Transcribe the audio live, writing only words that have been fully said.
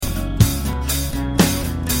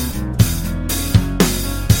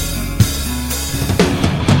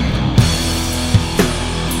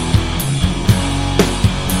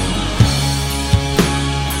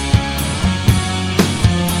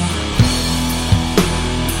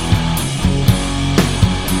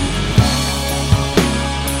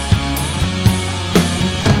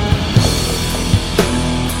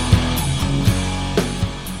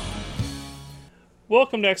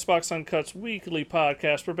Welcome to Xbox Uncut's weekly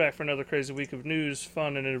podcast. We're back for another crazy week of news,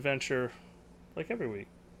 fun, and adventure, like every week.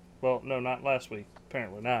 Well, no, not last week.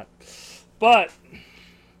 Apparently not. But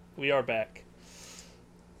we are back.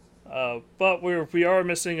 But we are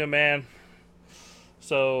missing a man.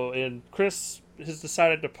 So, and Chris has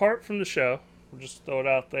decided to depart from the show. We'll just throw it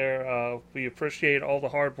out there. We appreciate all the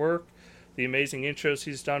hard work, the amazing intros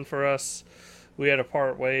he's done for us. We had to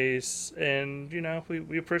part ways, and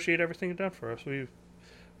we appreciate everything he's done for us. We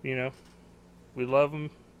love him.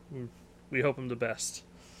 We hope him the best.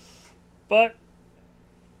 But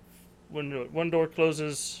when one door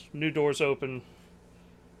closes, new doors open.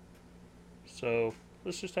 So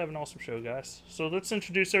let's just have an awesome show, guys. So let's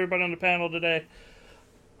introduce everybody on the panel today.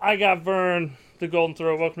 I got Vern, the Golden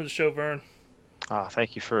Throat. Welcome to the show, Vern.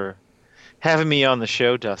 Thank you for having me on the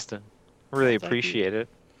show, Dustin. Really appreciate it.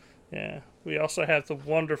 Yeah. We also have the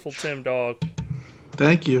wonderful Tim Dog.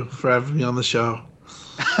 Thank you for having me on the show.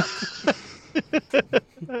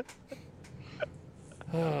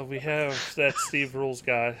 We have that Steve Rules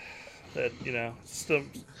guy that, still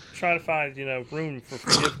trying to find, room for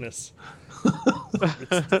forgiveness.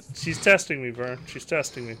 She's testing me, Vern. She's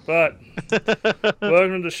testing me. But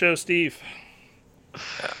welcome to the show, Steve.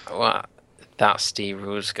 Well, that Steve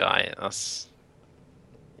Rules guy, that's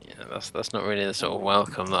not really the sort of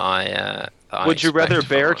welcome that I Would you rather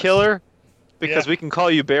Bear Killer? Because we can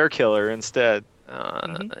call you Bear Killer instead.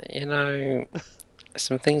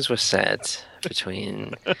 Some things were said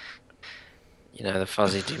between, the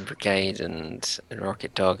Fuzzy Doom Brigade and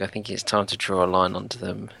Rocket Dog. I think it's time to draw a line onto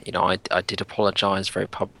them. I did apologise very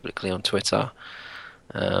publicly on Twitter.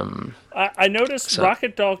 I noticed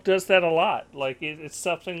Rocket Dog does that a lot. Like, it's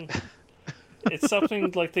something... It's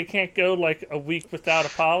something like they can't go like a week without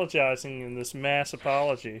apologizing in this mass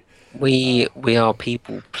apology. We are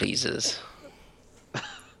people pleasers.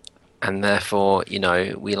 And therefore,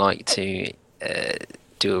 we like to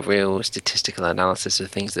do a real statistical analysis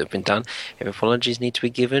of things that have been done. If apologies need to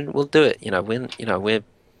be given, we'll do it. We're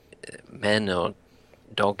men or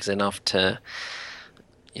dogs enough to,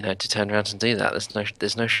 to turn around and do that.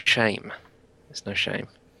 There's no shame. There's no shame.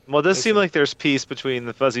 Well, it does seem like there's peace between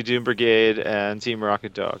the Fuzzy Doom Brigade and Team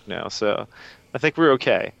Rocket Dog now, so I think we're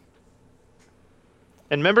okay.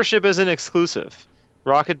 And membership isn't exclusive.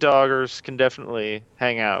 Rocket Doggers can definitely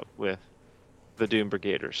hang out with the Doom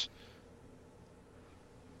Brigaders.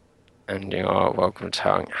 And you are welcome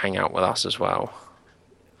to hang out with us as well.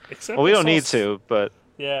 Well, we don't need to, but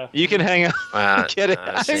you can hang out. I'm kidding.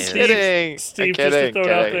 I'm kidding. Steve, just to throw it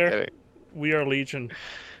out there, we are Legion.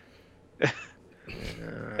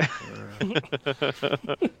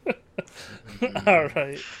 All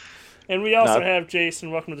right. And we also have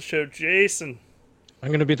Jason. Welcome to the show, Jason. I'm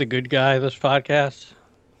going to be the good guy of this podcast.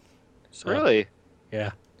 So, really?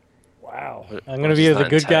 Yeah. Wow. I'm going to be the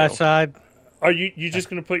good guy side. Are you just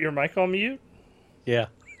going to put your mic on mute? Yeah.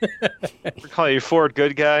 We're calling you Ford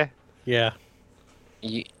Good Guy? Yeah.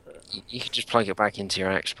 You could just plug it back into your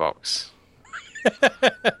Xbox.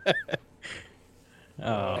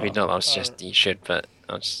 I mean, not I was just you should, but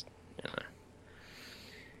I just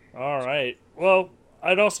All right. Well,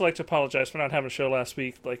 I'd also like to apologize for not having a show last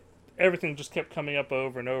week. Like, everything just kept coming up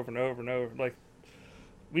over and over and over and over. Like,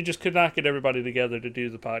 we just could not get everybody together to do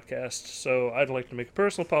the podcast. So I'd like to make a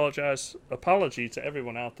personal apology to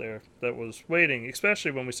everyone out there that was waiting, especially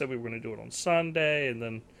when we said we were going to do it on Sunday, and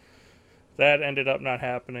then that ended up not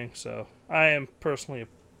happening. So I am personally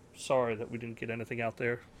sorry that we didn't get anything out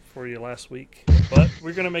there for you last week, but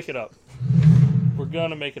we're gonna make it up. We're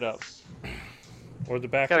gonna make it up. Or the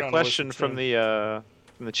background. Got a question from the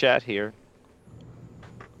chat here.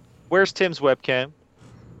 Where's Tim's webcam?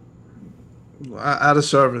 Out of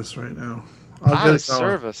service right now. Out of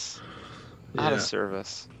service. Out of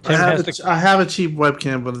service. I have a cheap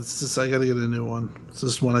webcam, but it's just I gotta get a new one. It's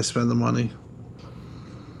just when I spend the money.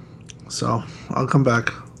 So I'll come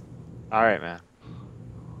back. All right, man.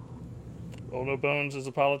 Oh No Bones is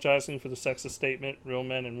apologizing for the sexist statement. Real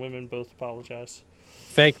men and women both apologize.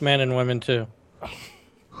 Fake men and women too.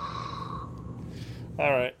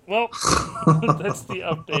 All right. Well, that's the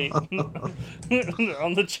update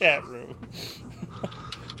on the chat room.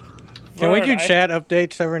 Can we do chat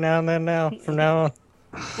updates every now and then now, from now on?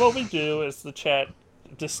 What we do is the chat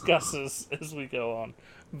discusses as we go on.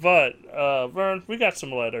 But, Vern, we got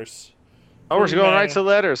some letters. Oh, we're going right to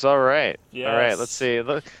letters. All right. Yes. All right, let's see.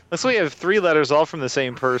 Let's we have 3 letters all from the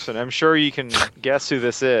same person. I'm sure you can guess who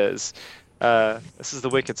this is. This is the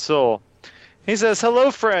Wicked Soul. He says,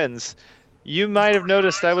 "Hello, friends. You might have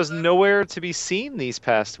noticed I was nowhere to be seen these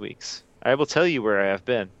past weeks. I will tell you where I have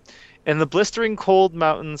been. In the blistering cold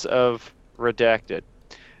mountains of Redacted.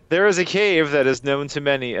 There is a cave that is known to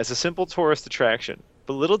many as a simple tourist attraction,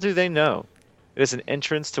 but little do they know, it is an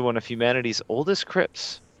entrance to one of humanity's oldest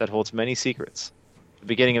crypts that holds many secrets. The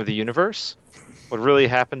beginning of the universe? What really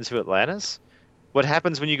happened to Atlantis? What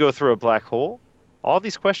happens when you go through a black hole? All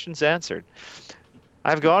these questions answered.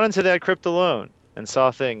 I've gone into that crypt alone and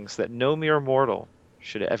saw things that no mere mortal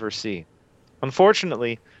should ever see.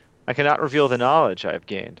 Unfortunately, I cannot reveal the knowledge I have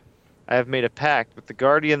gained. I have made a pact with the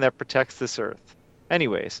guardian that protects this earth.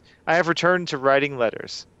 Anyways, I have returned to writing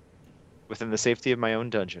letters within the safety of my own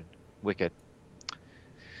dungeon. Wicked.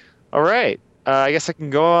 All right. I guess I can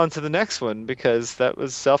go on to the next one because that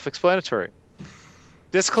was self-explanatory.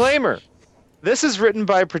 Disclaimer. This is written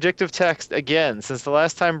by Predictive Text again, since the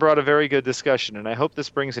last time brought a very good discussion, and I hope this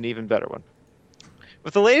brings an even better one.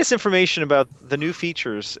 With the latest information about the new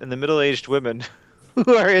features in the middle-aged women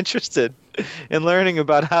who are interested in learning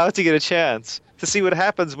about how to get a chance to see what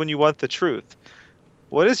happens when you want the truth,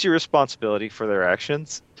 what is your responsibility for their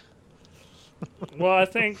actions? Well, I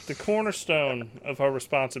think the cornerstone of our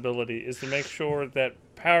responsibility is to make sure that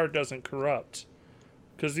power doesn't corrupt.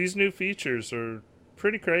 Because these new features are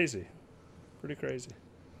pretty crazy. Pretty crazy.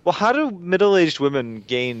 Well, how do middle-aged women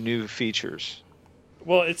gain new features?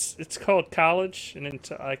 Well, it's called college, and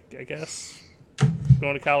I guess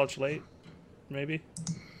going to college late, maybe.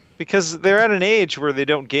 Because they're at an age where they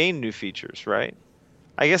don't gain new features, right?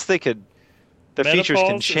 I guess they could. The features can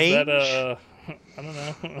Menopause, change. Is that, I don't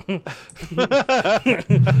know.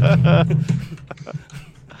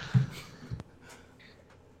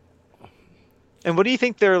 And what do you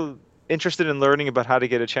think they're interested in learning about how to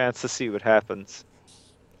get a chance to see what happens?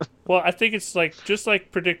 Well, I think it's just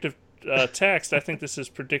like predictive text. I think this is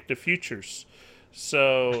predictive futures.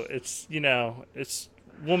 So it's it's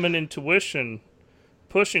woman intuition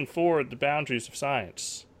pushing forward the boundaries of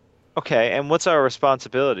science Okay, and what's our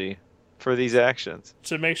responsibility for these actions?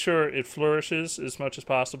 to make sure it flourishes as much as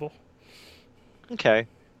possible. Okay, I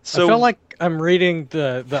so feel like I'm reading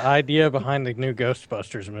the idea behind the new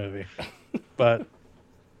Ghostbusters movie, but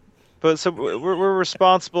we're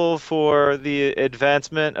responsible for the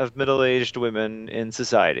advancement of middle-aged women in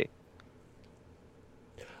society.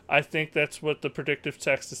 I think that's what the predictive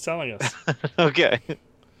text is telling us. Okay.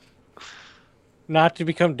 not to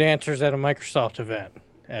become dancers at a Microsoft event.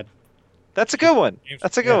 That's a good one.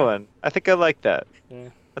 That's a good Yeah. one. I think I like that. Yeah.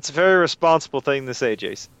 That's a very responsible thing to say,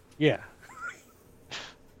 Jason. Yeah.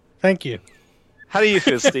 Thank you. How do you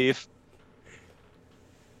feel, Steve?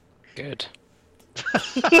 Good.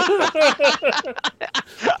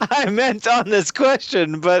 I meant on this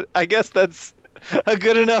question, but I guess that's a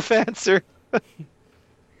good enough answer.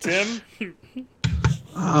 Tim?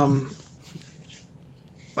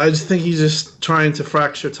 I just think he's just trying to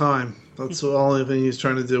fracture time. That's the only thing he's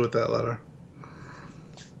trying to do with that letter.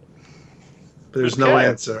 There's no Okay.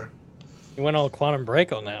 answer. You went all quantum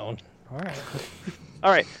break on that one. All right.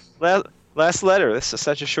 All right, last letter. This is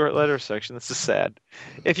such a short letter section. This is sad.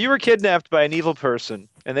 If you were kidnapped by an evil person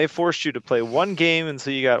and they forced you to play one game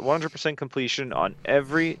until you got 100% completion on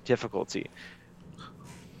every difficulty,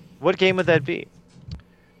 what game would that be?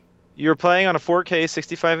 You're playing on a 4K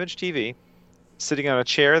 65-inch TV, sitting on a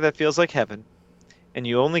chair that feels like heaven, and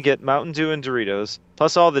you only get Mountain Dew and Doritos,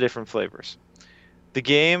 plus all the different flavors. The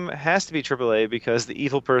game has to be AAA because the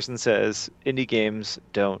evil person says indie games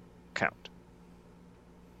don't count.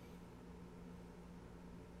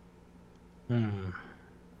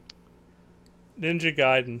 Ninja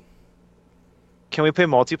Gaiden. Can we play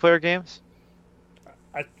multiplayer games?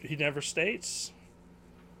 He never states.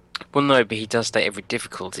 Well, no, but he does state every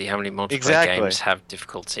difficulty. How many multiplayer Exactly. games have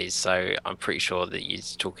difficulties? So I'm pretty sure that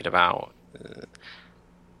he's talking about,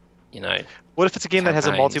 What if it's a game that has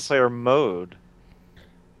a Campaigns. multiplayer mode?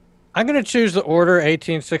 I'm going to choose the Order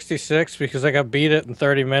 1866 because I got beat it in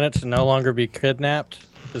 30 minutes and no longer be kidnapped.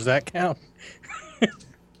 Does that count?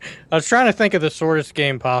 I was trying to think of the shortest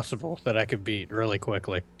game possible that I could beat really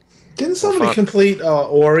quickly. Didn't somebody fuck. complete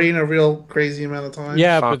Ori in a real crazy amount of time?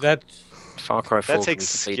 Yeah, Fuck. but that's... Far Cry 4 can be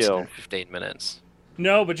takes completed skill. in 15 minutes.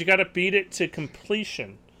 No, but you got to beat it to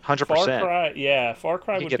completion. 100%. Far Cry, Far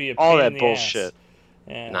Cry You would get be a all pain that in the bullshit. Ass.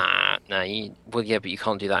 Yeah. Nah, well, yeah, but you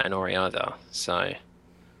can't do that in Ori either. So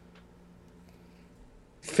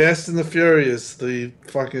Fast and the Furious, the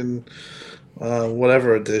fucking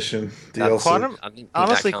whatever edition DLC. Quantum- I think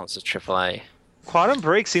Honestly- that counts as AAA. Quantum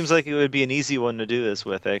Break seems like it would be an easy one to do this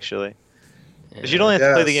with, actually. Because Yeah. you don't have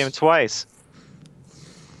to play the Yes. game twice.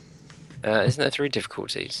 Isn't there 3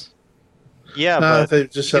 difficulties? Yeah, No, but they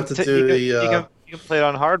just you have to can, do you can play it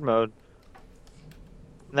on hard mode.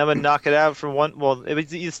 And that would knock it out from one. Well,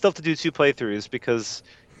 you still have to do 2 playthroughs because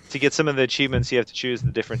to get some of the achievements, you have to choose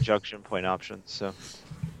the different junction point options. So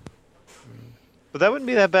But that wouldn't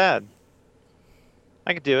be that bad.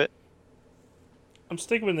 I could do it. I'm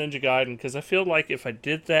sticking with Ninja Gaiden because I feel like if I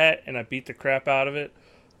did that and I beat the crap out of it,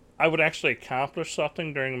 I would actually accomplish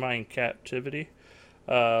something during my captivity.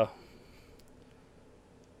 I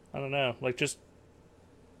don't know. Like, just...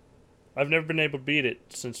 I've never been able to beat it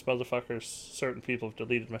since certain people have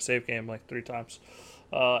deleted my save game like 3 times.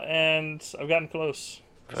 And I've gotten close.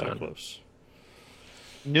 So close.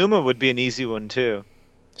 Numa would be an easy one, too.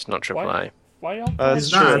 It's not AAA. Why y'all?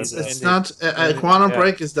 It's not. It's not. Quantum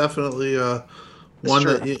Break is definitely one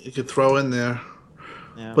true. that you could throw in there.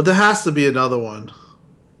 Yeah. But there has to be another one.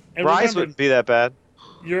 And Rise remember, wouldn't be that bad.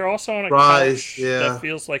 you're also on a Rise, couch yeah. that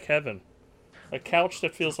feels like heaven. A couch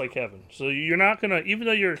that feels like heaven. So you're not going to... Even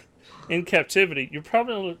though you're in captivity, you're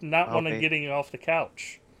probably not wanting getting off the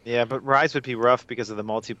couch. Yeah, but Rise would be rough because of the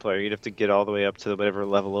multiplayer. You'd have to get all the way up to whatever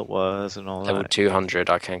level it was and all Level that. 200,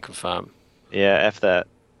 I can confirm. Yeah, F that.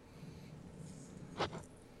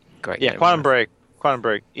 Great. Yeah, game, Quantum man. Break. Quantum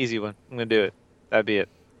Break. Easy one. I'm going to do it. That'd be it.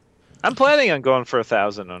 I'm planning on going for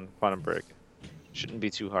 1,000 on Quantum Break. Shouldn't be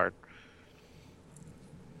too hard.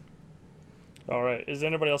 All right. Does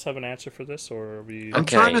anybody else have an answer for this, or are we? I'm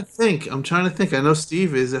Okay. trying to think. I know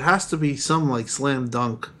Steve is. It has to be some like slam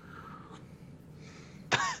dunk.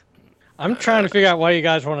 I'm trying to figure out why you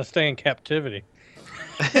guys want to stay in captivity.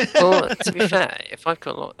 Well, to be fair, if I've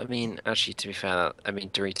got a lot, actually, to be fair,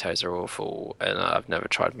 Doritos are awful, and I've never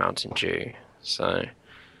tried Mountain Dew, so,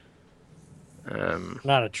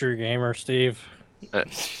 Not a true gamer, Steve. or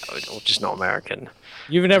just not American.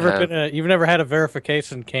 You've never had a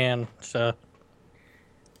verification can, so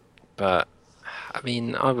But,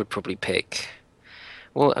 I would probably pick.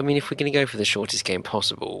 Well, if we're going to go for the shortest game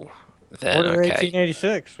possible, then order okay.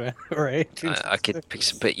 1886, man, or 1866. I could pick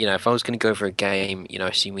some, but if I was going to go for a game,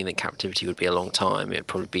 assuming that captivity would be a long time, it'd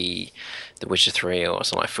probably be The Witcher 3 or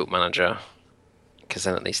something like Foot Manager, because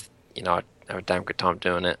then at least I'd have a damn good time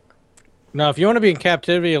doing it. No, if you want to be in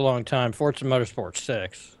captivity a long time, Forza Motorsport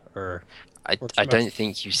 6 or I don't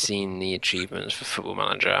think you've seen the achievements for Football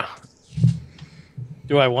Manager.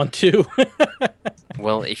 do I want to?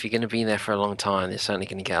 Well, if you're going to be there for a long time, they're certainly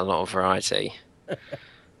going to get a lot of variety.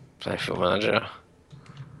 Play Football Manager.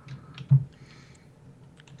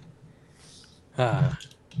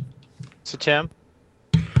 So, Tim?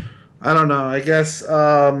 I don't know. I guess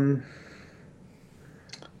gonna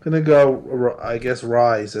go. I guess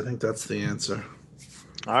Rise. I think that's the answer.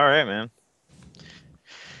 All right, man.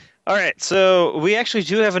 All right, so we actually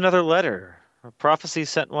do have another letter. Prophecy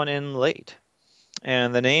sent one in late.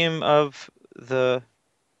 And the name of the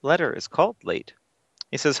letter is called Late.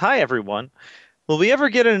 He says, "Hi, everyone. Will we ever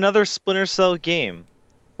get another Splinter Cell game?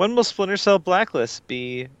 When will Splinter Cell Blacklist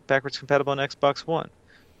be backwards compatible on Xbox One?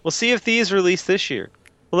 We'll see if these release this year.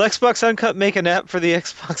 Will Xbox Uncut make an app for the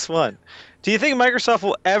Xbox One? Do you think Microsoft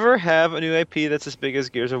will ever have a new IP that's as big as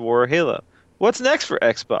Gears of War or Halo? What's next for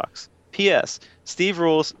Xbox? P.S. Steve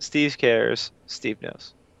rules, Steve cares, Steve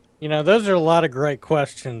knows." Those are a lot of great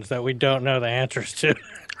questions that we don't know the answers to.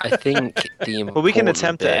 I think the But we can important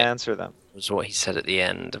attempt to bit answer them. was what he said at the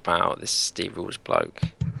end about this Steve Rules bloke.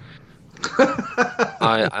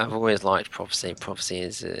 I've always liked Prophecy. Prophecy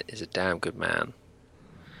is a damn good man.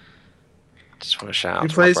 Just want to shout out He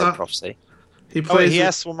to my plays brother on- Prophecy. He Oh, wait, plays. he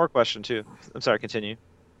asked one more question, too. I'm sorry, continue.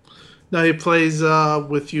 No, he plays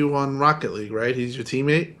with you on Rocket League, right? He's your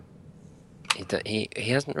teammate. He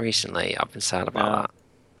hasn't recently. I've been sad about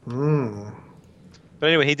No. Mm. But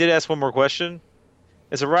anyway, he did ask one more question.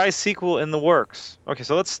 Is a Rise sequel in the works? Okay,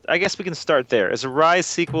 so I guess we can start there. Is a Rise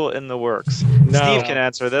sequel in the works? No. Steve can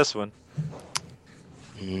answer this one.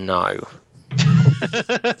 that. No.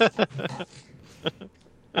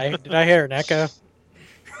 Did I hear an echo?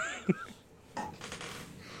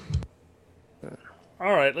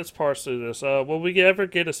 All right, let's parse through this. Will we ever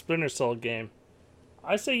get a Splinter Cell game?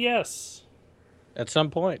 I say yes. At some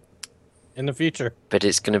point in the future. But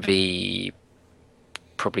it's going to be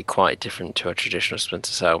probably quite different to a traditional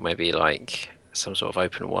Splinter Cell. Maybe like some sort of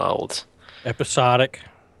open world Episodic.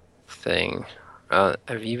 thing. Have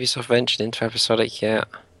Ubisoft ventured into episodic yet?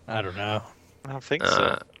 I don't know. I don't think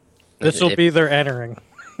so. This will be their entering.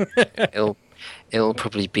 It'll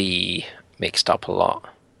probably be mixed up a lot.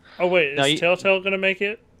 Oh wait, No, is you- Telltale gonna make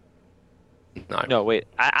it? No. No, wait.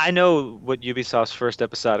 I know what Ubisoft's first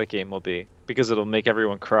episodic game will be because it'll make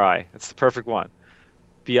everyone cry. It's the perfect one.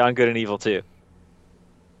 Beyond Good and Evil 2.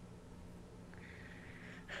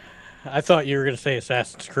 I thought you were going to say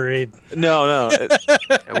Assassin's Creed. No. Well,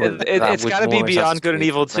 that it's would gotta be more Beyond Assassin's Good and Creed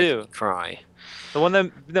Evil make me 2. Cry. The one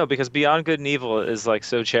that no, because Beyond Good and Evil is like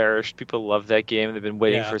so cherished. People love that game. They've been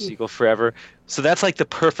waiting Yeah. for a sequel forever. So that's like the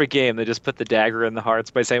perfect game. They just put the dagger in the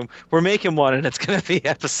hearts by saying we're making one and it's gonna be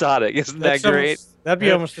episodic. Isn't that great? That'd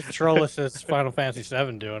be almost as trollless as Final Fantasy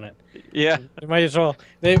VII doing it. Yeah. They might as well.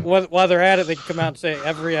 While they're at it, they can come out and say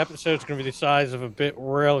every episode's going to be the size of a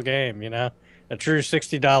real game. A true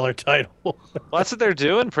 $60 title. Well, that's what they're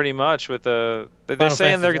doing pretty much with the. They're Final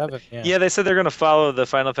saying they're. Fantasy VII, Yeah, they said they're gonna follow the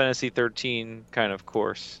Final Fantasy 13 kind of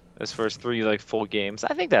course as far as 3 like full games.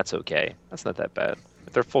 I think that's okay. That's not that bad.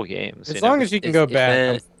 If they're full games. As long as you can go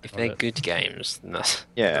back. If they're good games, then that's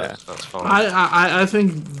Yeah. that's fine. I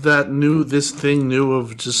think that this thing new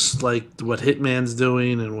of just like what Hitman's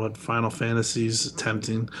doing and what Final Fantasy's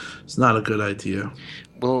attempting is not a good idea.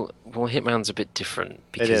 Well, Hitman's a bit different is.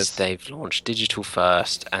 because they've launched digital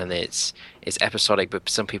first, and it's episodic. But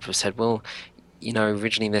some people have said, well,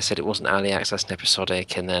 originally they said it wasn't early access and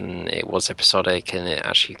episodic, and then it was episodic, and it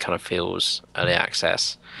actually kind of feels early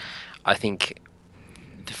access. I think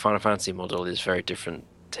the Final Fantasy model is very different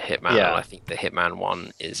to Hitman, Yeah. and I think the Hitman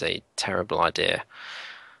one is a terrible idea.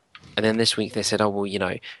 And then this week they said, oh, well,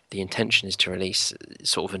 the intention is to release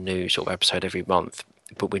sort of a new sort of episode every month,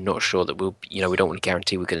 but we're not sure that we don't want to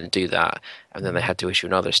guarantee we're going to do that. And then they had to issue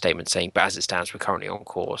another statement saying, but as it stands, we're currently on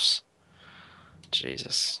course.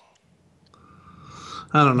 Jesus.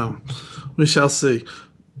 I don't know. We shall see.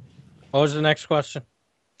 What was the next question?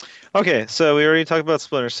 Okay, so we already talked about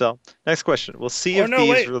Splinter Cell. Next question. We'll see if these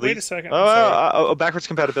wait release. a second. Oh, I'm sorry. backwards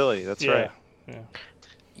compatibility. That's Yeah. right. Yeah.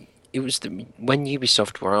 It was when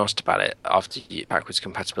Ubisoft were asked about it after backwards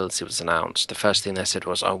compatibility was announced, the first thing they said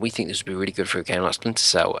was, oh, we think this would be really good for a game like Splinter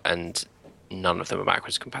Cell, and none of them are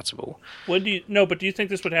backwards compatible. But do you think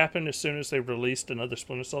this would happen as soon as they released another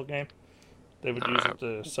Splinter Cell game? They would use it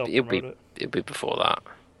to self-promote it It'll be before that.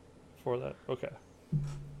 for that? Okay.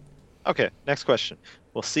 Okay, next question.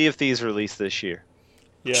 We'll see if these release this year.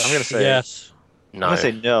 Yeah. I'm gonna say Yes. No. I'm gonna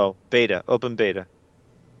say no. Beta, open beta.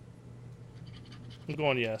 I'm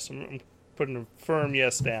going yes. I'm putting a firm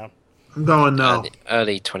yes down. I'm going no.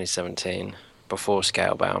 Early 2017, before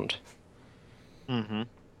Scalebound. Mm-hmm.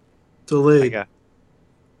 Delayed. got-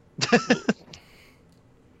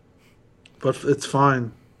 But it's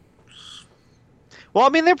fine. Well, I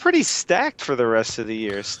mean, they're pretty stacked for the rest of the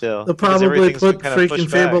year still. They'll because probably everything's been put kind of pushed freaking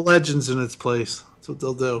Fable back. Legends in its place. That's what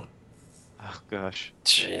they'll do. Oh gosh.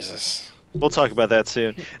 Jesus. We'll talk about that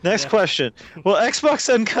soon. Next Yeah. question. Will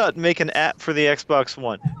Xbox Uncut make an app for the Xbox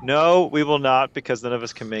One? No, we will not because none of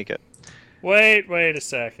us can make it. Wait a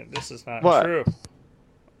second. This is not What? true.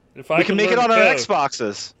 If We can make it learn on to our code-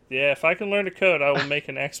 Xboxes. Yeah, if I can learn to code, I will make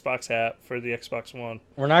an Xbox app for the Xbox One.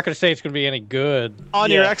 We're not going to say it's going to be any good. On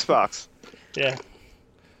your Yeah. Xbox. Yeah.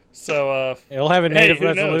 So It'll have a native who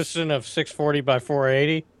knows? resolution of 640 by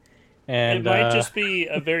 480. And it might just be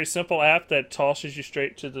a very simple app that tosses you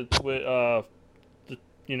straight to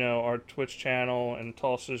our Twitch channel and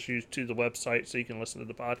tosses you to the website so you can listen to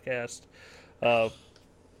the podcast. But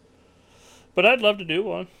I'd love to do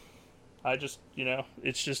one. I just,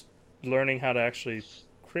 it's just learning how to actually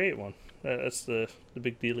create one. That's the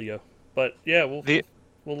big dealio. But yeah, we'll The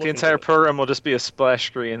look the entire into it. program will just be a splash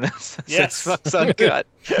screen. That's Yes. Xbox Uncut.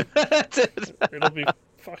 That's it. It'll be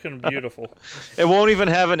fucking beautiful. It won't even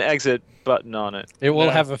have an exit button on it. it will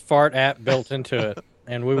No. have a fart app built into it.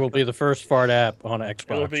 And we will be the first fart app on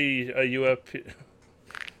Xbox. It'll be a UFP.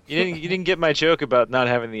 You didn't get my joke about not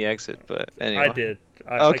having the exit, but anyway. I did.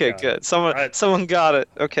 I Okay, got it. good. Someone I- someone got it.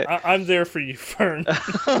 Okay. I'm there for you, Fern.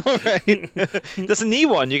 All right. Doesn't need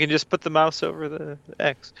one. You can just put the mouse over the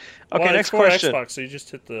X. Okay, Well, next it's for question. Xbox, so you just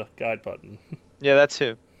hit the guide button. Yeah, that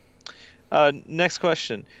too. Next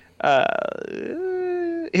question.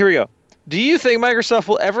 Here we go. Do you think Microsoft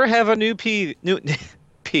will ever have a new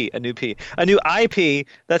IP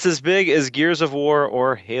that's as big as Gears of War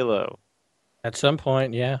or Halo? At some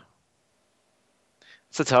point, yeah.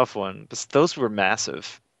 It's a tough one, but those were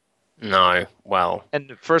massive. No. Well,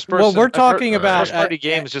 And first person. Well, we're talking about first party a-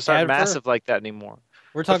 games just a- aren't ever. massive like that anymore.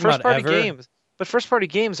 We're But talking first about party ever. games. But first party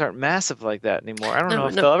games aren't massive like that anymore. I don't No, know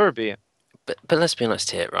if no. they'll ever be. but let's be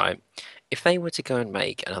honest here, right? If they were to go and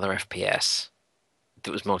make another FPS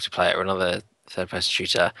that was multiplayer, or another third-person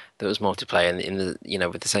shooter that was multiplayer in the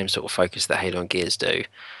with the same sort of focus that Halo and Gears do,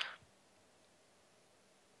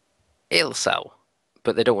 it'll sell.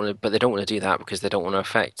 But they don't want to. But they don't want to do that because they don't want to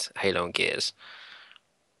affect Halo and Gears.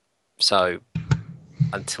 So,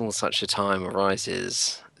 until such a time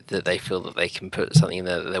arises that they feel that they can put something in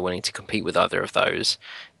there that they're willing to compete with either of those,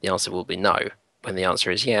 the answer will be no. When the answer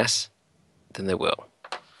is yes, then they will.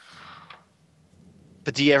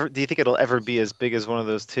 But do you think it'll ever be as big as one of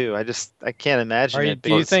those two? I can't imagine Are you- it. do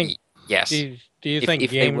you because- think- Yes. Do you If, think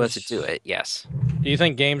if games they were to do it, yes. Do you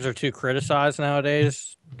think games are too criticized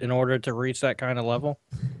nowadays in order to reach that kind of level?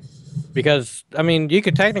 Because I mean, you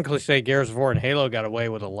could technically say Gears of War and Halo got away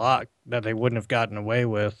with a lot that they wouldn't have gotten away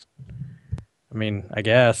with. I mean, I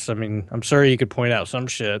guess. I mean, I'm sure you could point out some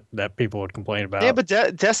shit that people would complain about. Yeah, but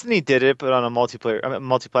Destiny did it, but on a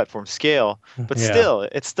multi-platform scale. But Yeah. still,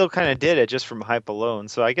 it still kind of did it just from hype alone.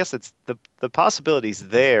 So I guess it's the possibility's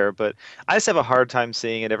there, but I just have a hard time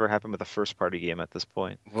seeing it ever happen with a first-party game at this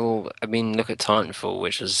point. Well, I mean, look at Titanfall,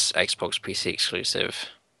 which was Xbox PC exclusive.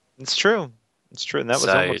 It's true. It's true, and that was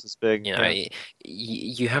So, almost as big. You know, Yeah.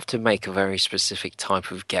 you have to make a very specific type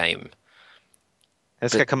of game,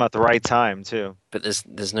 It's got to come out the right time too. but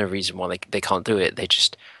there's no reason why they can't do it. They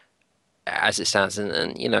just, as it stands,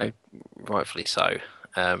 and you know, rightfully so.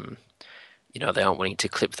 You know, they aren't willing to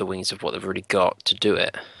clip the wings of what they've already got to do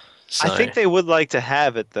it. So, I think they would like to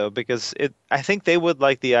have it though, because I think they would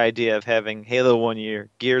like the idea of having Halo 1 year,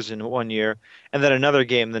 Gears in 1 year, and then another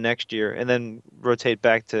game the next year, and then rotate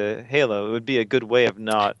back to Halo. It would be a good way of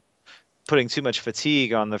not putting too much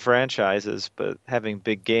fatigue on the franchises, but having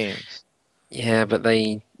big games. yeah, but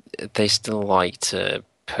they still like to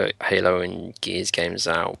put Halo and Gears games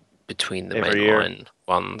out between the Every year. mainline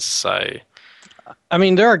ones. So I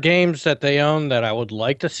mean, there are games that they own that I would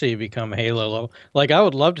like to see become Halo level. Like, I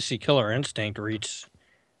would love to see Killer Instinct reach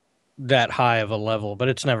that high of a level, but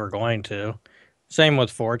it's never going to. Same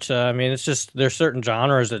with Forza. I mean, it's just there's certain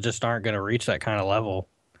genres that just aren't going to reach that kind of level.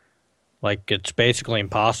 Like, it's basically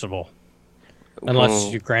impossible unless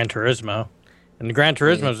well, you Gran Turismo, and Gran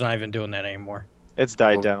Turismo's not even doing that anymore. It's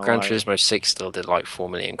died well, down a Gran lot. Turismo 6 still did like 4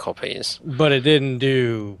 million copies. But it didn't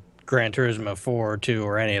do Gran Turismo 4 or 2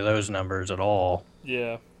 or any of those numbers at all.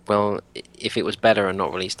 Yeah. Well, if it was better and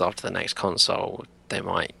not released after the next console, they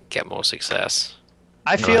might get more success.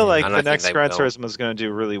 I feel like and the I think next they Gran will. Turismo is going to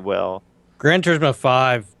do really well. Gran Turismo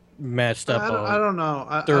 5 messed up. I don't know.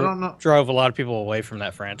 I There- don't know. Drove a lot of people away from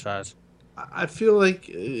that franchise. I feel like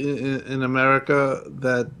in America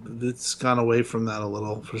that it's gone away from that a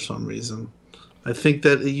little for some reason. I think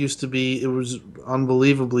that it was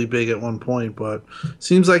unbelievably big at one point, but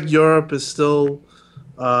seems like Europe is still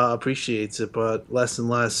appreciates it, but less and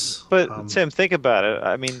less. But Tim, think about it.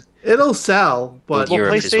 I mean, It'll sell, but Well,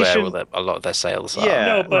 Europe is where PlayStation- a lot of their sales are. yeah,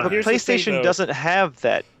 No, but but here's the thing, PlayStation though. doesn't have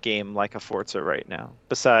that game like a Forza right now.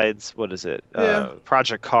 Besides, what is it? Yeah.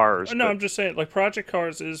 Project Cars. No, but- I'm just saying, like, Project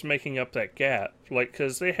Cars is making up that gap. Like,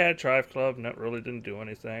 because they had Drive Club and that really didn't do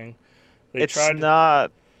anything. They it's tried.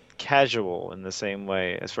 not casual in the same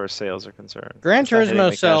way as far as sales are concerned. Gran It's not hitting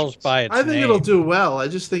Turismo the sells casuals. by its I think name. it'll do well. I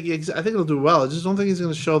think it'll do well. I just don't think it's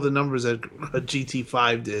going to show the numbers that a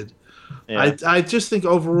GT5 did. Yeah. I just think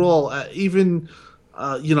overall, even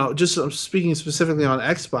just speaking specifically on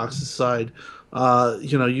Xbox's side,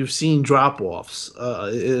 you've seen drop offs,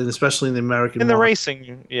 especially in the American in the market.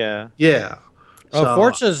 racing, yeah. Yeah.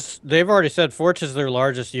 So, They've already said Forza's their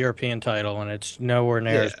largest European title, and it's nowhere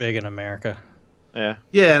near Yeah. as big in America. Yeah.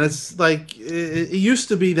 Yeah, and it's like it used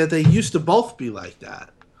to be that they used to both be like that,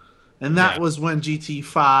 and that Yeah. was when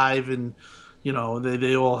GT5 and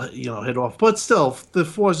they all hit off. But still, the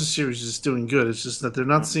Forza series is doing good. It's just that they're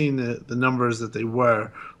not seeing the numbers that they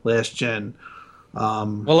were last gen.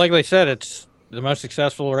 Well, like they said, it's the most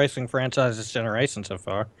successful racing franchise this generation so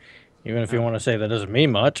far. Even if you want to say that doesn't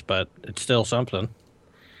mean much, but it's still something.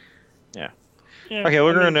 Yeah, Okay, we're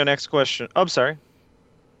I going mean- to the next question. Oh, I'm sorry.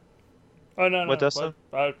 Oh, no. What, Dustin?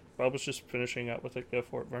 I was just finishing up with it. Go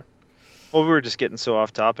for it, Vern. Well, we were just getting so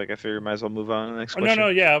off topic. I figured we might as well move on to the next Oh, no, question. no,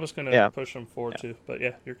 yeah, I was going to Yeah. push them forward too. But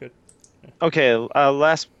yeah, you're good. Okay,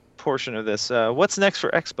 last portion of this. What's next for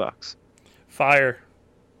Xbox? Fire,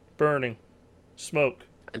 burning, smoke.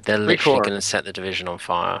 They're literally Record. going to set the division on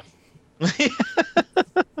fire.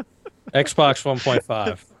 Xbox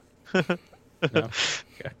 1.5. No.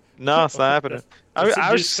 No, it's not happening. That's I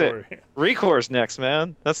a was news saying, story. Recore's next,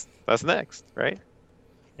 man. That's next, right?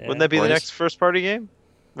 Yeah. Wouldn't that be the Boys. next first party game?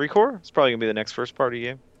 Recore? It's probably gonna be the next first party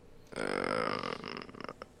game,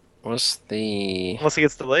 What's the? unless it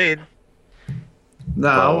gets delayed. No,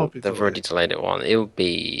 I Well, won't be. they've already delayed it one. It'll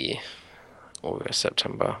be August,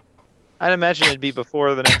 September. I'd imagine it'd be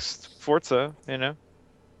before the next Forza. You know?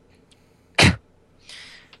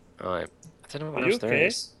 Alright. I don't know what Are you else there okay?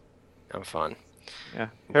 is. I'm fine. Yeah.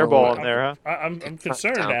 Well, Hairball in there, huh? I'm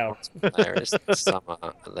concerned now. There is summer,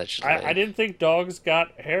 allegedly. I didn't think dogs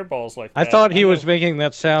got hairballs like I that. thought he know- was making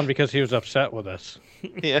that sound because he was upset with us.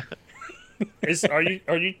 Yeah. Are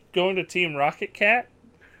you going to Team Rocket Cat?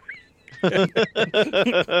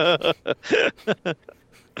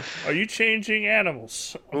 Are you changing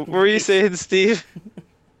animals? What were you saying, Steve?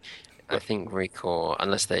 I think Recore,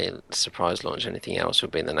 unless they surprise launch anything else,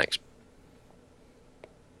 would be the next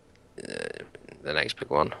big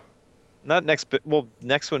one. Not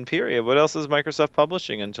next one, period. What else is Microsoft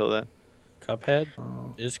publishing until then? Cuphead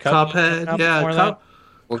is Cuphead Cuphead, out yeah, before that?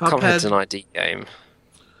 Well, Cuphead. Cuphead's an ID game.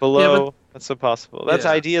 Below, that's so possible. That's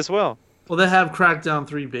Yeah. ID as well. Well, they have Crackdown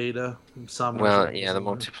 3 beta. From Summer Well, yeah, the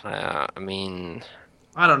multiplayer. I mean,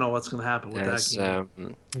 I don't know what's going to happen with there's that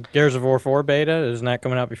game. Gears of War 4 beta, isn't that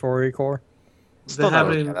coming out before Recore? Still They not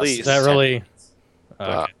haven't- released. Is that really? but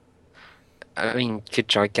Okay. I mean, could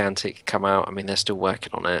Gigantic come out? I mean, they're still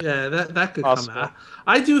working on it. Yeah, that could Possible. come out.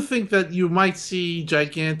 I do think that you might see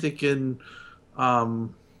Gigantic and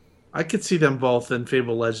I could see them both in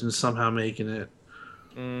Fable Legends somehow making it.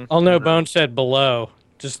 Oh no, Bone said Below.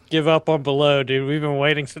 Just give up on Below, dude. We've been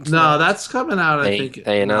waiting since. No, launch. that's coming out. I They think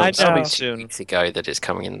announced I know. 2 Soon. weeks ago that it's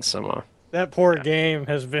coming in the summer. That poor game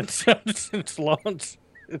has been since launch.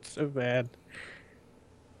 It's so bad.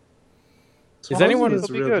 Is anyone- It's a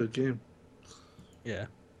It'll be real good. good game. Yeah.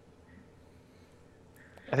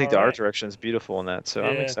 I think the All art right. direction is beautiful in that, so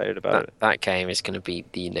I'm Yeah. excited about it. That game is going to be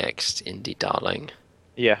the next indie darling.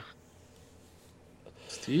 Yeah.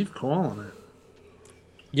 Steve calling it.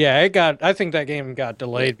 Yeah, it got. I think that game got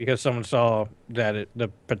delayed because someone saw that the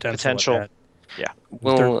potential. It had. Threw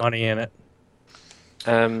Well, money in it.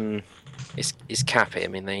 it's Cappy. I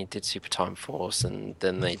mean, they did Super Time Force, and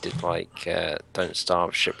then they did like Don't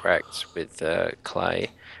Starve, Shipwrecked with Clay.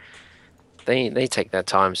 They take their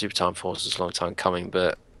time. Super Time Force is a long time coming,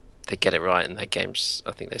 but they get it right, and their games,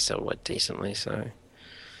 I think they still work decently. So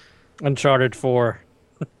Uncharted 4.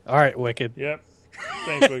 All right, Wicked. Yep.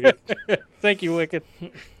 Thanks, Wicked. Thank you, Wicked.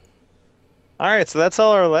 All right, so that's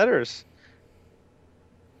all our letters.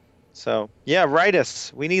 So yeah, write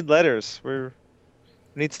us. We need letters. We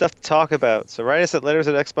need stuff to talk about. So write us at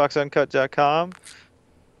letters@xboxuncut.com.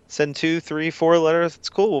 Send 2, 3, 4 letters. It's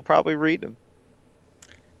cool. We'll probably read them.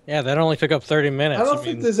 Yeah, that only took up 30 minutes. I don't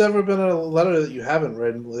think there's ever been a letter that you haven't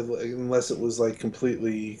read unless it was like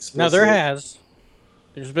completely explicit. No, there has.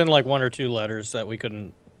 There's been like 1 or 2 letters that we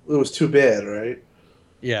couldn't. It was too bad, right?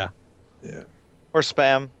 Yeah. Yeah. Or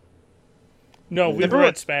spam. No, we've Never-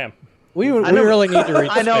 read spam. We I know- really need to read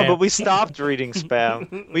I know, spam. but we stopped reading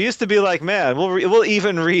spam. We used to be like, man, we'll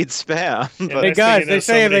even read spam. Yeah, But Hey next thing guys, you know, they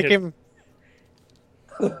say they somebody can.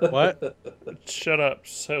 What? Shut up.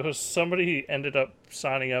 So somebody ended up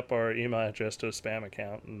signing up our email address to a spam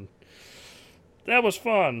account, and that was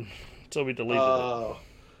fun until we deleted Oh,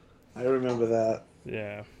 I remember that. it.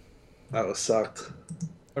 Yeah. That was sucked.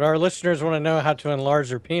 But our listeners want to know how to enlarge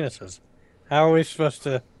their penises. How are we supposed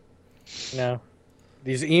to,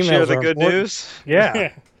 these emails share the are good important. news.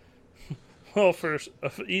 Yeah. Well, for an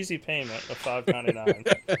easy payment of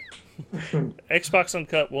 $5.99, Xbox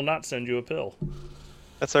Uncut will not send you a pill.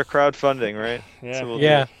 That's our crowdfunding, right? Yeah. So we'll do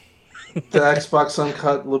Yeah. The Xbox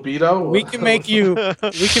Uncut Libido? We can make you.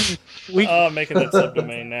 We Making that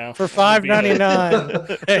subdomain now. for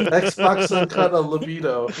 $5.99. Xbox Uncut a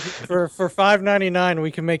Libido. for $5.99,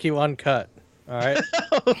 we can make you uncut. All right.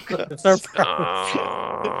 It's our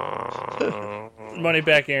Money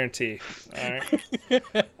back guarantee. All right.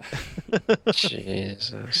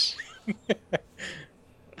 Jesus.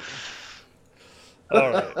 All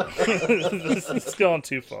right. this is going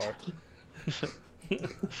too far.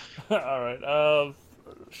 All right.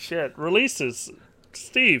 Shit. Releases.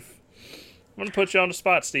 Steve. I'm gonna put you on the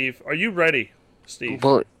spot, Steve. Are you ready, Steve?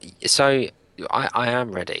 Well, so I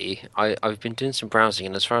am ready. I've been doing some browsing,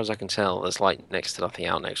 and as far as I can tell, there's like next to nothing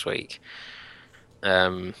out next week.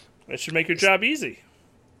 It should make your job easy.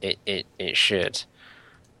 It should.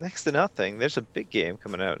 Next to nothing. There's a big game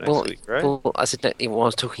coming out next Well, week, right? well, I said I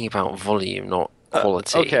was talking about volume, not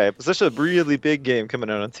quality. Okay, but there's a really big game coming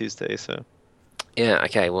out on Tuesday, so Yeah.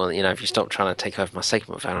 Okay. Well, if you stop trying to take over my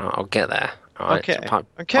segment, Van, I'll get there. All right. okay, So pipe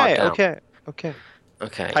okay, down. okay, okay.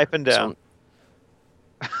 Okay. Piping down.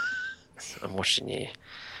 I'm watching you.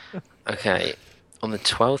 Okay. On the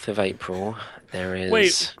 12th of April, there is.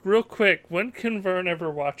 Wait, real quick. When can Vern ever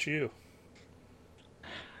watch you?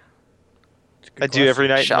 I do every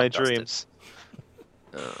night Shut in my up, Dustin. dreams.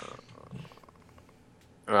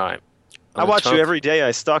 Right. I On the watch you 12th every day.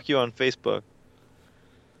 I stalk you on Facebook.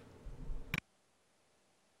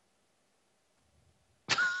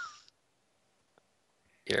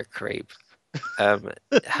 You're a creep. How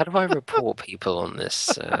do I report people on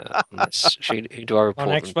this? Who do I report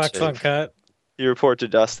on them Xbox to? Uncut. You report to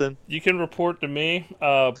Dustin. You can report to me,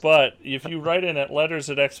 but if you write in at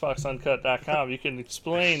letters@xboxuncut.com, you can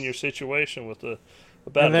explain your situation with the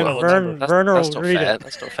bad And then will Vern- number. That's, Werner that's will not read fair. it.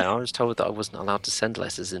 That's not fair. I was told that I wasn't allowed to send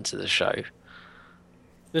letters into the show.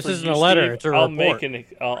 This For isn't you, a letter; Steve, it's a I'll report.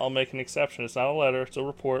 I'll make an exception. It's not a letter; it's a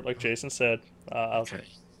report, like Jason said. Okay.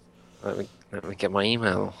 Let me get my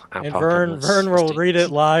email out. And Parker. Vern will read it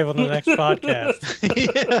live on the next podcast.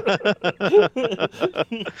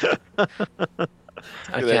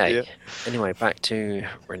 Good Okay. idea. Anyway, back to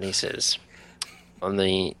releases. On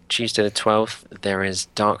the Tuesday the 12th, there is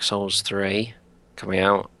Dark Souls 3 coming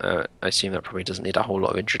out. I assume that probably doesn't need a whole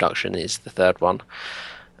lot of introduction. It's the third one.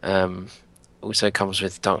 Also comes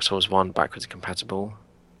with Dark Souls 1 backwards compatible.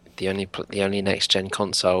 The only next gen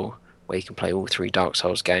console where you can play all 3 Dark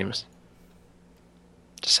Souls games.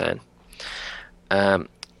 Just saying. And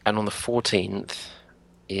on the 14th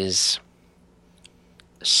is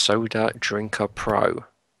Soda Drinker Pro,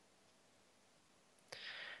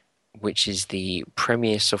 which is the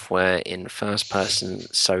premier software in first-person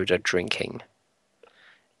soda drinking.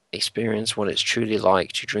 Experience what it's truly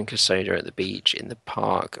like to drink a soda at the beach, in the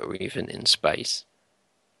park, or even in space.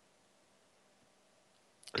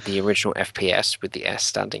 The original FPS with the S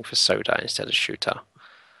standing for soda instead of shooter.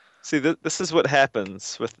 See, this is what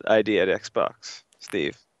happens with ID at Xbox,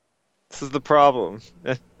 Steve. This is the problem.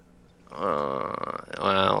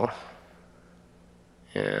 Well,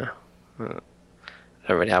 yeah. I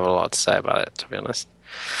don't really have a lot to say about it, to be honest.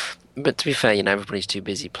 But to be fair, everybody's too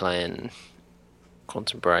busy playing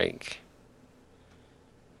Quantum Break.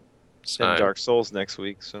 So, And Dark Souls next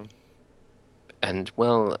week, so. And,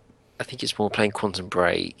 well, I think it's more playing Quantum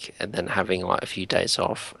Break and then having like a few days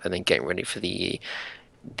off and then getting ready for the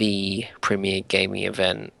premier gaming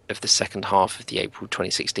event of the second half of the April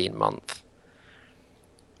 2016 month,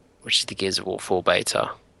 which is the Gears of War 4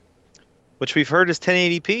 beta. Which we've heard is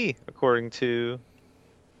 1080p, according to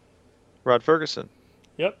Rod Ferguson.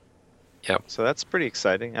 Yep. So that's pretty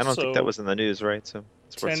exciting. I don't think that was in the news, right? So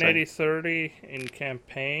it's worth saying. 1080-30 in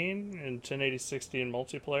campaign and 1080-60 in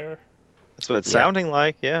multiplayer. That's what it's sounding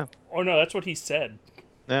like, yeah. Oh no, that's what he said.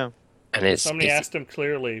 Yeah. And Somebody asked him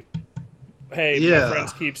clearly, "Hey, Yeah. my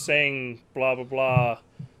friends keep saying blah blah blah.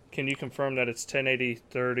 Can you confirm that it's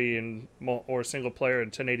 1080-30 in or single player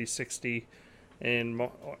and 1080-60 in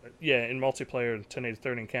multiplayer and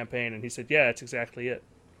 1080-30 in campaign?" And he said, "Yeah, that's exactly it."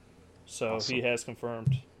 So Awesome. he has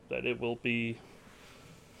confirmed that it will be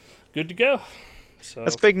good to go. So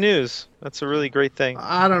That's big news. That's a really great thing.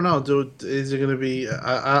 I don't know, dude. Is it going to be?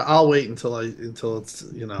 I'll wait until it's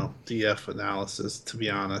DF analysis. To be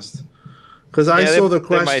honest, because I saw the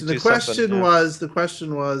they might question. do The question something, yeah. the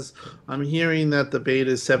question was. I'm hearing that the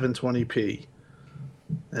beta is 720p,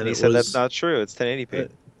 And he said that's not true. It's 1080p.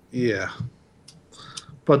 Yeah.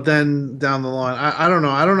 But then down the line, I don't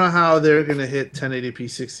know. I don't know how they're going to hit 1080p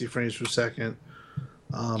 60 frames per second.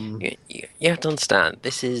 You have to understand,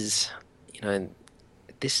 this is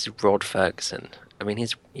Rod Ferguson. I mean,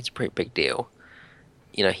 he's a pretty big deal.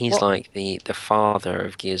 He's like the father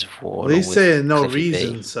of Gears of War. Well, he's saying no Cliffy B.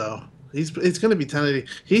 reason, so it's going to be 1080.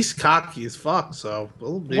 He's cocky as fuck, so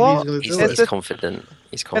maybe Well, he's going to do He's it. confident.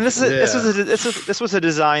 He's And confident. this was a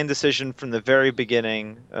design decision from the very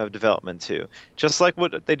beginning of development too. Just like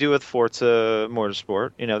what they do with Forza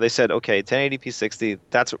Motorsport. They said, okay, 1080p 60,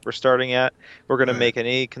 that's what we're starting at. We're going to make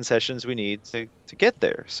any concessions we need to get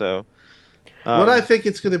there. So What I think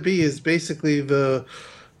it's going to be is basically the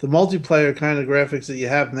multiplayer kind of graphics that you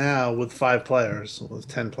have now with 5 players, with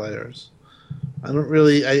 10 players. I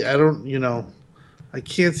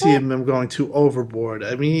can't see them going too overboard.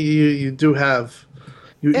 I mean, you do have.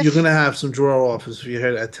 You're going to have some draw offs if you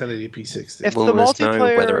hit at 1080p 60. If Well, the there's no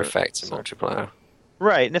multiplayer- weather effects in multiplayer.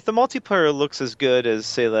 Right, and if the multiplayer looks as good as,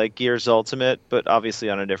 say, like Gears Ultimate, but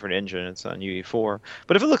obviously on a different engine, it's on UE4.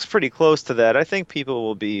 But if it looks pretty close to that, I think people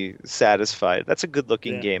will be satisfied. That's a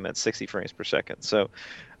good-looking game at 60 frames per second. So,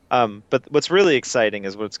 but what's really exciting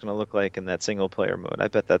is what it's going to look like in that single-player mode. I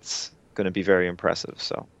bet that's going to be very impressive.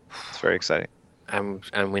 So, it's very exciting. And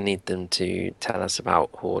we need them to tell us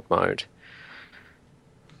about Horde mode.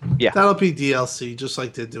 Yeah. That'll be DLC, just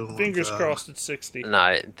like they're doing. fingers with, crossed it's 60.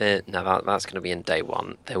 No, that's going to be in day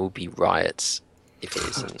one. There will be riots if it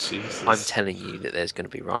isn't. Jesus. I'm telling you that there's going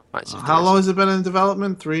to be riots. How long has it been in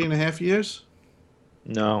development? 3.5 years.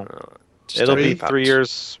 No. Just It'll over be about 3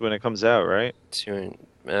 years when it comes out, right?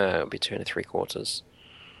 It'll be 2 3/4.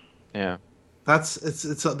 Yeah. That's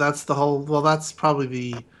the whole. Well, that's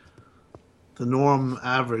probably the norm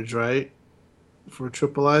average, right, for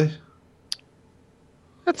AAA.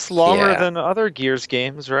 That's longer Yeah. than other Gears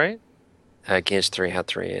games, right? Gears 3 had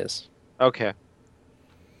 3 years. Okay.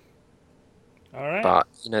 All right. But,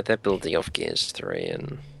 they're building off Gears 3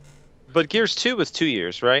 and But Gears 2 was 2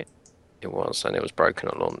 years, right? it was broken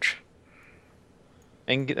at launch.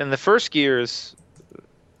 And the first Gears,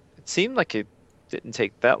 it seemed like it didn't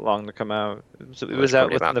take that long to come out. It Well, was it's out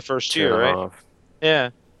probably within about the first two year, and a right? half, Yeah.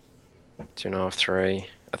 2.5, 3.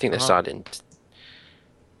 I think they Uh-huh. started in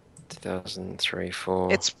 2003,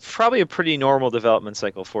 4. It's probably a pretty normal development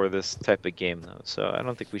cycle for this type of game, though. So I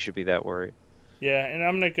don't think we should be that worried. Yeah, and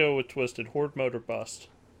I'm gonna go with Twisted Horde mode or bust.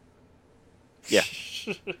 Yeah.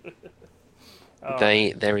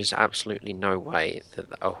 There is absolutely no way that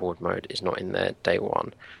a horde mode is not in there day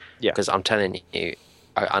one. Yeah. Because I'm telling you,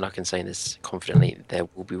 and I can say this confidently, there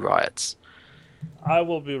will be riots. I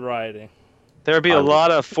will be rioting. There would be I a would-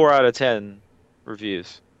 lot of 4 out of 10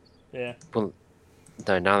 reviews. Yeah. Well,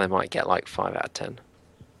 no, now they might get like 5 out of 10.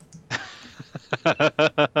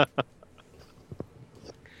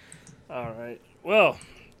 All right. Well,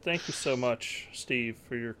 thank you so much, Steve,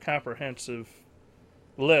 for your comprehensive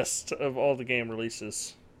list of all the game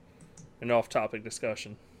releases and off-topic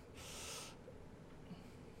discussion.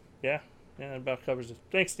 Yeah, that about covers it.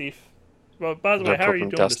 Thanks, Steve. Well, by the way, how are you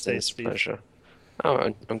doing Dustin. today, It's a Steve? pleasure.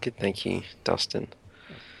 Oh, I'm good, thank you, Dustin.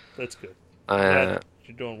 That's good. Uh, Glad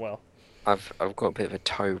you're doing well. I've got a bit of a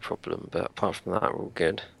toe problem, but apart from that, we're all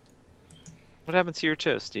good. What happened to your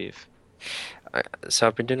toe, Steve? So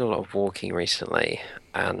I've been doing a lot of walking recently,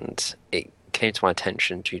 and it came to my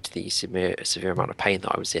attention due to the severe amount of pain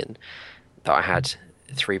that I was in, that I had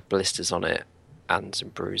 3 blisters on it and some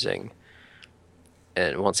bruising.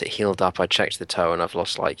 And once it healed up, I checked the toe, and I've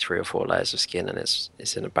lost like 3 or 4 layers of skin, and it's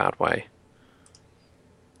in a bad way.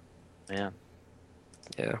 Man.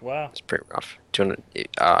 Yeah, Wow. it's pretty rough. Do you want to?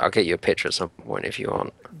 I'll get you a picture at some point if you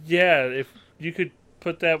want. Yeah, if you could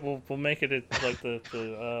put that, we'll make it at, like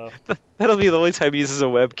the That'll be the only time he uses a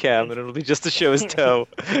webcam, and it'll be just to show his toe,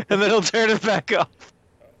 and then he'll turn it back off.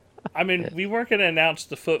 I mean, we weren't going to announce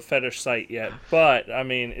the foot fetish site yet, but I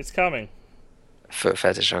mean, it's coming. Foot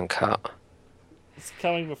fetish uncut. It's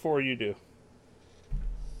coming before you do.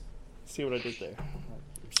 See what I did there?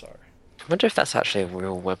 I'm sorry. I wonder if that's actually a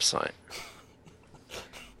real website.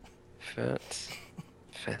 Foot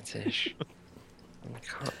fetish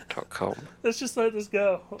uncut.com. Let's just let this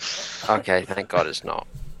go. Okay, thank God it's not.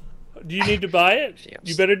 Do you need to buy it? Yes.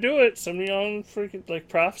 You better do it. Somebody on freaking like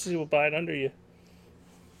Prophecy will buy it under you.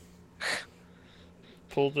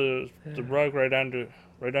 Pull the rug right under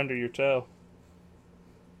your toe.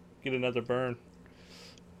 Get another burn.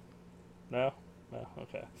 No? No,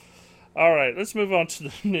 okay. Alright, let's move on to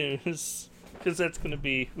the news. Because that's going to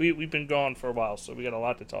be... We've been gone for a while, so we got a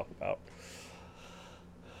lot to talk about.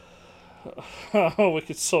 Oh,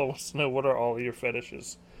 Wicked Soul wants to know, what are all of your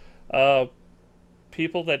fetishes?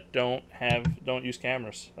 People that don't use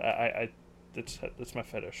cameras. That's my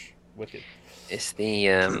fetish. Wicked. It's the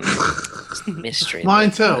mystery Mine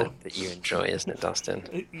that, too. that you enjoy, isn't it,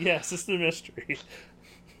 Dustin? Yes, it's the mystery.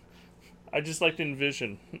 I just like to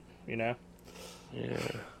envision, you know? Yeah.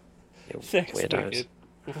 You Thanks, weirdos.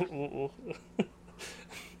 Wicked.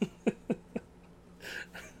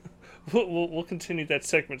 We'll continue that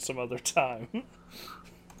segment some other time.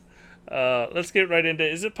 Let's get right into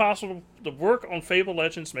it. Is it possible the work on Fable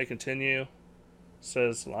Legends may continue?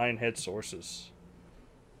 Says Lionhead Sources.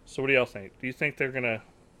 So what do y'all think? Do you think they're going to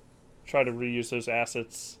try to reuse those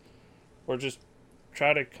assets? Or just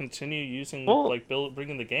try to continue using,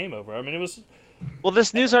 bringing the game over? I mean, it was... Well,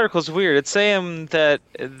 this news article is weird. It's saying that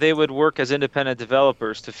they would work as independent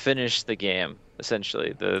developers to finish the game,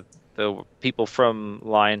 essentially, the people from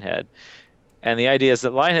Lionhead. And the idea is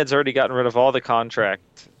that Lionhead's already gotten rid of all the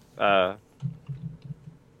contract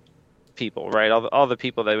people, right? All the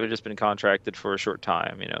people that have just been contracted for a short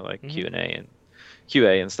time, you know, like Q&A and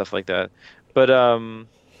QA and stuff like that. But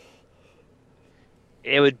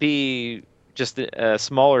it would be just a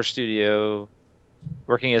smaller studio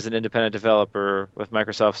working as an independent developer with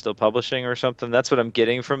Microsoft still publishing or something. That's what I'm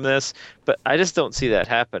getting from this, but I just don't see that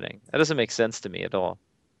happening. That doesn't make sense to me at all.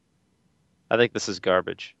 I think this is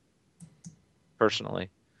garbage, personally.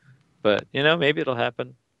 But, you know, maybe it'll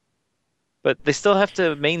happen. But they still have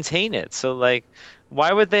to maintain it. So, like,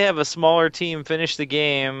 why would they have a smaller team finish the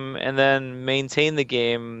game and then maintain the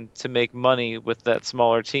game to make money with that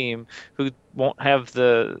smaller team who won't have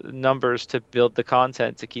the numbers to build the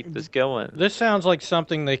content to keep this going? This sounds like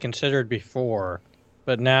something they considered before,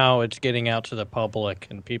 but now it's getting out to the public,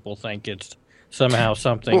 and people think it's somehow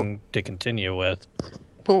something to continue with.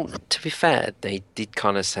 Well, to be fair, they did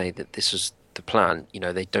kind of say that this was the plan. You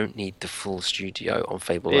know, they don't need the full studio on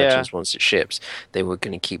Fable Yeah. Legends once it ships. They were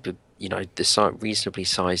going to keep reasonably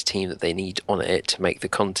sized team that they need on it to make the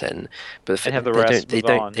content, but And have the they rest don't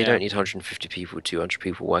move on, they yeah. don't need 150 people, 200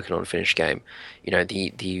 people working on a finished game.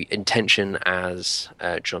 The intention, as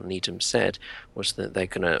John Needham said, was that they're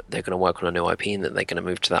gonna work on a new IP and that they're gonna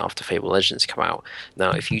move to that after Fable Legends come out.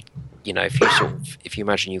 Now, if you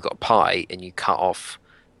imagine you've got a pie and you cut off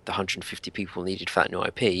the 150 people needed for that new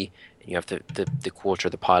IP, and you have the quarter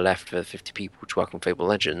of the pie left for the 50 people to work on Fable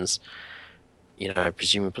Legends,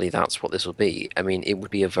 presumably that's what this will be. I mean, it would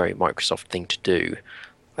be a very Microsoft thing to do,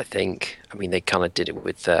 I think. I mean, they kind of did it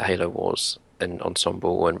with Halo Wars and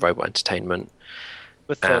Ensemble and Robot Entertainment.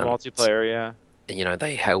 With the And, multiplayer, yeah.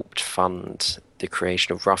 They helped fund the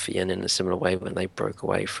creation of Ruffian in a similar way when they broke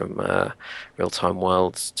away from Real-Time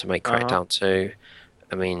Worlds to make Crackdown 2.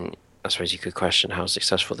 I mean, I suppose you could question how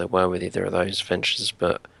successful they were with either of those ventures,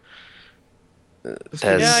 but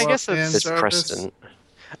there's, Yeah, I guess there's precedent.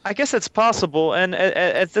 I guess it's possible, and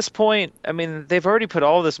at this point, I mean, they've already put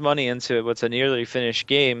all this money into what's a nearly finished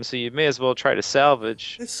game, so you may as well try to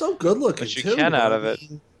salvage It's so good looking what you too. can though. out of it.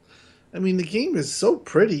 I mean, the game is so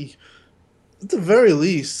pretty. At the very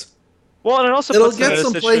least, Well, and it also it'll puts them get in a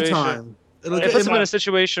some situation. playtime. It puts them in a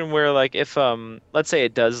situation where, like, if let's say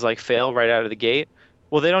it does like fail right out of the gate,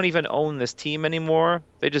 well, they don't even own this team anymore.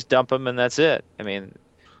 They just dump them, and that's it. I mean,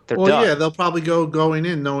 they're Well, done. yeah, they'll probably going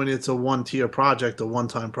in knowing it's a one-tier project, a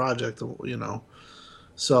one-time project, you know.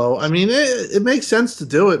 So, I mean, it makes sense to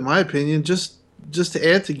do it, in my opinion, just to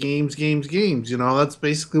add to games. You know, that's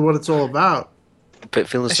basically what it's all about. But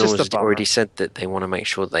Phil It's has just a already bummer. said that they want to make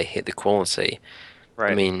sure they hit the quality.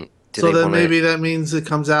 Right. I mean, do So they then want maybe that means it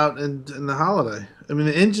comes out in the holiday. I mean,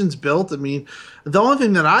 the engine's built. I mean, the only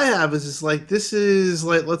thing that I have is like, this is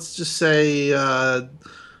like, let's just say, I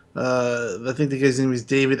think the guy's name is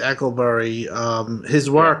David Ecclebury. His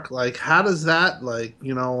work, like, how does that, like,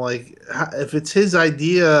 you know, like, if it's his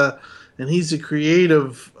idea and he's the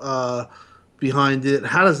creative behind it,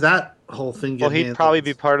 how does that whole thing get Well, he'd handled? probably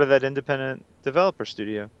be part of that independent developer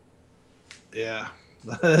studio. Yeah,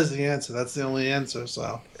 that's the answer. That's the only answer.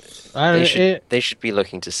 So they should be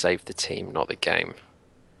looking to save the team, not the game.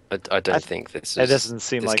 I don't think this. It doesn't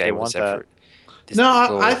seem this like game they was want ever. This no,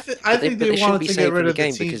 goal- I but think but they shouldn't wanted be to get saving rid the of the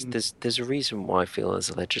game team. because there's a reason why Phil has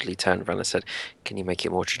allegedly turned around and said, "Can you make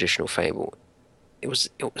it more traditional Fable?" It was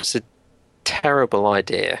a terrible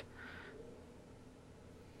idea.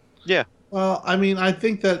 Yeah. Well, I mean, I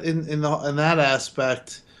think that in that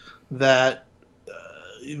aspect, that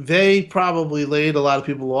they probably laid a lot of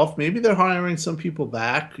people off. Maybe they're hiring some people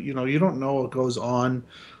back. You know, you don't know what goes on,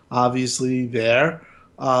 obviously there.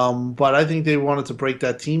 But I think they wanted to break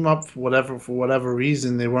that team up for whatever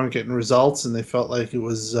reason. They weren't getting results, and they felt like it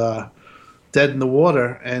was dead in the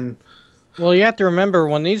water, and Well, you have to remember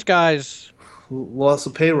when these guys. lost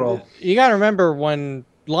of payroll. You got to remember when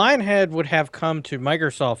Lionhead would have come to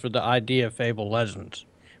Microsoft with the idea of Fable Legends.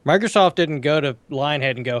 Microsoft didn't go to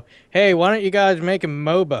Lionhead and go, "Hey, why don't you guys make a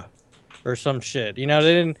MOBA or some shit?" You know,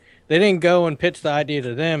 they didn't go and pitch the idea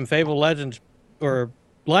to them. Fable Legends or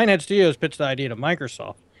Lionhead Studios pitched the idea to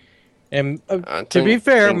Microsoft. And to be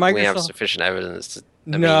fair, we have Microsoft. sufficient evidence to.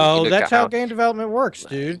 I mean, No, you look that's at how game development works,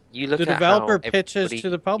 dude. You look The at developer how pitches everybody- to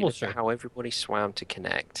the you look publisher. at how everybody swam to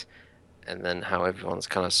Connect, and then how everyone's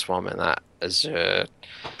kind of swum in that Azure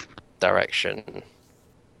direction.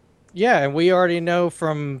 Yeah, and we already know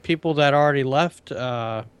from people that already left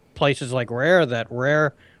places like Rare that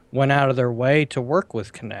Rare went out of their way to work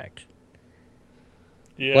with Connect.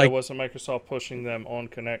 Yeah, Like- it wasn't Microsoft pushing them on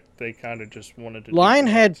Connect. They kind of just wanted to. do Lionhead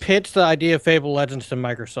Connect. pitched the idea of Fable Legends to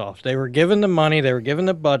Microsoft. They were given the money, they were given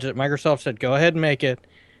the budget. Microsoft said, "Go ahead and make it."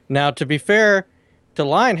 Now, to be fair to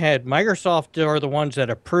Lionhead, Microsoft are the ones that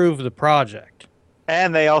approve the project.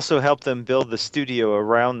 And they also helped them build the studio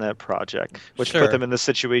around that project, which Sure. put them in the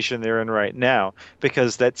situation they're in right now.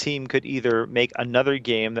 Because that team could either make another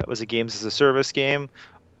game that was a games as a service game,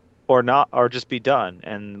 or not, or just be done.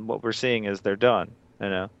 And what we're seeing is they're done. You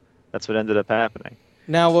know, that's what ended up happening.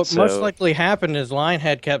 Now, what most So- likely happened is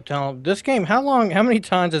Lionhead kept telling them, this game, how many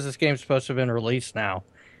times is this game supposed to have been released now?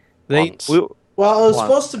 They Once. We, Well, it was One.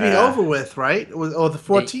 supposed to be Yeah. over with, right? Or the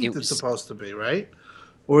 14th was- it's supposed to be, right?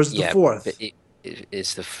 Or is it Yeah, the 4th? but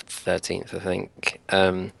it's the 13th, I think.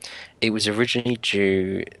 It was originally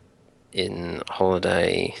due in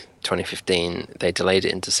holiday 2015. They delayed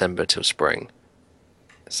it in December till spring.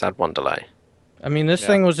 Sad one delay. I mean, this Yeah.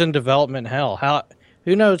 thing was in development hell.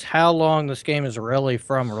 Who knows how long this game is really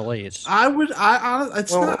from release? I've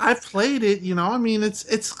played it, you know. I mean, it's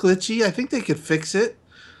glitchy. I think they could fix it.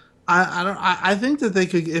 I think that they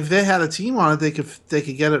could, if they had a team on it, they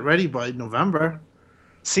could get it ready by November.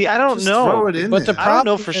 see, I don't Just throw know. it in But the there. I don't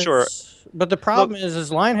know problem for sure. is- But the problem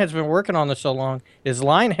is Lionhead's been working on this so long. Is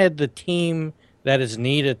Lionhead the team that is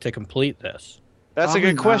needed to complete this? That's a Probably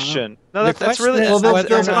good not. question. No, The that's question really is Well, whether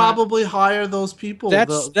they'll or not- probably hire those people.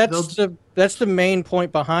 That's They'll- the main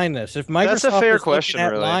point behind this. If Microsoft That's a fair is question, looking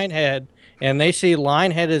at really. Lionhead and they see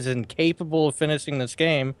Lionhead is incapable of finishing this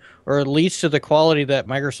game, or at least to the quality that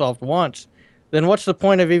Microsoft wants, then what's the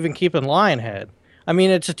point of even keeping Lionhead? I mean,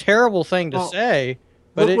 it's a terrible thing to Well, say,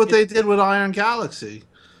 but Look what they did with Iron Galaxy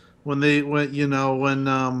when they went. You know, when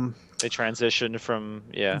They transitioned from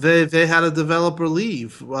they had a developer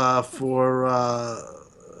leave for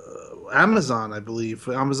Amazon, I believe,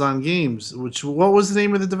 for Amazon Games. What was the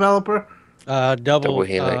name of the developer? Double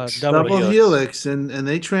Helix. Double Helix, and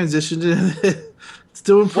they transitioned it. It's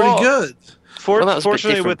doing pretty Well, good. Well, that was a bit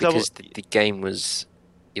Fortunately, different with Double, because the game was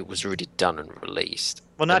already done and released.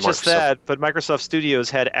 well, not And just Microsoft- that, but Microsoft Studios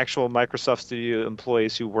had actual Microsoft Studio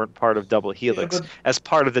employees who weren't part of Double Helix but- as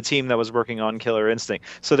part of the team that was working on Killer Instinct.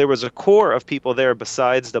 So there was a core of people there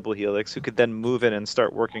besides Double Helix who could then move in and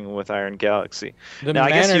start working with Iron Galaxy. the Now, I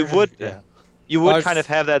guess you manner- would- yeah. You Well, would kind of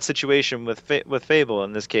have that situation with Fable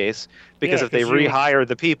in this case, because Yeah, if they 'cause you- rehire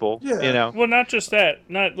the people, Yeah. you know, Well, not just that.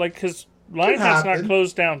 Not like because Lionhead's not happen.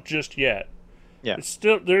 closed down just yet. Yeah.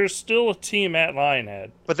 There's still a team at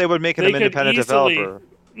Lionhead. but they would make them They could independent easily- developer.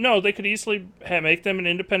 No, they could easily make them an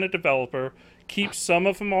independent developer, keep some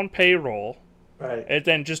of them on payroll, Right. and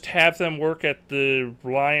then just have them work at the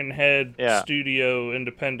Lionhead Yeah. studio,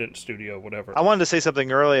 independent studio, whatever. I wanted to say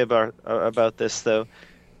something early about this though.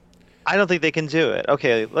 I don't think they can do it.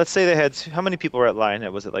 Okay, let's say they had how many people were at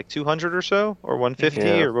Lionhead? Was it like 200 or so, or 150,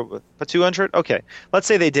 Yeah. or what? 200? Okay, let's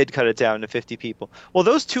say they did cut it down to 50 people. Well,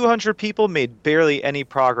 those 200 people made barely any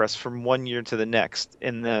progress from one year to the next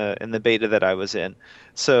in the beta that I was in.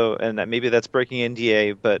 So, and maybe that's breaking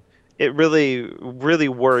NDA, but it really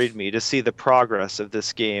worried me to see the progress of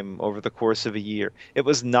this game over the course of a year. It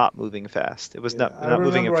was not moving fast. It was not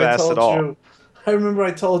moving fast at all. I remember I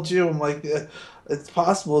told you, I'm like, it's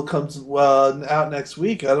possible it comes out next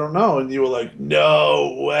week. I don't know, and you were like,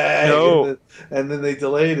 no way. No. And then they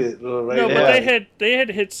delayed it. Right No, but Yeah. they had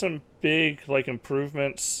hit some big like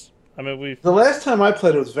improvements. I mean, we've The last time I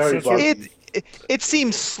played, it was very Since we're- buggy. It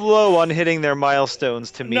seems slow on hitting their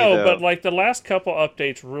milestones to me. no, though. but like the last couple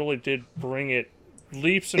updates really did bring it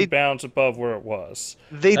leaps and They- bounds above where it was.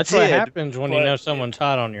 they That's what did. happens when you but- know someone's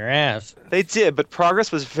hot on your ass. They did, but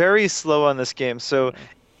progress was very slow on this game. So,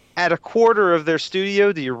 at a quarter of their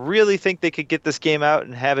studio, do you really think they could get this game out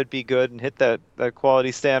and have it be good and hit that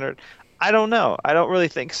quality standard? I don't know. I don't really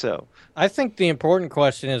think so. I think the important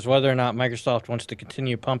question is whether or not Microsoft wants to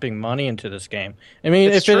continue pumping money into this game. I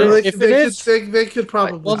mean, It's if true. it is, They could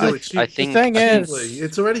probably Well, do the- it cheap. I think- the thing cheaply. is,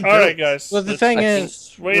 It's already All built. right, guys. well, the let's- thing I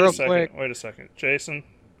is, Wait real a second. quick, Wait a second, Jason.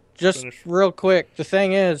 just finish. real quick, the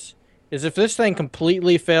thing is if this thing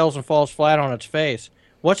completely fails and falls flat on its face,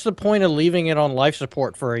 what's the point of leaving it on life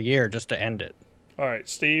support for a year just to end it? All right,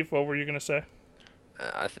 Steve. What were you gonna say?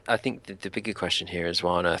 I think the bigger question here is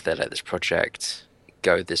why on earth they let this project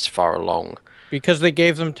go this far along. Because they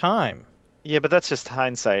gave them time. Yeah, but that's just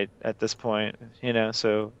hindsight at this point, you know.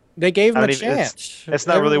 So They gave them I a don't even- chance. it's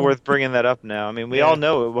not really Everyone- worth bringing that up now. I mean, we Yeah. all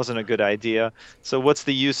know it wasn't a good idea. So what's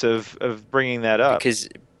the use of bringing that up? Because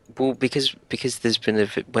there's been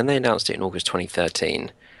when they announced it in August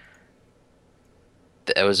 2013,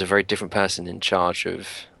 there was a very different person in charge of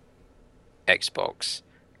Xbox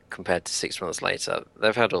compared to 6 months later.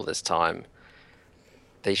 They've had all this time.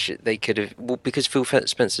 They could have, well, because Phil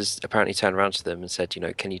Spencer's apparently turned around to them and said, you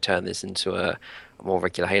know, can you turn this into a more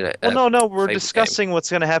regular Halo? Well, no, we're Fable game. discussing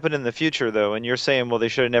what's going to happen in the future, though, and you're saying, well, they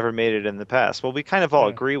should have never made it in the past. Well, we kind of all Yeah.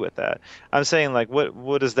 agree with that. I'm saying, like,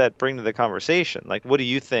 what does that bring to the conversation? Like, what do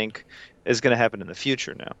you think is going to happen in the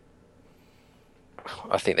future now?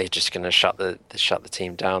 I think they're just going to shut the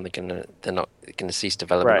team down. They're not going to cease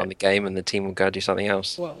development Right. on the game, and the team will go do something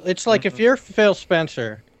else. Well, it's like if you're Phil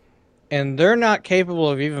Spencer and they're not capable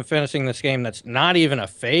of even finishing this game that's not even a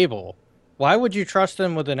Fable, why would you trust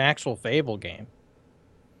them with an actual Fable game?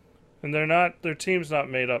 And they're not. Their team's not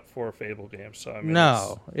made up for a Fable game. So I mean,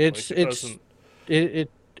 No, it's like, it doesn't-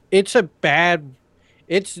 it's a bad.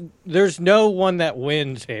 There's no one that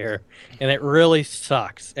wins here, and it really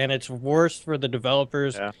sucks, and it's worse for the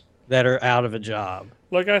developers Yeah. that are out of a job.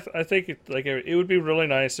 Like I think it would be really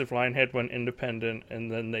nice if Lionhead went independent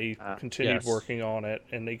and then they continued Yes. working on it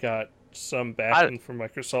and they got some backing from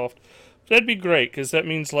Microsoft. That'd be great because that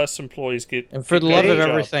means less employees get. And for the get love a of job.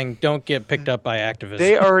 everything, don't get picked up by Activision.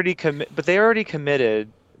 They already committed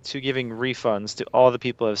to giving refunds to all the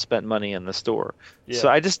people who have spent money in the store. So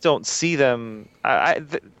Yeah. I just don't see them.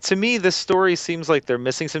 To me, this story seems like they're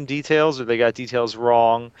missing some details, or they got details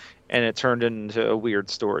wrong, and it turned into a weird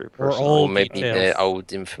story. Or Personally. old Or maybe details. their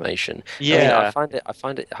old information. I mean, Yeah. I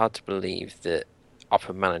find it hard to believe that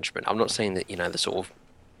upper management. I'm not saying that the sort of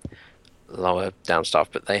lower down staff,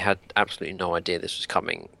 but they had absolutely no idea this was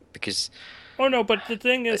coming because Oh no, but the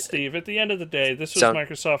thing is, Steve, at the end of the day, this was So-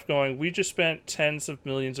 Microsoft going, we just spent tens of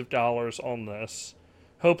millions of dollars on this,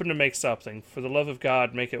 hoping to make something. For the love of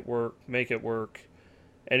God, make it work.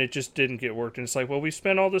 And it just didn't get worked. And it's like, well, we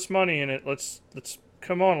spent all this money in it. Let's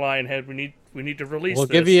come on, Lionhead. We need to release We'll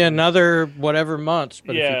this. give you another whatever months,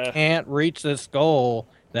 but if Yeah. you can't reach this goal,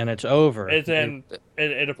 then it's over. And then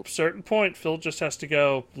at a certain point, Phil just has to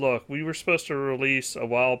go, look, we were supposed to release a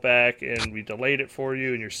while back, and we delayed it for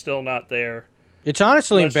you, and you're still not there. It's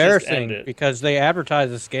honestly Let's just end embarrassing it. because they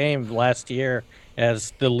advertised this game last year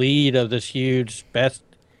as the lead of this huge best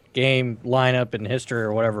game lineup in history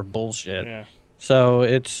or whatever bullshit. Yeah. So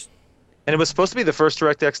it's And it was supposed to be the first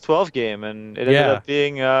DirectX 12 game, and it ended Yeah. up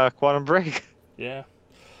being Quantum Break. Yeah.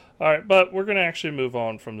 All right, but we're going to actually move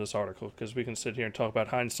on from this article because we can sit here and talk about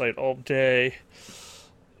hindsight all day.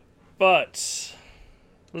 But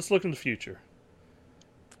let's look in the future.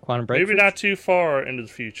 Quantum Break. Maybe not too far into the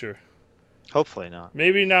future. Hopefully not.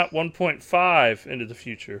 Maybe not 1.5 into the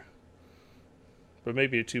future. But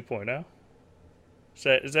maybe a 2.0.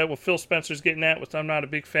 Is that what Phil Spencer's getting at with I'm not a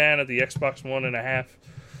big fan of the Xbox One and a half?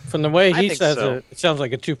 From the way I he think says so. it, it sounds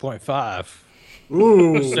like a 2.5.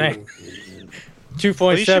 Ooh. Saying-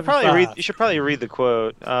 Well, you should 2.75. probably read the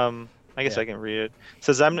quote. I guess Yeah. I can read it. It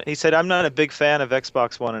says, he said, I'm not a big fan of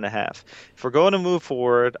Xbox One and a half. If we're going to move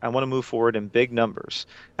forward, I want to move forward in big numbers.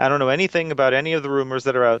 I don't know anything about any of the rumors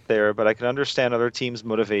that are out there, but I can understand other teams'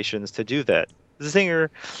 motivations to do that. Zinger,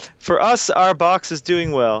 for us, our box is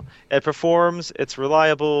doing well. It performs, it's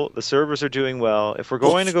reliable, the servers are doing well. If we're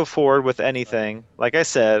going to go forward with anything, like I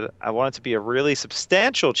said, I want it to be a really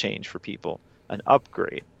substantial change for people, an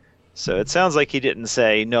upgrade. So it sounds like he didn't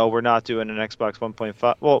say, no, we're not doing an Xbox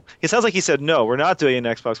 1.5. Well, it sounds like he said, no, we're not doing an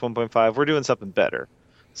Xbox 1.5. We're doing something better.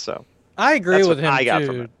 So I agree That's with what him I got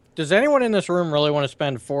from too. it. Does anyone in this room really want to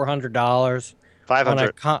spend $400 on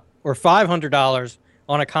 500. or $500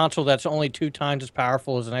 on a console that's only 2 times as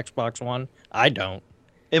powerful as an Xbox One? I don't.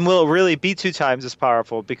 And will it really be 2 times as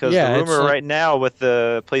powerful? Because Yeah, the it's rumor like- right now with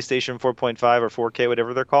the PlayStation 4.5 or 4K,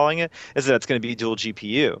 whatever they're calling it, is that it's going to be dual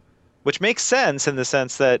GPU, which makes sense in the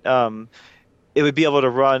sense that it would be able to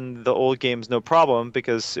run the old games no problem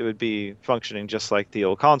because it would be functioning just like the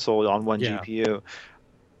old console on one Yeah. GPU.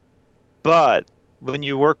 But when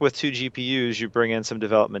you work with 2 GPUs, you bring in some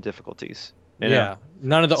development difficulties. you know? Yeah.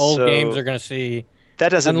 None of the old So- games are going to see. That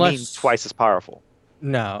doesn't mean Unless- twice as powerful.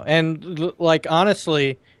 No. And like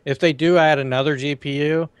honestly, if they do add another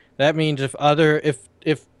GPU, that means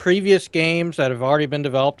if previous games that have already been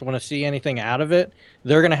developed want to see anything out of it,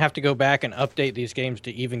 they're going to have to go back and update these games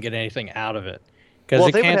to even get anything out of it. Because Well,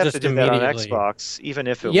 it they would can't have just to do that on immediately. Xbox, even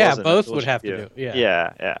if it Yeah, wasn't a both dual would have to GPU. do it,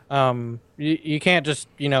 yeah. Yeah. You can't just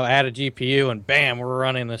add a GPU and bam, we're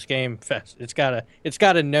running this game fast. It's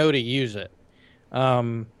gotta know to use it.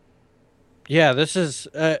 Yeah, this is.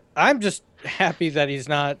 I'm just happy that he's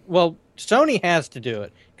not. Well, Sony has to do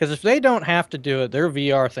it because if they don't have to do it, their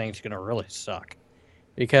VR thing's gonna really suck.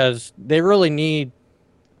 Because they really need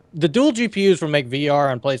the dual GPUs will make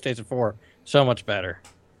VR on PlayStation 4 so much better.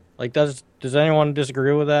 Like, does anyone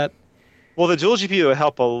disagree with that? Well, the dual GPU would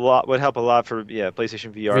help a lot. Would help a lot for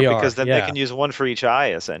PlayStation VR, VR, because then they yeah. can use one for each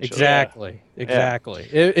eye essentially. Exactly.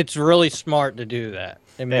 It's really smart to do that.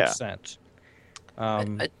 It makes sense.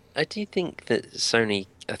 I do think that Sony,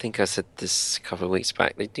 I think I said this a couple of weeks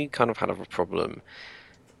back, they do kind of have a problem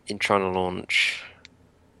in trying to launch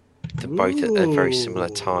them both at a very similar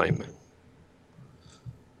time.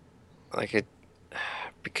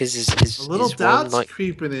 Because is A little one doubts like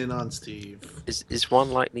creeping in on Steve. is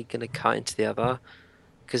one likely going to cut into the other?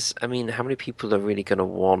 Because I mean, how many people are really going to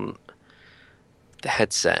want the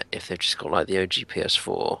headset if they've just got like the OG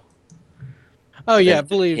PS4? Oh yeah, Then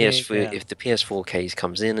believe me. PS4, Yeah. If the PS4 case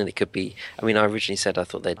comes in, and it could be, I mean, I originally said I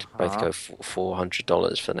thought they'd both go for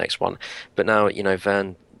 $400 for the next one, but now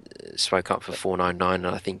Vern spoke up for $499, and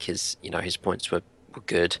I think his points were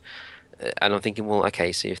good. And I'm thinking, well,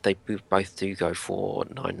 okay, so if they both do go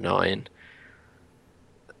 $499,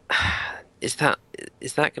 is that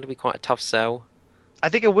going to be quite a tough sell? I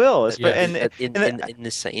think it will. Yeah. And in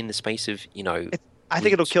the space of I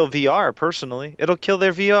think it'll kill VR personally. It'll kill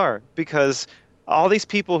their VR because all these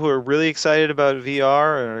people who are really excited about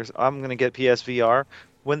VR or I'm going to get PSVR,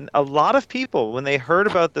 when a lot of people, when they heard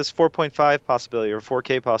about this 4.5 possibility or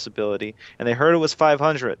 4K possibility, and they heard it was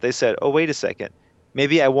 500, they said, "Oh, wait a second.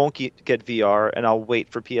 Maybe I won't get VR and I'll wait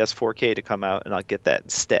for PS4K to come out and I'll get that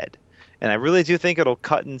instead." and I really do think it'll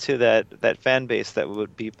cut into that fan base that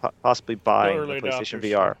would be possibly buying the early PlayStation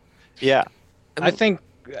adopters. VR. Yeah, I think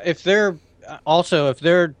if they're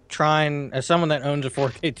trying, as someone that owns a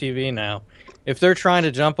 4K TV now, if they're trying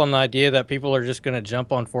to jump on the idea that people are just going to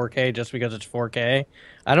jump on 4K just because it's 4K,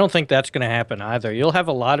 I don't think that's going to happen either. You'll have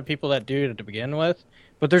a lot of people that do it to begin with,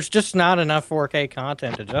 but there's just not enough 4K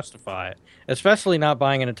content to justify it, especially not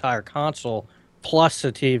buying an entire console plus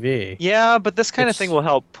a TV. yeah, but this kind of It's- thing will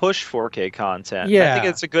help push 4K content. I Yeah. think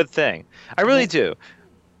it's a good thing. I really do.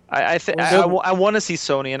 I want to see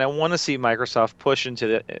Sony and I want to see Microsoft push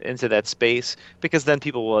into that space, because then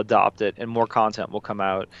people will adopt it and more content will come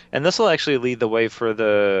out, and this will actually lead the way for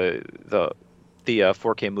the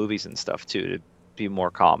 4K movies and stuff too to be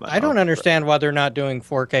more common. I don't understand why they're not doing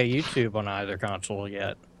 4K YouTube on either console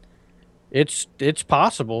yet. It's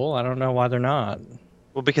possible. I don't know why they're not.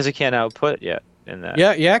 Well, because it can't output yet in that.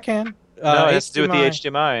 Yeah, I can. No, it has to do with the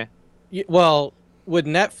HDMI. Well, with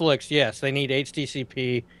Netflix, yes, they need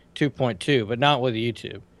HDCP 2.2, but not with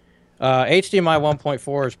YouTube. HDMI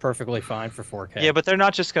 1.4 is perfectly fine for 4K. Yeah, but they're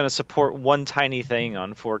not just going to support one tiny thing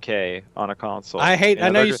on 4K on a console. I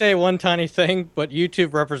know they're you say one tiny thing, but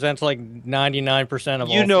YouTube represents like 99% of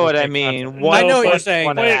all. You know what 4K I mean. content. One- I know what you're one- saying.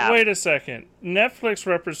 one- half. Wait a second. Netflix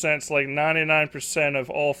represents like 99% of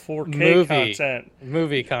all 4K Movie content.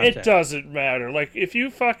 Movie content. It doesn't matter. Like, if you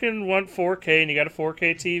fucking want 4K and you got a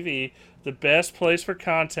 4K TV, the best place for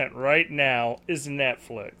content right now is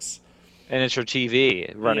Netflix. And it's your TV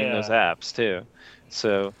running Yeah. those apps too.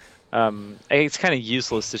 So it's kind of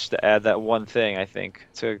useless just to add that one thing, I think,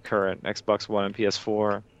 to current Xbox One and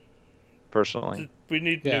PS4, personally. We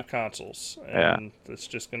need Yeah. new consoles, Yeah. and it's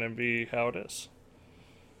just going to be how it is.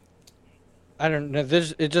 I don't know.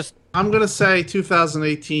 I'm gonna say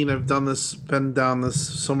 2018. I've been down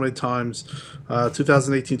this so many times.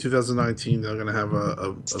 2018, 2019. They're gonna have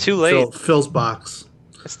a too late. Phil's box.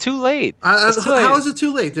 It's too late. How It's too late. is it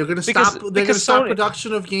too late? They're gonna Because- stop. They're gonna because stop Sony-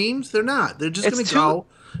 production of games. They're not. They're just It's gonna too-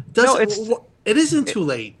 go. No, it's- It isn't too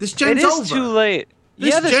late. This It gen's is over. too late.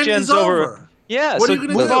 This Yeah, this gen gen's is over. over. Yeah, What so are you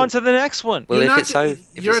gonna move do? on to the next one. Well, You're if not, it's over,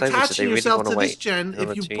 you're so they attaching really yourself wanna to this wait gen if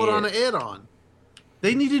another you 2 put on an years. add-on.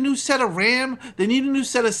 They need a new set of RAM. They need a new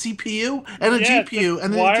set of CPU and a Yeah, GPU,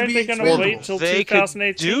 and why then are to be they gonna expandable. wait till They could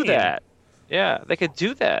 2018? do that. Yeah, they could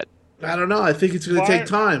do that. I don't know. I think it's going to Why- take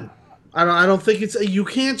time. I don't think it's. You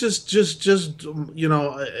can't just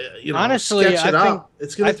Honestly, sketch it I think- up.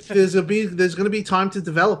 It's gonna. I think- There's gonna be time to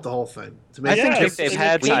develop the whole thing. To make I think I think Yes, they've and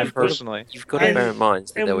had we- time we've- personally. You've got to And- bear in mind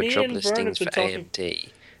that and there were me job and Vern listings have for been talking- AMD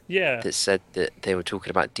Yeah. that said that they were talking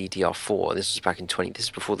about DDR4. This was back in 20. This is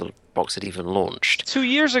before the box had even launched. 2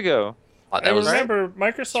 years ago. Like, that And was remember,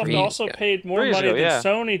 Microsoft 3 years also ago. paid more 3 years money ago, than yeah.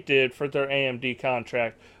 Sony did for their AMD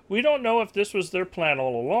contract. We don't know if this was their plan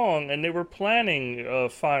all along, and they were planning a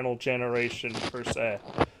final generation per se.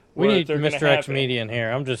 We where need they're gonna Mr. have X it. Media in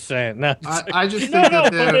here. I'm just saying. No, I just No, think no,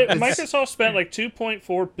 that but they're. Microsoft spent like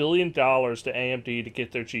 $2.4 billion to AMD to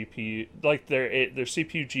get their GPU, like their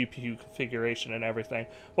CPU GPU configuration and everything.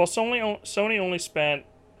 While Sony only spent,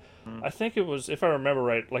 I think it was, if I remember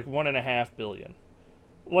right, like $1.5 billion.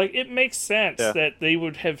 Like, it makes sense Yeah. that they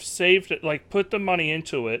would have saved it, like put the money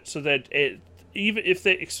into it, so that it, even if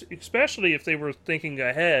they, especially if they were thinking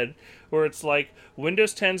ahead, where it's like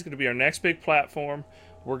Windows 10 is going to be our next big platform.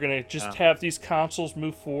 We're going to just have these consoles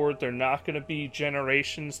move forward. They're not going to be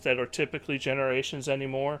generations that are typically generations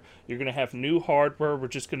anymore. You're going to have new hardware. We're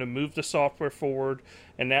just going to move the software forward,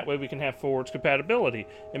 and that way we can have forwards compatibility.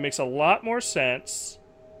 It makes a lot more sense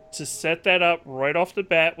to set that up right off the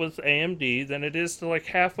bat with AMD than it is to like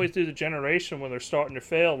halfway through the generation when they're starting to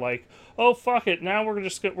fail. Like, oh fuck it, now we're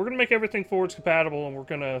gonna make everything forwards compatible, and we're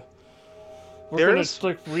gonna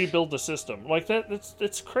like rebuild the system like that.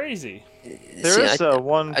 It's crazy. There See, is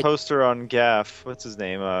one I- poster on Gaff. What's his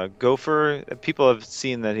name? Gopher. People have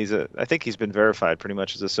seen that I think he's been verified pretty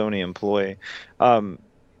much as a Sony employee.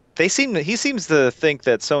 He seems to think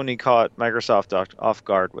that Sony caught Microsoft off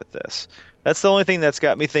guard with this. That's the only thing that's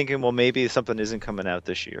got me thinking, well, maybe something isn't coming out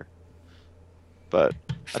this year. But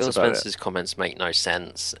Phil that's about it. Spencer's comments make no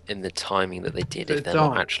sense in the timing that they did They if they're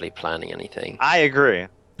don't. not actually planning anything. I agree.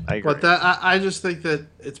 But I just think that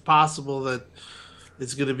it's possible that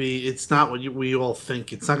it's going to be. It's not what we all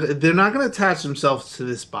think. It's not. They're not going to attach themselves to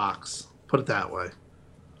this box. Put it that way.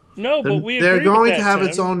 No, but we They're agree with going that, to have Tim.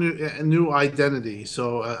 its own new identity.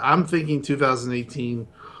 So I'm thinking 2018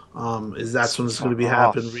 that's when it's going to be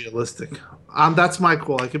happen realistic. That's my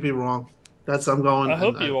call. I could be wrong. I'm going. I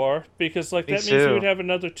hope you are, because like Me that means too. we would have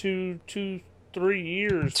another 3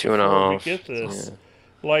 years 2.5 before we years. get this. Yeah.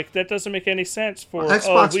 Like, that doesn't make any sense for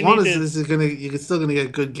Xbox we One need to- is going to. You're still going to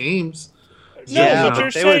get good games. No, Yeah, but but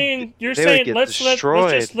you're they would saying get let's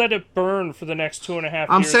destroyed. just let it burn for the next 2.5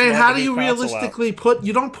 I'm years. saying, and how have do a you new console out. realistically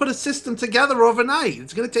you don't put a system together overnight.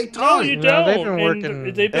 It's going to take No, time. you No, don't. they've been And working-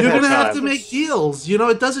 they've They've been You're had going to working have on to it make for- deals. You know,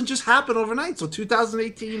 it doesn't just happen overnight. So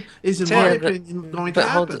 2018 is, in Tim, my Yeah, but- opinion, going to But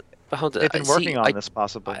hold, happen. but hold They've been working on this,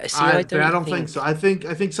 possibly. I don't think so. I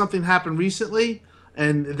think something happened recently,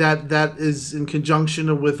 and that is in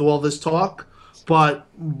conjunction with all this talk. But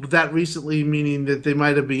that recently meaning that they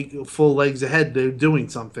might have been full legs ahead. They're doing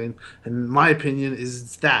something, and my opinion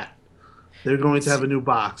is that they're going to have a new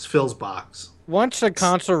box, Phil's box. Once a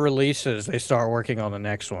console releases, they start working on the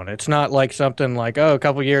next one. It's not like something like, oh, a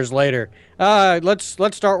couple years later, let's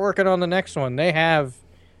start working on the next one. They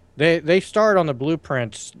start on the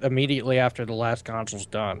blueprints immediately after the last console's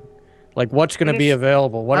done. Like, what's going to And be it's-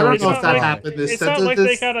 available? What I are don't we It's know going if to not that like- happened. It's not like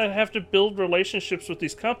they gotta have to build relationships with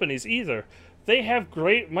these companies either. They have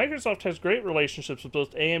Microsoft has great relationships with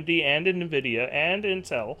both AMD and Nvidia and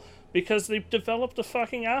Intel because they've developed the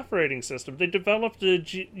fucking operating system. They developed the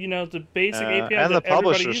basic API and that the everybody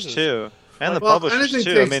publishers uses. too. And the Well, publishers anything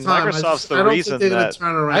too. I takes mean, time. Microsoft's I the don't reason think they're that.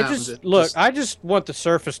 gonna turn around. I just want the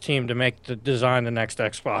Surface team to design the next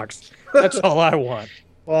Xbox. That's all I want.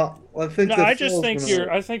 Well, I think. No, that I just Phil's think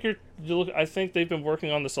gonna- I think they've been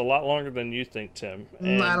working on this a lot longer than you think, Tim. I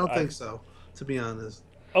And don't think so. To be honest.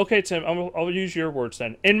 Okay, Tim, I'll use your words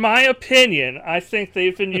then. In my opinion, I think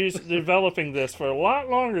they've been developing this for a lot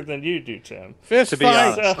longer than you do, Tim. Fist To be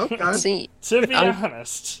fight. honest. Okay. See, To be I-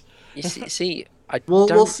 honest. you see, I We'll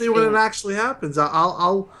don't see when it think- actually happens.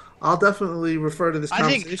 I'll definitely refer to this I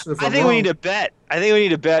conversation. think we need to bet. I think we need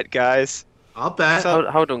to bet, guys. I'll bet. So-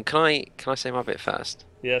 Hold on, can I say my bit first?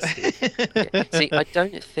 Yes, Steve. Yeah. See, I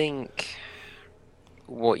don't think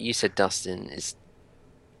what you said, Dustin, is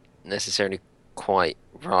necessarily quite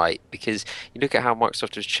right, because you look at how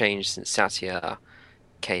Microsoft has changed since Satya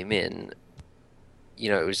came in.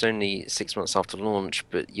 You know, it was only 6 months after launch,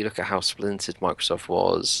 but you look at how splintered Microsoft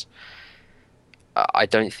was. I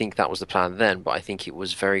don't think that was the plan then, but I think it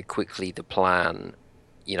was very quickly the plan.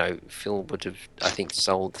 You know, Phil would have, I think,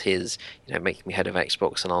 sold his, making me head of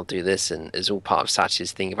Xbox and I'll do this, and it's all part of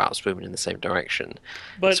Satya's thing about swimming in the same direction.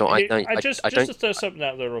 But So I hey, don't- I just don't- to throw something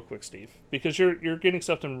out there real quick, Steve, because you're getting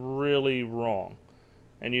something really wrong,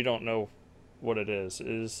 and you don't know what it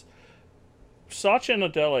is Satya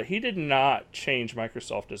Nadella. He did not change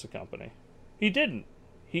Microsoft as a company. He didn't.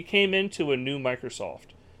 He came into a new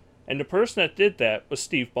Microsoft, and the person that did that was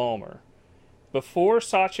Steve Ballmer. Before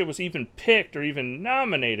Satya was even picked or even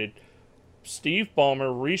nominated, Steve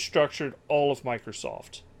Ballmer restructured all of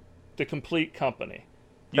Microsoft, the complete company.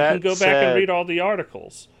 You That can go back said- and read all the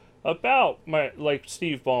articles about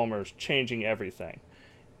Steve Ballmer's changing everything.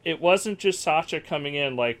 It wasn't just Satya coming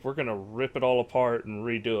in like, we're going to rip it all apart and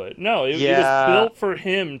redo it. No, it was Yeah. built for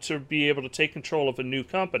him to be able to take control of a new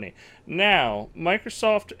company. Now,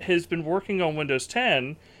 Microsoft has been working on Windows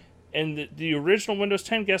 10, and the original Windows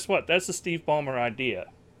 10, guess what? That's the Steve Ballmer idea.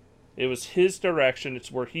 It was his direction.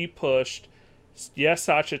 It's where he pushed. Yes,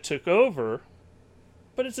 Satya took over,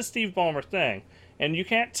 but it's a Steve Ballmer thing. And you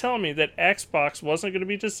can't tell me that Xbox wasn't going to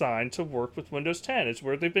be designed to work with Windows 10. It's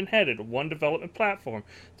where they've been headed, one development platform.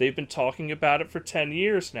 They've been talking about it for 10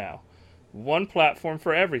 years now. One platform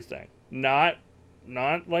for everything. Not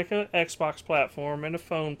like a Xbox platform and a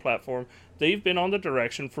phone platform. They've been on the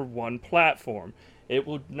direction for one platform. It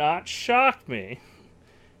would not shock me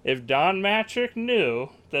if Don Matrick knew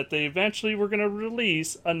that they eventually were going to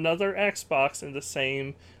release another Xbox in the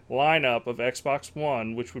same lineup of Xbox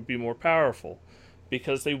One, which would be more powerful,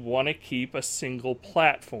 because they want to keep a single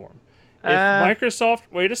platform. If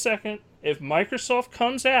Microsoft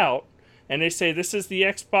comes out and they say this is the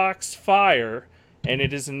Xbox Fire and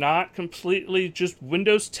it is not completely just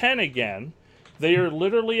Windows 10 again, they are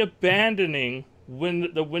literally abandoning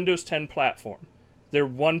the Windows 10 platform. They're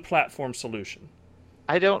one platform solution.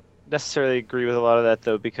 I don't necessarily agree with a lot of that,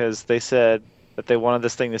 though, because they said that they wanted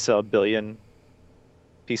this thing to sell 1 billion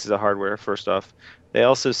pieces of hardware, first off. They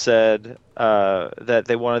also said that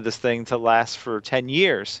they wanted this thing to last for 10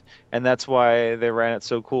 years, and that's why they ran it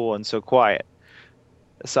so cool and so quiet.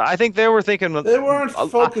 So I think they were thinking They weren't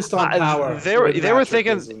focused on power. They were Patrick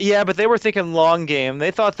thinking, isn't. yeah, but they were thinking long game.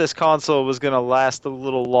 They thought this console was going to last a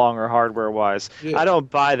little longer hardware wise. Yeah. I don't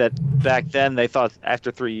buy that. Back then, they thought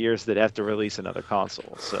after 3 years they'd have to release another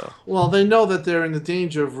console. So Well, they know that they're in the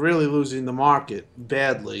danger of really losing the market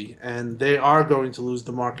badly, and they are going to lose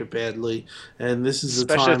the market badly. And this is the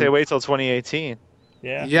especially time. if they wait till 2018.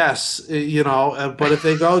 Yeah. Yes, but if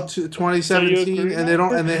they go to 2017 agree, and they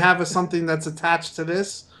don't, and they have something that's attached to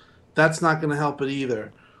this, that's not going to help it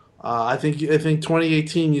either. I think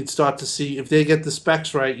 2018 you'd start to see, if they get the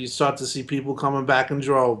specs right, you start to see people coming back in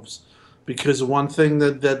droves, because one thing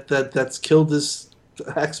that's killed this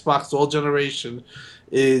Xbox all generation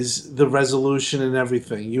is the resolution and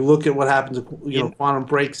everything. You look at what happened to Quantum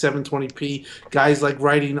Break 720p. Guys like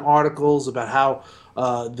writing articles about how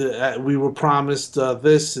we were promised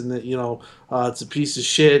this, and that it's a piece of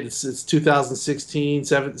shit. It's 2016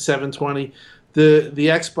 720. The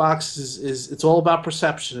Xbox is it's all about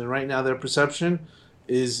perception, and right now their perception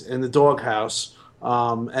is in the doghouse.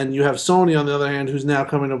 And you have Sony on the other hand, who's now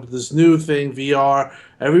coming up with this new thing, VR.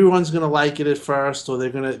 Everyone's gonna like it at first, or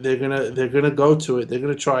they're gonna go to it. They're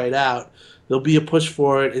gonna try it out. There'll be a push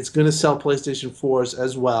for it. It's gonna sell PlayStation 4s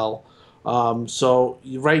as well. So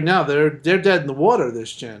right now they're dead in the water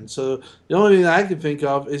this gen. So the only thing I can think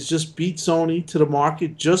of is just beat Sony to the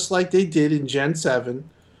market, just like they did in Gen 7,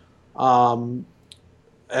 and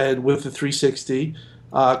with the 360.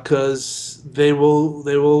 Because they will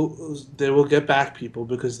get back people,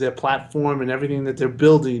 because their platform and everything that they're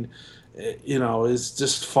building, is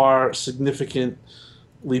just far significantly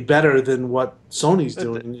better than what Sony's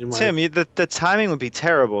doing. Tim, the timing would be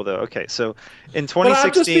terrible though. Okay, so in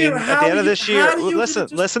 2016, at the end of this year, listen.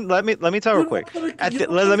 Let me talk real quick. Let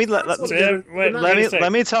me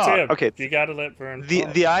talk. Tim, okay, you gotta let Vern.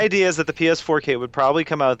 The idea is that the PS4K would probably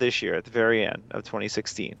come out this year at the very end of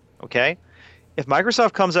 2016. Okay. If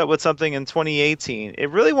Microsoft comes out with something in 2018, it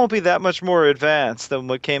really won't be that much more advanced than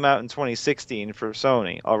what came out in 2016 for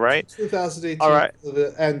Sony, all right? 2018, all right. To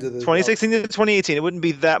the end of the 2016 to 2018, it wouldn't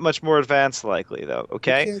be that much more advanced likely, though,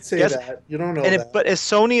 okay? You can't say that. You don't know that. But if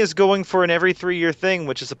Sony is going for an every 3-year thing,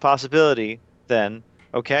 which is a possibility, then,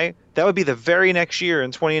 okay, that would be the very next year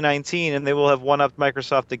in 2019, and they will have one-upped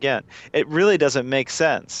Microsoft again. It really doesn't make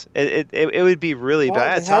sense. It would be really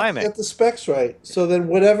bad timing. They have to get the specs right. So then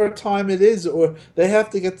whatever time it is, or they have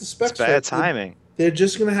to get the specs right. It's bad timing. They're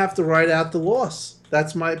just going to have to write out the loss.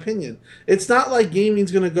 That's my opinion. It's not like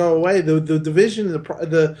gaming's going to go away. The division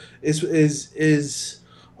is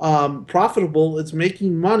profitable. It's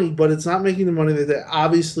making money, but it's not making the money that they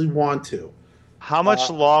obviously want to. How much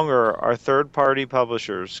longer are third-party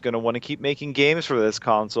publishers going to want to keep making games for this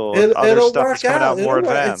console? Other stuff is coming out more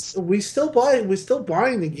advanced. We're still buying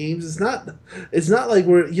the games. It's not like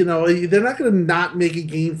we're they're not going to not make a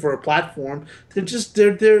game for a platform. They're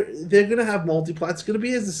going to have multi-plat. It's going to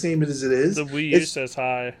be the same as it is. The Wii U says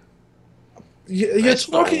hi. You're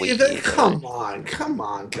talking. Come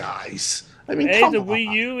on, guys. I mean, the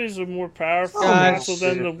Wii U is a more powerful console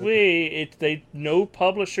than the Wii. No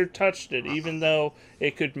publisher touched it, even though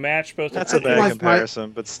it could match both. That's a bad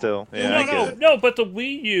comparison, but still, yeah. No. But the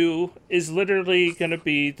Wii U is literally going to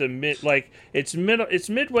be it's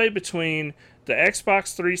midway between the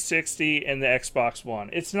Xbox 360 and the Xbox One.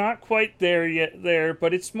 It's not quite there,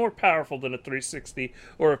 but it's more powerful than a 360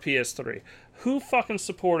 or a PS3. Who fucking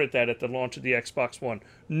supported that at the launch of the Xbox One?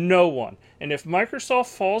 No one. And if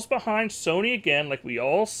Microsoft falls behind Sony again, like we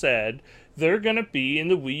all said, they're going to be in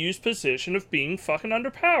the Wii U's position of being fucking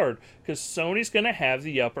underpowered, because Sony's going to have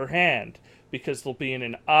the upper hand, because they'll be in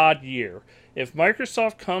an odd year. If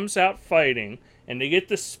Microsoft comes out fighting and they get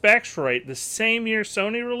the specs right the same year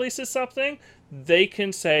Sony releases something, they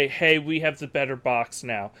can say, hey, we have the better box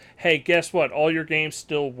now. Hey, guess what? All your games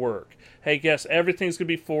still work. Hey, guess everything's going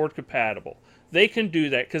to be forward compatible. They can do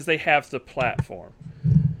that because they have the platform.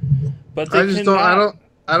 But I don't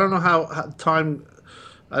know how time.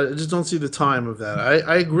 I just don't see the time of that.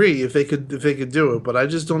 I agree if they could do it, but I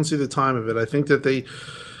just don't see the time of it. I think that they,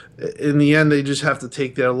 in the end, they just have to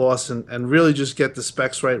take their loss and really just get the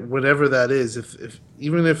specs right, whatever that is.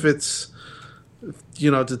 Even if it's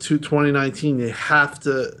to 2019, they have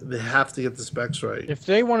to get the specs right. If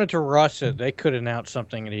they wanted to rush it, they could announce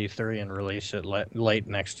something at E3 and release it late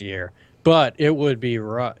next year. But it would be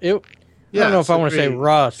rough. I don't know if I want to say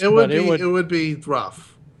rough, but it would be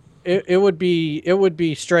rough. It would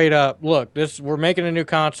be straight up. Look, we're making a new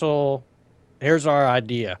console. Here's our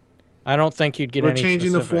idea. I don't think you'd get. We're any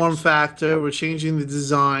changing specifics. the form factor. We're changing the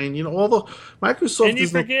design. All the Microsoft. And you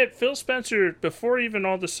forget Phil Spencer, before even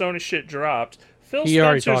all the Sony shit dropped. Phil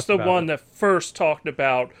Spencer's the one that first talked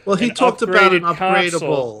about. Well, he talked about an upgradable.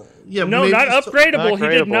 Console. Yeah, no, not upgradable. He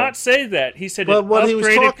did not say that. He said, but what he was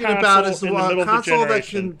talking about is a console that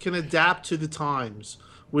can adapt to the times,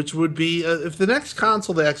 which would be if the next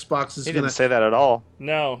console, the Xbox, is. He didn't say that at all.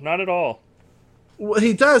 No, not at all. Well,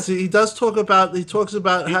 he does. He does talk about. He talks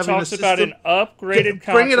about having a system. About an upgraded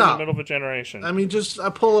console in the middle of a generation. I mean, just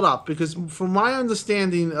pull it up, because from my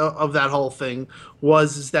understanding of that whole thing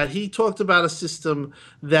is that he talked about a system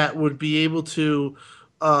that would be able to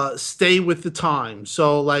stay with the time.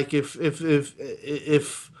 So, like if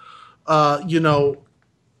you know,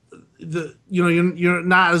 you're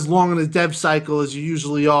not as long in a dev cycle as you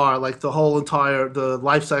usually are, like the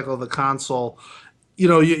life cycle of the console.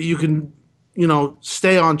 You can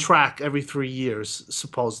stay on track every 3 years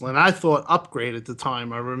supposedly. And I thought upgrade at the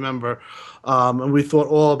time, I remember, and we thought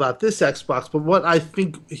all about this Xbox. But what I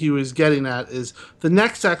think he was getting at is the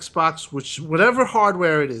next Xbox, which whatever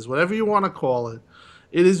hardware it is, whatever you want to call it,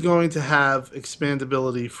 it is going to have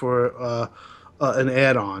expandability for an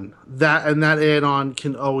add-on. That add-on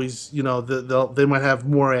can always, they might have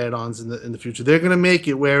more add-ons in the future. They're going to make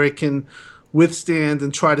it where it can withstand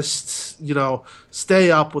and try to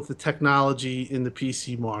stay up with the technology in the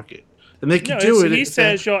PC market, and they can do it. He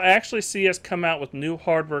says you'll actually see us come out with new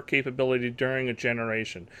hardware capability during a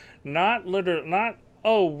generation, not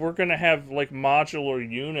we're going to have like modular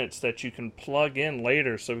units that you can plug in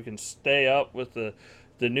later so we can stay up with the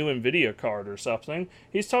new NVIDIA card or something.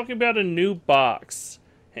 He's talking about a new box,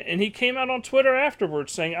 and he came out on Twitter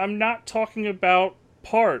afterwards saying, I'm not talking about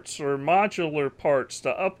parts or modular parts to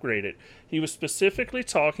upgrade it. He was specifically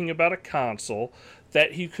talking about a console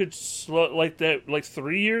that he could like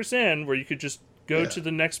 3 years in, where you could just go to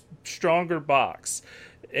the next stronger box,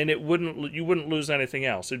 and you wouldn't lose anything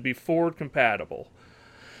else. It'd be forward compatible.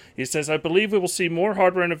 He says, I believe we will see more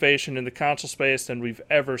hardware innovation in the console space than we've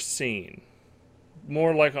ever seen.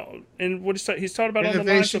 More like, and what he's talking about on the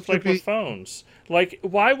lines of like with phones. Like,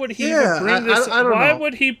 why would he bring this? Why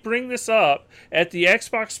would he bring this up at the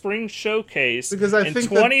Xbox Spring Showcase because I in think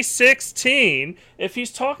 2016 if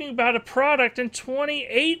he's talking about a product in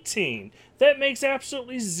 2018? That makes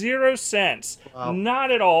absolutely zero sense. Wow. Not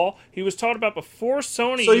at all. He was talking about before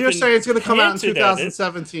Sony. So you're saying it's going to come out in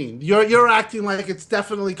 2017? You're acting like it's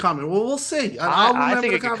definitely coming. Well, we'll see. I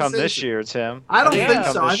think it could come this year, Tim. I don't think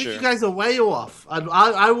so. I think you guys are way off.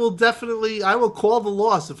 I will definitely. I will call the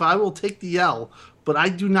loss if I will take the L. But I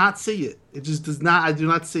do not see it. It just does not. I do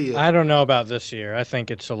not see it. I don't know about this year. I think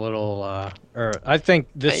it's a little. I think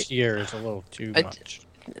this year is a little too much.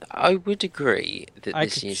 I would agree that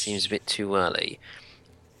this year seems a bit too early,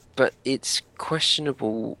 but it's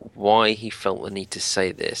questionable why he felt the need to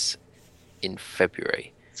say this in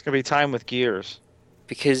February. It's going to be time with Gears.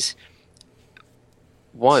 Because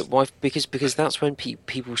why? Because that's when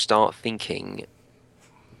people start thinking,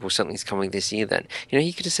 well, something's coming this year then.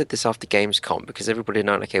 He could have said this after Gamescom, because everybody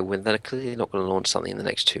known, okay, well, they're clearly not going to launch something in the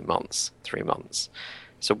next 2 months, 3 months.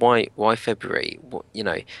 So why February?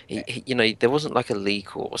 There wasn't like a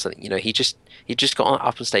leak or something. He just got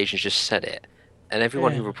up on stage and just said it, and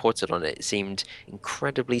everyone who reported on it seemed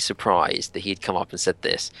incredibly surprised that he'd come up and said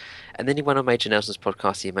this. And then he went on Major Nelson's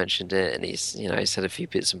podcast. He mentioned it, and he's said a few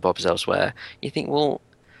bits and bobs elsewhere. You think, well,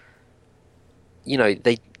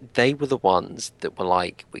 they were the ones that were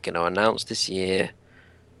like, we're going to announce this year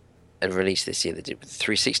and release this year. They did with the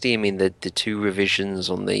 360. I mean, the two revisions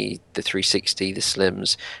on the 360, the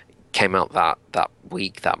Slims, came out that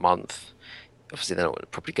week, that month. Obviously, they're not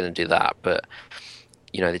probably going to do that, but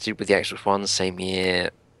they did with the Xbox One the same year.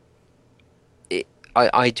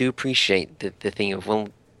 I do appreciate the thing of, well,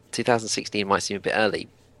 2016 might seem a bit early,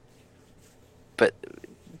 but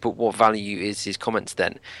what value is his comments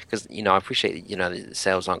then? Because I appreciate that the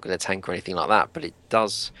sales aren't going to tank or anything like that, but it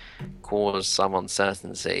does cause some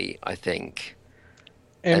uncertainty, I think.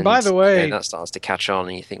 And by the way, that starts to catch on,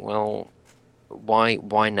 and you think, well, why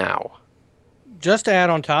now? Just to add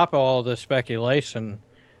on top of all the speculation,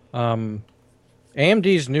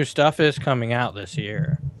 AMD's new stuff is coming out this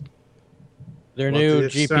year. Their new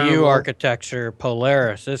GPU architecture,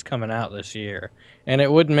 Polaris, is coming out this year, and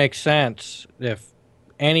it wouldn't make sense if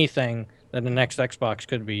anything that the next Xbox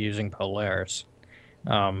could be using Polaris.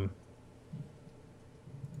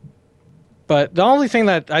 But the only thing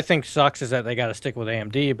that I think sucks is that they got to stick with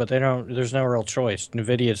AMD, but there's no real choice.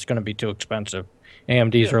 NVIDIA's going to be too expensive.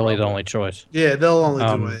 AMD's really the only choice. Yeah, they'll only do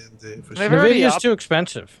AMD for sure. NVIDIA's too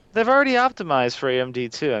expensive. They've already optimized for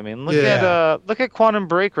AMD too. I mean, look at Quantum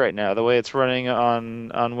Break right now. The way it's running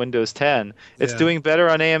on Windows 10, it's doing better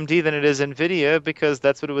on AMD than it is NVIDIA, because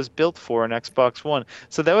that's what it was built for in Xbox One.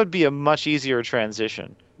 So that would be a much easier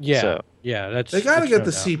transition. Yeah, they got to get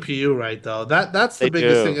the CPU right though. That's the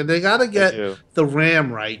biggest thing, and they got to get the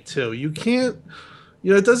RAM right too. You can't.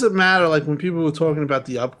 It doesn't matter. Like when people were talking about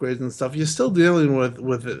the upgrades and stuff, you're still dealing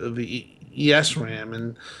with the ES RAM,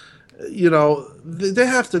 and they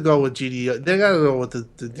have to go with GDDR. They got to go with the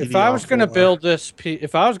DDR4. If I was going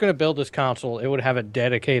to build this console, it would have a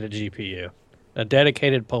dedicated GPU, a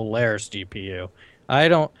dedicated Polaris GPU. I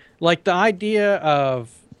don't like the idea of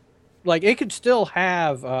it could still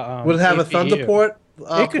have. Would it have a Thunder port?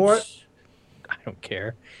 I don't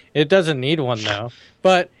care. It doesn't need one though,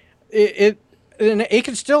 but it and it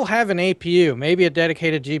can still have an APU, maybe a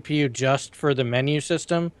dedicated GPU just for the menu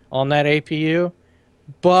system on that APU,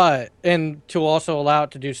 and to also allow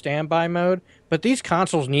it to do standby mode. But these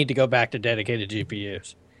consoles need to go back to dedicated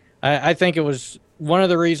GPUs. I think it was one of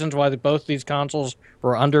the reasons why both these consoles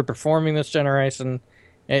were underperforming this generation.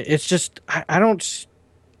 It's just I don't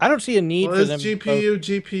see a need for them. GPU,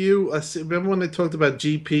 GPU. Remember when they talked about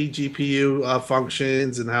GPU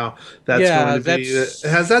functions and how that's going to be?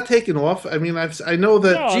 Has that taken off? I mean, I know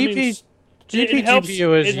that no, GPU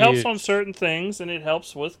GPU is helps used. on certain things and it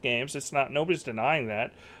helps with games. It's not nobody's denying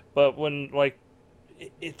that, but when like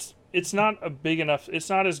it's not a big enough. It's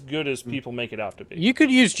not as good as people make it out to be. You could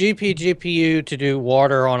use GPU to do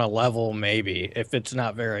water on a level, maybe if it's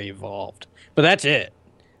not very evolved, but that's it.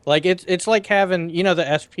 Like it's like having the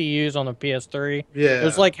SPUs on the PS3. Yeah, it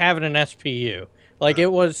was like having an SPU. Like it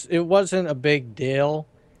wasn't a big deal,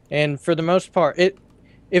 and for the most part, if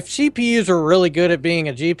CPUs were really good at being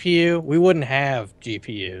a GPU, we wouldn't have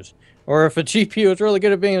GPUs. Or if a GPU was really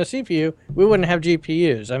good at being a CPU, we wouldn't have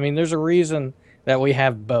GPUs. I mean, there's a reason that we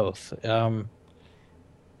have both.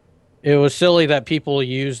 It was silly that people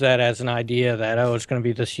use that as an idea that it's going to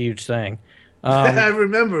be this huge thing. I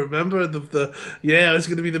remember it's going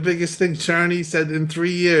to be the biggest thing. Cherney said in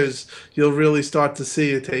 3 years you'll really start to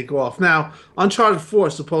see it take off. Now, Uncharted 4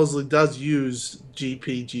 supposedly does use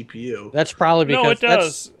GPU. That's probably because it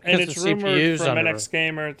does, and because it's the rumored CPU's from under. NX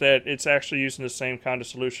Gamer that it's actually using the same kind of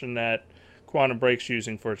solution that Quantum Break's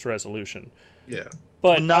using for its resolution. Yeah,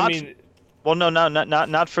 But Not- I mean, Well, no,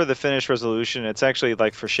 not for the finished resolution. It's actually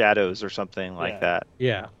like for shadows or something like Yeah. that.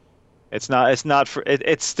 Yeah. It's not for.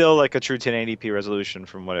 It's still like a true 1080p resolution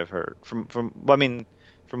from what I've heard. From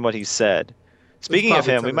what he said. Speaking of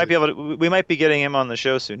probably him, we might be getting him on the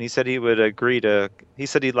show soon. He said he would agree to. He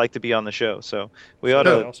said he'd like to be on the show. So we ought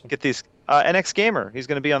to Awesome. get these. NX Gamer, he's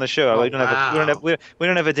going to be on the show. Oh, we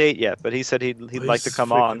don't have a date yet, but he said he'd like to He's come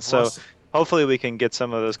freaking on. So awesome. hopefully we can get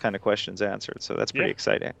some of those kind of questions answered. So that's pretty Yeah.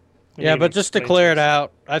 exciting. Yeah, but just to clear it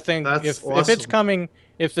out, I think That's if awesome. it's coming,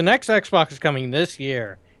 if the next Xbox is coming this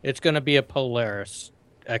year, it's going to be a Polaris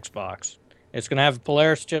Xbox. It's going to have a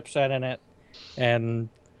Polaris chipset in it, and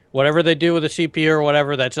whatever they do with the CPU or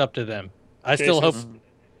whatever, that's up to them. I still hope.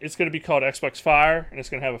 It's going to be called Xbox Fire, and it's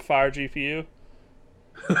going to have a Fire GPU.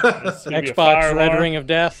 It's gonna be a fire Xbox Red alarm. Ring of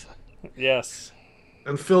Death. Yes.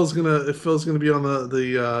 And Phil's gonna be on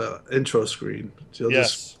the intro screen. So he'll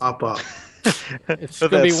Yes. just pop up. It's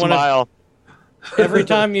With going that to be one of smile. every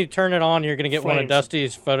time you turn it on, you're going to get one of Flames.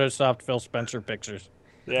 Dusty's photoshopped Phil Spencer pictures.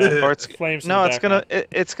 Yeah. Or it's Flames in no, the it's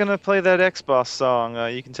background. gonna play that Xbox song.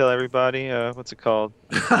 You can tell everybody. What's it called?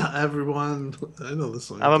 Everyone, I know this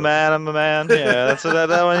song. I'm a man. I'm a man. Yeah, that's that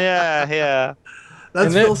one. Yeah. That's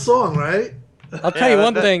And then- Phil's song, right? I'll tell you Yeah,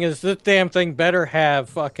 one that- thing is this damn thing better have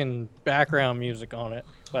fucking background music on it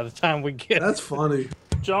by the time we get That's funny.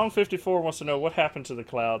 John54 wants to know what happened to the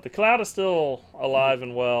cloud. The cloud is still alive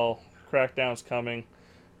and well. Crackdown's coming.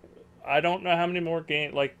 I don't know how many more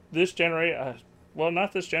games like this generation. Well,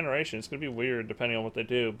 not this generation. It's going to be weird depending on what they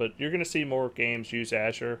do. But you're going to see more games use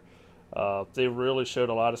Azure. They really showed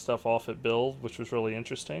a lot of stuff off at Build, which was really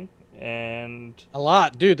interesting. And a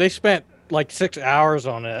lot. Dude, they spent like 6 hours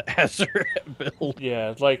on it as their build.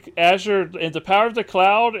 yeah, like Azure and the power of the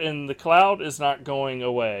cloud, and the cloud is not going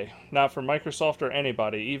away. Not for Microsoft or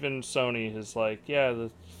anybody. Even Sony is like, yeah,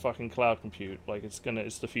 the fucking cloud compute, like it's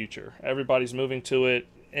the future. Everybody's moving to it,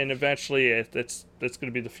 and eventually that's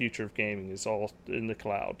gonna be the future of gaming. Is all in the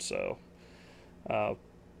cloud. So,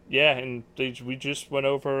 yeah, and we just went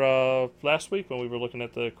over last week when we were looking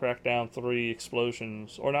at the Crackdown 3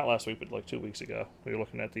 explosions, or not last week, but like 2 weeks ago. We were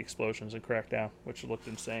looking at the explosions in Crackdown, which looked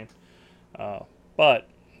insane. But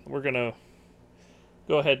we're going to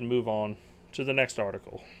go ahead and move on to the next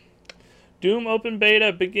article. Doom Open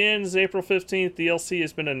Beta begins April 15th. DLC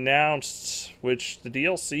has been announced, which the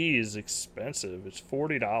DLC is expensive. It's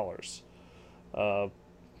 $40.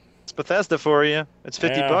 It's Bethesda for you. It's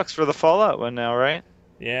Yeah. $50 for the Fallout one now, right?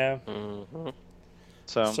 Yeah. Mm-hmm.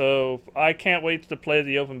 So I can't wait to play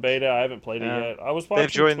the open beta. I haven't played Yeah. it yet. I was They've watching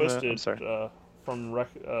joined the- Twisted I'm sorry. from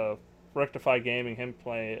Rectify Gaming, him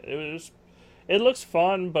playing it. It looks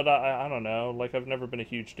fun, but I don't know. Like, I've never been a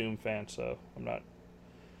huge Doom fan, so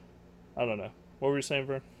I don't know. What were you saying,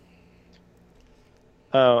 Vern?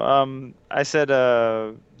 I said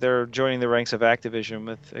they're joining the ranks of Activision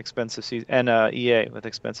with expensive season and EA with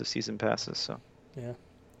expensive season passes. So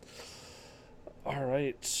All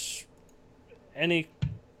right.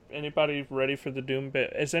 Anybody ready for the Doom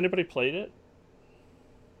bit? Has anybody played it?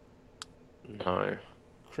 No.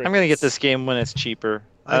 I'm gonna get this game when it's cheaper.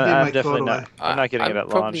 I did I'm my definitely quota. not. I'm not getting it at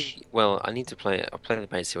launch. Well, I need to play it. I'll play the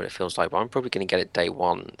beta, see what it feels like. But I'm probably going to get it day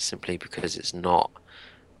one simply because it's not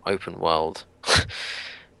open world.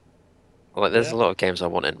 Like, there's Yeah. a lot of games I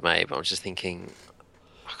want in May, but I'm just thinking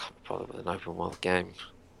I can't bother with an open world game.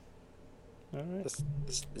 All right.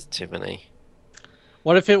 There's too many.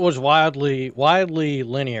 What if it was wildly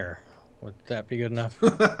linear? Would that be good enough?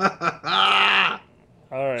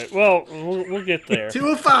 All right. Well, we'll get there.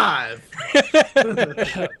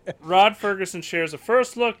 205. Rod Ferguson shares a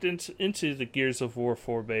first look into the Gears of War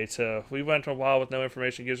 4 beta. We went a while with no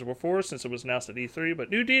information on Gears of War 4 since it was announced at E3, but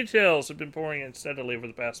new details have been pouring in steadily over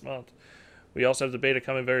the past month. We also have the beta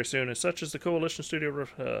coming very soon, and such as the Coalition Studio.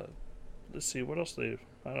 Let's see, what else I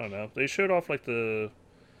don't know. They showed off like the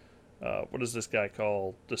what is this guy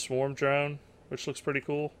called? The Swarm drone, which looks pretty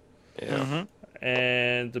cool. Yeah. Mm-hmm.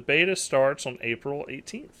 And the beta starts on April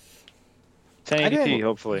 18th. 1080p,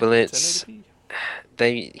 hopefully. Well, it's 1080p.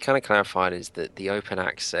 they kind of clarified is that the open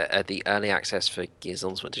access, the early access for Gears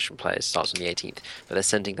Ultimate Edition players starts on the 18th, but they're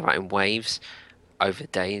sending them out in waves over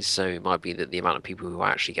days. So it might be that the amount of people who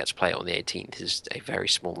actually get to play it on the 18th is a very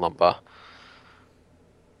small number.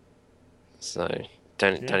 So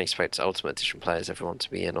don't expect Ultimate Edition players everyone to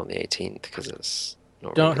be in on the 18th because it's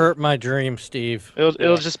not. Don't really... hurt my dream, Steve.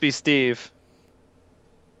 It'll just be Steve.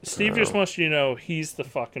 Steve just wants you to know he's the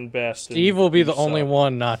fucking best. Steve will be the only suck.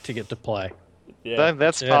 one not to get to play. Yeah.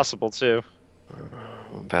 That's Yeah. possible too.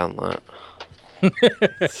 About that.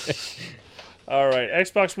 All right.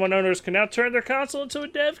 Xbox One owners can now turn their console into a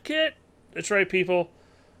dev kit. That's right, people.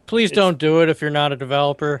 Please don't do it if you're not a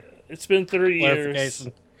developer. It's been 3 years.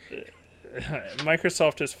 Clarification.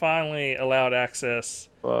 Microsoft has finally allowed access.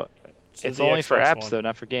 Well, to it's the only for Xbox apps One. though,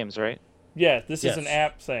 not for games, right? Yeah, this is an Yes.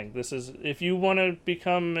 app thing. This is if you want to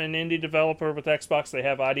become an indie developer with Xbox, they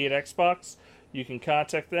have ID at Xbox. You can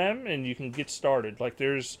contact them and you can get started. Like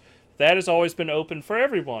that has always been open for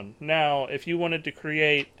everyone. Now, if you wanted to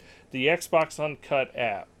create the Xbox Uncut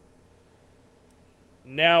app,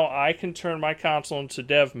 now I can turn my console into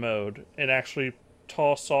dev mode and actually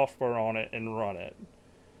toss software on it and run it.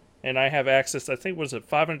 And I have access, I think, was it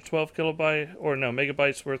 512 kilobyte or no,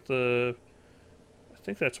 megabytes worth of. I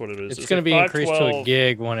think that's what it is. It's Is going it to be increased to a 512?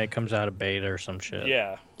 gig when it comes out of beta or some shit.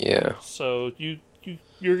 Yeah. Yeah. So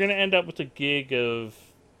you're going to end up with a gig of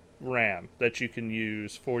RAM that you can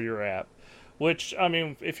use for your app. Which, I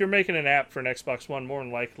mean, if you're making an app for an Xbox One, more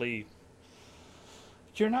than likely,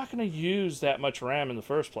 you're not going to use that much RAM in the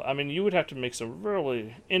first place. I mean, you would have to make some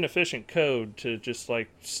really inefficient code to just, like,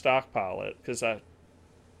 stockpile it. Because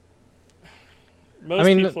most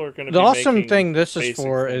people are going to be the awesome making thing this is basic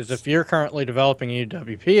for things. is if you're currently developing a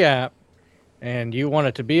UWP app and you want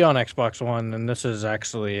it to be on Xbox One, then this is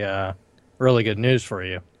actually really good news for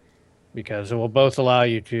you because it will both allow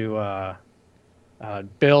you to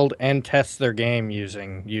build and test their game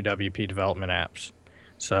using UWP development apps,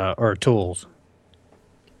 or tools.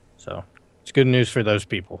 So it's good news for those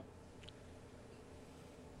people.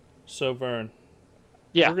 So, Vern,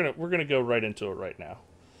 Yeah. we're gonna go right into it right now.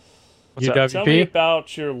 What's up? Tell me UWP.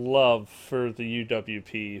 about your love for the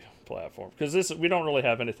UWP platform, because we don't really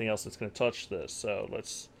have anything else that's going to touch this. So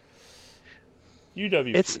let's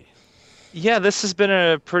UWP. Yeah, this has been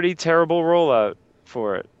a pretty terrible rollout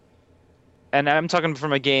for it. And I'm talking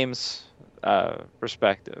from a games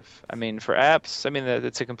perspective. I mean, for apps, I mean,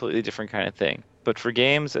 it's a completely different kind of thing. But for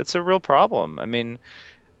games, it's a real problem. I mean,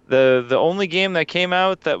 the only game that came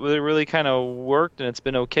out that really kind of worked and it's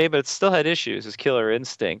been okay, but it still had issues is Killer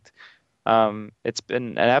Instinct. It's been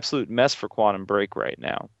an absolute mess for Quantum Break right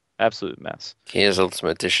now. Absolute mess. Gears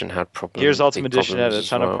Ultimate Edition had problems. Gears big Ultimate Edition had a problems as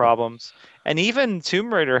ton well. of problems. And even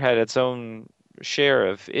Tomb Raider had its own share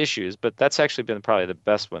of issues, but that's actually been probably the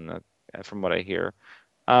best one from what I hear.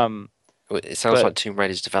 It sounds but- like Tomb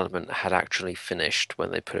Raider's development had actually finished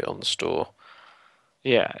when they put it on the store.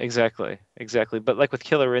 Yeah, exactly. But like with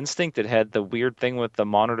Killer Instinct, it had the weird thing with the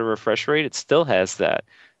monitor refresh rate. It still has that.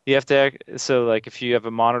 You have to so like if you have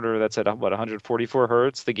a monitor that's at 144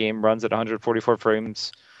 hertz, the game runs at 144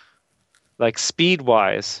 frames, like speed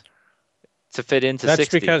wise, to fit into That's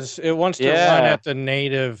 60. because it wants to Yeah. run at the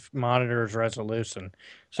native monitor's resolution.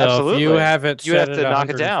 So Absolutely. if you have it You set have at to knock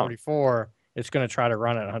it down. 144, it's going to try to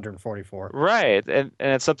run at 144. Right, and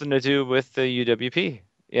it's something to do with the UWP.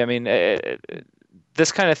 I mean,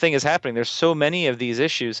 this kind of thing is happening. There's so many of these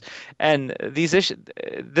issues, and this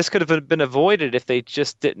could have been avoided if they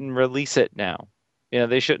just didn't release it now. You know,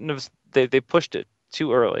 they shouldn't have. They pushed it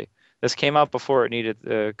too early. This came out before it needed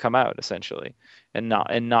to come out, essentially, and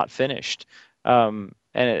not finished. And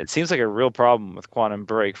it seems like a real problem with Quantum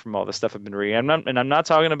Break from all the stuff I've been reading. I'm not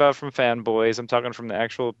talking about from fanboys. I'm talking from the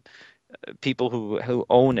actual people who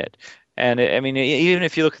own it. And I mean, even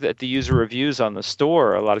if you look at the user reviews on the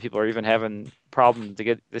store, a lot of people are even having problems to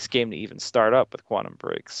get this game to even start up with Quantum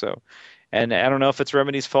Break. So, and I don't know if it's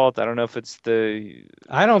Remedy's fault. I don't know if it's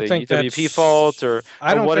I don't the think UWP that's fault or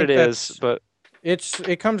what think it is, that's- but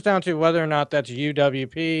it comes down to whether or not that's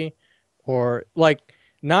UWP or like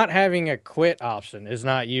not having a quit option is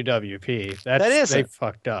not UWP. That's they isn't.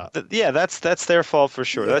 fucked up. yeah, that's their fault for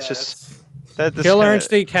sure. That's just that's Killer kinda-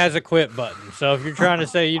 Instinct has a quit button. So if you're trying to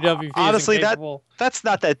say UWP Honestly, is incapable, that's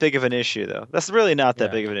not that big of an issue though. That's really not that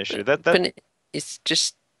Yeah. big of an issue. But it's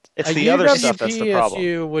just It's a the other stuff that's the UWP problem.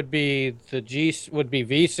 issue would be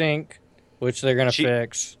VSync, which they're gonna G-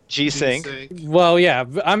 fix. G-Sync. Well, yeah,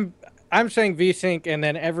 I'm saying VSync and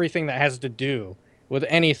then everything that has to do with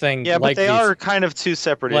anything. Yeah, but like they VSync. are kind of two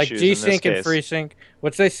separate Like issues in this G-Sync and case. FreeSync,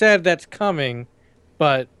 which they said that's coming,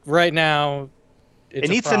 but right now it's It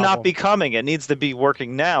needs to not be coming. It needs to be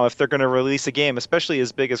working now if they're going to release a game, especially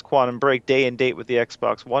as big as Quantum Break, day and date with the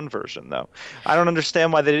Xbox One version, though. I don't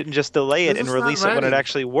understand why they didn't just delay it This and is not release it when it ready.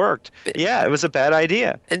 actually worked. But- Yeah, it was a bad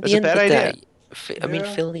idea. At It was the a end of bad the idea. day, I mean,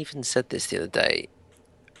 Yeah. Phil even said this the other day,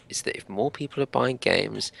 is that if more people are buying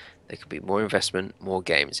games, there could be more investment, more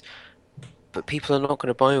games. But people are not going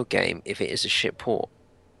to buy your game if it is a shit port.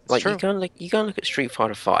 Like true. you go and look at Street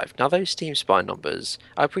Fighter V. Now those Steam Spy numbers,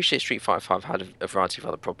 I appreciate Street Fighter V had a variety of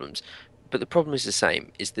other problems, but the problem is the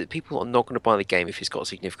same: is that people are not going to buy the game if it's got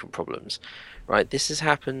significant problems, right? This has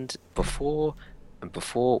happened before, and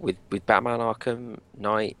before with Batman Arkham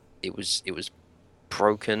Knight, it was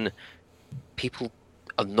broken. People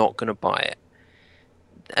are not going to buy it.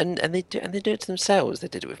 And they do it to themselves. They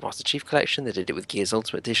did it with Master Chief Collection. They did it with Gears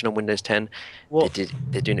Ultimate Edition on Windows 10. Well,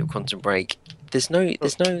 They're doing it with Quantum Break. There's no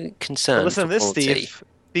concern. but listen for to this, quality. Steve.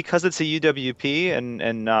 Because it's a UWP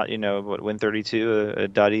and not, Win32,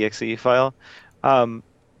 a .exe file,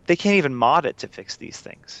 they can't even mod it to fix these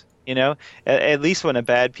things. At least when a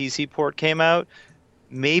bad PC port came out,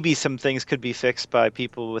 maybe some things could be fixed by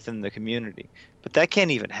people within the community. But that can't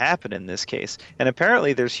even happen in this case. And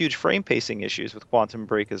apparently there's huge frame pacing issues with Quantum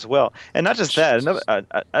Break as well. And not just that,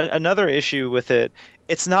 another issue with it,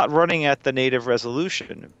 it's not running at the native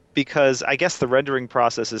resolution because I guess the rendering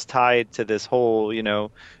process is tied to this whole,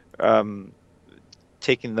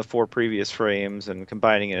 taking the 4 previous frames and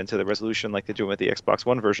combining it into the resolution like they're doing with the Xbox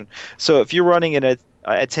One version. So if you're running it at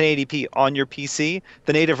 1080p on your PC,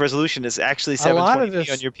 the native resolution is actually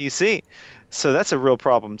 720p on your PC. So that's a real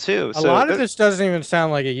problem too. A lot of this doesn't even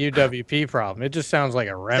sound like a UWP problem. It just sounds like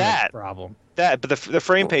a Remedy problem. But the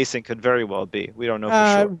frame pacing could very well be. We don't know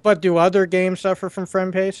for sure. But do other games suffer from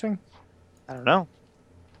frame pacing? I don't know.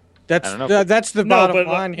 That's I don't know. that's the bottom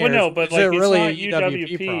line here. Well, no, but is like it really it's not a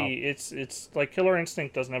UWP. problem? It's like Killer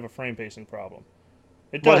Instinct doesn't have a frame pacing problem.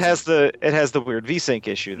 It Well, does. it has the weird VSync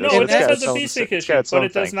issue. Though. No, So it it's got does have its the own- VSync it's issue, got its but own it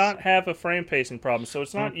does things. not have a frame pacing problem. So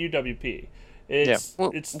it's not UWP. It's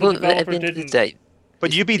Well, it's the well, at developer the end of the didn't. day,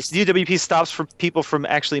 But UWP stops for people from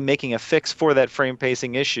actually making a fix for that frame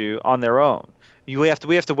pacing issue on their own. We have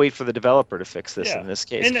to wait for the developer to fix this Yeah. in this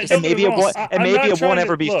case, And and, don't get maybe me it wrong, won't. I'm And maybe not it trying won't to-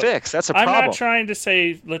 ever be look, fixed. That's a I'm problem. not trying to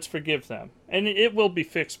say let's forgive them, and it will be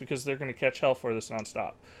fixed because they're going to catch hell for this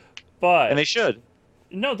nonstop. But And they should.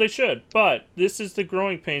 no, they should. But this is the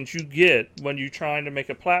growing pains you get when you're trying to make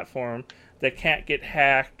a platform that can't get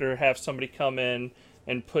hacked or have somebody come in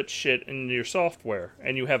and put shit in your software,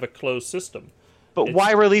 and you have a closed system. But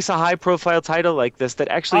why release a high-profile title like this that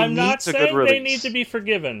actually I'm not needs a good saying release? they need to be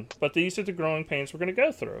forgiven, but these are the growing pains we're going to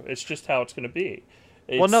go through. It's just how it's going to be.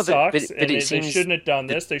 It Well, no, sucks, but and it they seems shouldn't have done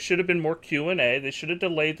this. They should have been more Q&A. They should have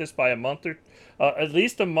delayed this by a month or at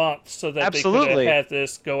least a month so that they Absolutely. could have had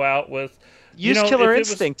this go out with. Use Killer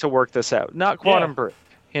Instinct to work this out, not Quantum Break.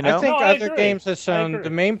 You know? I think No, I other agree. games have I shown agree. the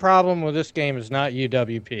main problem with this game is not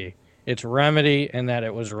UWP. It's Remedy and that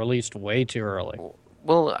it was released way too early.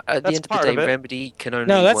 well, at the That's end of part the of day, it. Remedy can only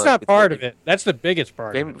No, that's work not with part what of it. That's the biggest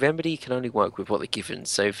part. of it. Remedy can only work with what they're given.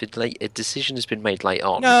 So if a decision has been made late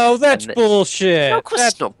on, No, that's and- bullshit. No, of course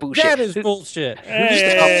That's, it's not bullshit. That is bullshit.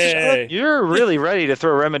 Hey. You're really ready to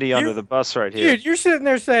throw Remedy under the bus right here. Dude, you're sitting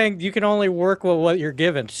there saying you can only work with what you're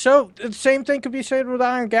given. So the same thing could be said with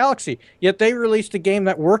Iron Galaxy. Yet they released a game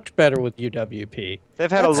that worked better with UWP.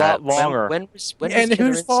 They've had a lot longer. When was And Killer whose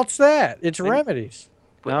Instinct- fault's that? It's when- Remedy's.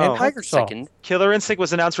 No. And Hold on a Microsoft. second. Killer Instinct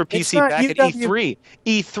was announced for It's PC not back at UW E3.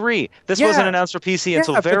 E3. This Yeah. wasn't announced for PC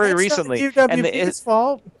until but very that's recently. Not And UWP's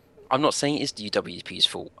fault. I'm not saying it's the UWP's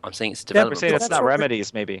fault. I'm saying it's the Yeah, we're development. saying it's that's not what we're-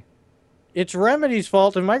 Remedy's, maybe. It's Remedy's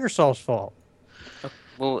fault and Microsoft's fault.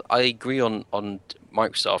 Well, I agree on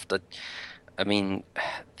Microsoft. I mean,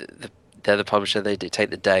 they're the publisher. They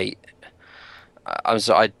dictate the date.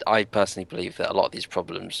 I personally believe that a lot of these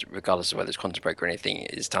problems, regardless of whether it's Quantum Break or anything,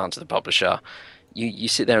 is down to the publisher. You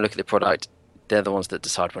sit there and look at the product; they're the ones that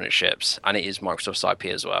decide when it ships, and it is Microsoft's IP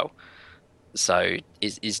as well. So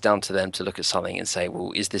it's down to them to look at something and say,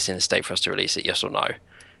 well, is this in a state for us to release it? Yes or no?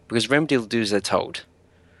 Because Remedy will do as they're told.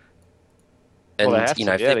 And Well, they have you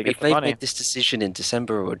know, to, yeah, they get if the they've money. made this decision in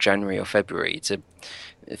December or January or February to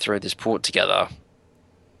throw this port together,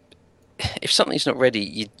 if something's not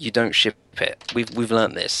ready, you don't ship it. We've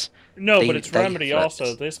learned this. No, They- but it's they Remedy let also.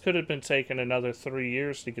 this- This could have been taking another 3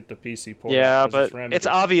 years to get the PC port. Yeah, out 'cause but Remedy. it's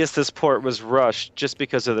obvious this port was rushed just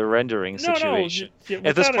because of the rendering No, situation. yeah,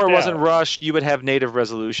 If this without a port wasn't doubt. rushed, you would have native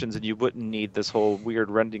resolutions, and you wouldn't need this whole weird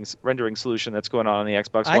rendering solution that's going on the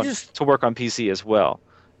Xbox I One just- to work on PC as well.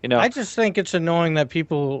 You know, I just think it's annoying that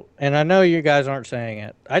people, and I know you guys aren't saying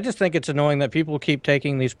it. I just think it's annoying that people keep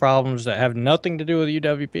taking these problems that have nothing to do with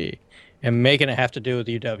UWP and making it have to do with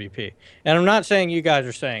UWP. And I'm not saying you guys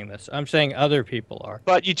are saying this. I'm saying other people are.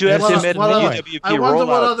 but you do have to Well, admit well, the I UWP wonder what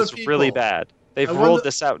rollout other is really people- bad. They've I rolled wonder-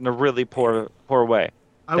 this out in a really poor way.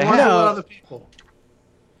 I They wonder have- what other people.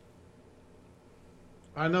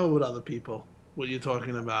 I know what other people. What you're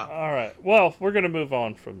talking about. All right. Well, we're gonna move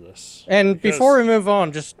on from this. And Because- before we move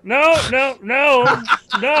on, just No, no.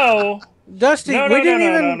 Dusty, No, we no, didn't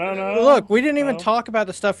no, even no. look. We didn't even No. talk about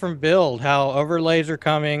the stuff from Build. How overlays are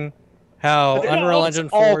coming. How But Unreal it's Engine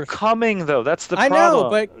all 4. coming though. That's the I problem. know,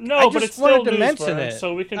 but No, I but just it's wanted still to news, mention Brian, it.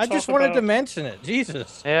 so we can I talk just wanted to about- mention it.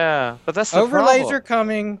 Jesus. yeah, but that's the Overlays problem. are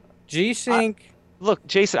coming. G-Sync. Look,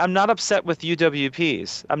 Jason, I'm not upset with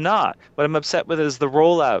UWPs. I'm not. What I'm upset with is the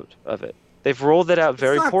rollout of it. They've rolled it out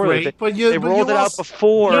very It's not poorly. great, but you, They but rolled you it out also-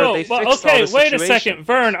 before No, they but fixed okay, all the wait a situation. second,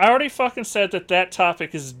 Vern. I already fucking said that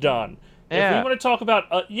topic is done. If Yeah. we want to talk about,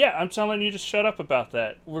 yeah, I'm telling you to shut up about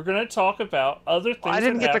that. We're gonna talk about other things. I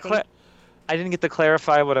didn't that get to happened. I didn't get to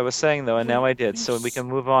clarify what I was saying though, and now I did. So we can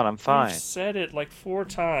move on. I'm fine. You've said it like 4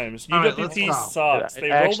 times. All right, UWP let's sucks. go.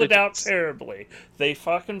 They I rolled actually it out did- terribly. They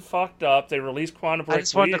fucking fucked up. They released Quantum Break. I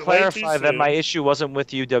just wanted to way too clarify that soon. my issue wasn't with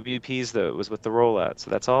UWPs though; it was with the rollout.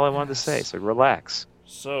 So that's all I wanted to say. So relax.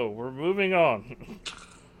 So we're moving on.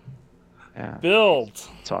 Yeah, Build.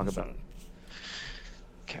 talk about it.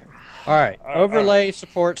 Okay. All right. All right, Overlay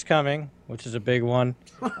support's coming, which is a big one.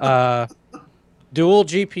 Dual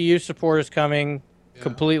GPU support is coming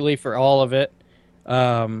completely for all of it.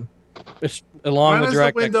 Along When with is the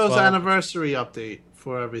DirectX Windows 12. anniversary update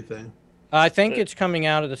for everything? I think it's coming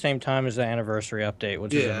out at the same time as the anniversary update,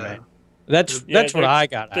 which is in Yeah. May. That's Yeah, what they're- I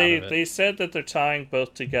got out They of it. they said that they're tying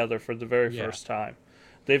both together for the very Yeah. first time.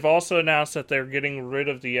 They've also announced that they're getting rid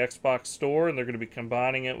of the Xbox Store and they're going to be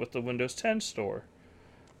combining it with the Windows 10 Store.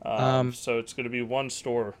 So it's going to be one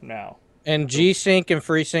store now. And G-Sync and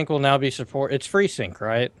FreeSync will now be support. It's FreeSync,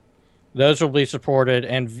 right? Those will be supported,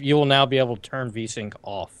 and you will now be able to turn VSync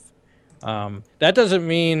off. That doesn't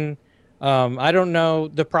mean I don't know.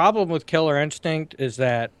 The problem with Killer Instinct is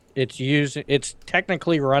that it's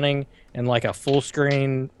technically running in like a full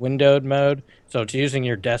screen windowed mode, so it's using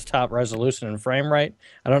your desktop resolution and frame rate.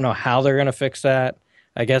 I don't know how they're going to fix that.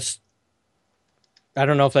 I guess I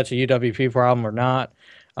don't know if that's a UWP problem or not.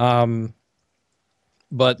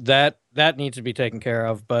 But that needs to be taken care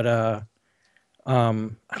of. But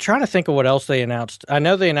I'm trying to think of what else they announced. I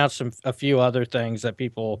know they announced a few other things that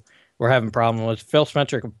people were having problem with. Phil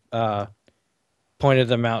Spencer pointed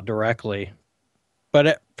them out directly.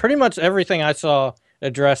 But pretty much everything I saw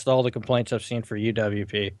addressed all the complaints I've seen for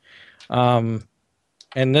UWP.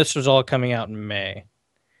 And this was all coming out in May.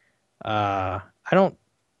 I don't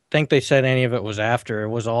think they said any of it was after. It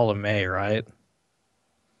was all in May, right?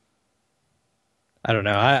 I don't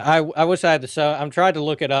know. I wish I had I'm trying to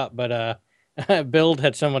look it up, but Build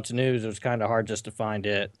had so much news, it was kind of hard just to find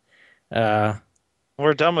it.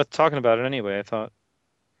 We're done with talking about it anyway. I thought.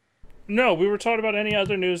 No, we were talking about any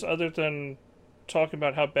other news other than talking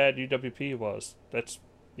about how bad UWP was. That's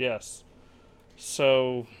yes.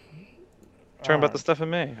 So Talking about the stuff in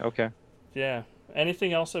May. Okay. yeah.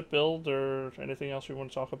 Anything else at Build or anything else we want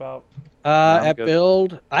to talk about? I'm At good.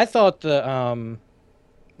 Build, I thought we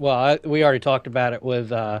already talked about it with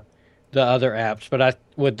the other apps, but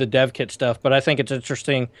with the dev kit stuff. But I think it's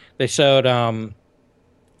interesting. They showed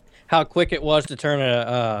how quick it was to turn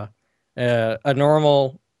a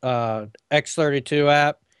normal X32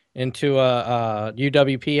 app into a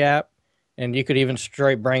UWP app, and you could even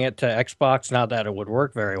straight bring it to Xbox. Not that it would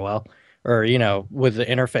work very well, or with the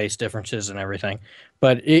interface differences and everything,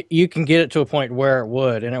 but you can get it to a point where it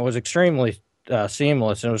would, and it was extremely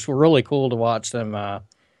seamless, and it was really cool to watch them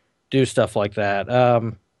do stuff like that.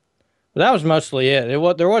 But that was mostly it.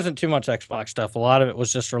 There wasn't too much Xbox stuff. A lot of it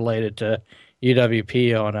was just related to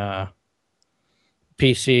UWP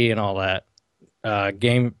PC and all that.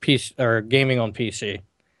 Gaming on PC.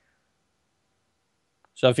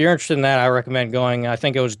 So if you're interested in that, I recommend going. I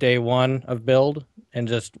think it was day one of build and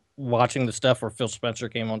just watching the stuff where Phil Spencer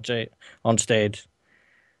came on stage.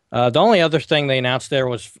 The only other thing they announced there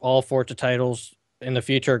was all Forza titles in the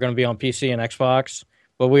future are going to be on PC and Xbox,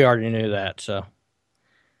 but we already knew that. So,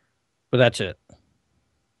 but that's it.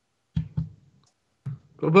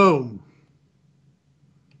 Boom.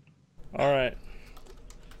 All right.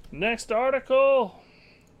 Next article.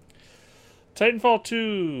 Titanfall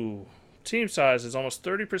 2. Team size is almost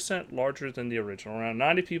 30% larger than the original. Around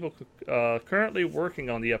 90 people currently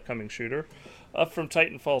working on the upcoming shooter, up from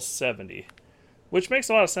Titanfall 70. Which makes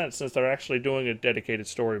a lot of sense since they're actually doing a dedicated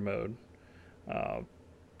story mode.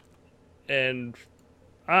 And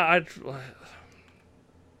I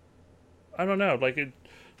don't know.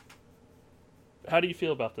 How do you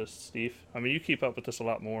feel about this, Steve? I mean, you keep up with this a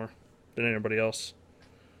lot more than anybody else.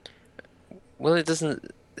 Well, it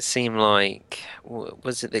doesn't seem like.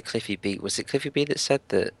 Was it that Cliffy B? Was it Cliffy B that said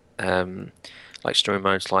that like story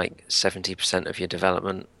mode's like 70% of your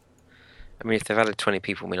development? I mean, if they've added 20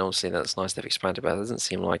 people, I mean, obviously that's nice they've expanded, but it doesn't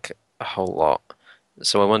seem like a whole lot.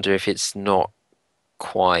 So I wonder if it's not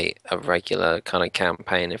quite a regular kind of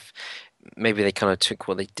campaign. If maybe they kind of took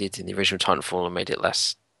what they did in the original Titanfall and made it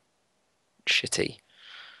less shitty.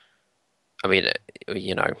 I mean,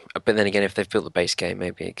 but then again, if they've built the base game,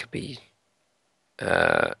 maybe it could be,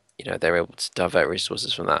 they're able to divert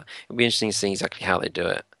resources from that. It'll be interesting to see exactly how they do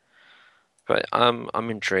it. But I'm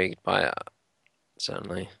intrigued by it,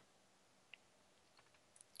 certainly.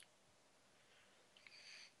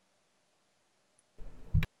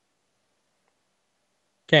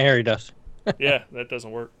 Can't hear you, Dust. Yeah, that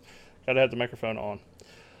doesn't work. Gotta have the microphone on.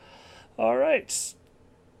 All right.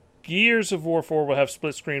 Gears of War 4 will have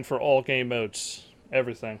split screen for all game modes.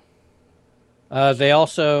 Everything. They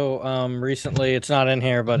also recently, it's not in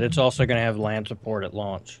here, but it's also going to have LAN support at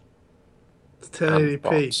launch. It's 1080p,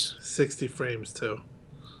 bots. 60 frames too.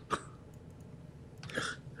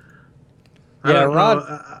 Yeah,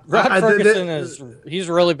 Rod I Ferguson he's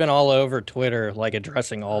really been all over Twitter, like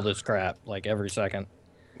addressing all this crap, like every second.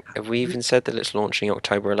 Have we even said that it's launching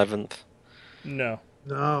October 11th? No.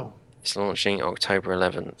 No. It's launching October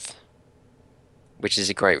 11th, which is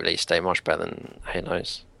a great release date, much better than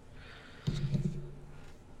Halo's.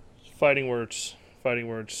 Fighting words. Fighting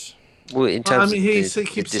words. Well, in terms of the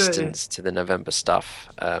keeps distance to the November stuff,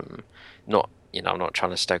 not I'm not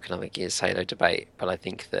trying to stoke another Gears Halo debate, but I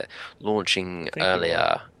think that launching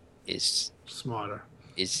earlier is smarter.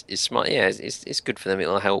 Is smart. Yeah, it's good for them.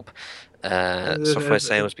 It'll help software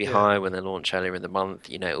sales be high when they launch earlier in the month.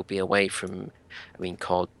 It'll be away from,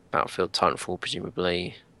 COD, Battlefield, Titanfall,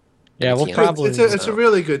 presumably. Yeah, we'll probably. It's a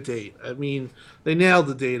really good date. I mean, they nailed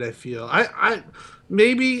the date. I feel. I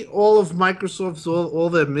maybe all of Microsoft's all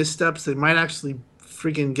their missteps, they might actually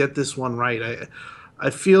freaking get this one right. I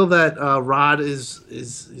feel that Rod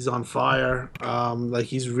is on fire. Like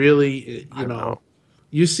he's really,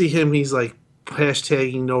 you see him. He's like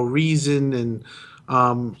hashtagging no reason,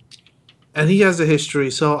 and he has a history.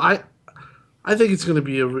 So I think it's going to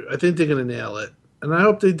be I think they're going to nail it. And I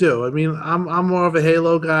hope they do. I mean, I'm more of a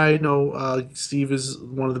Halo guy. Steve is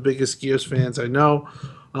one of the biggest Gears fans I know,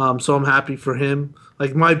 so I'm happy for him.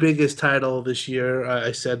 Like my biggest title this year,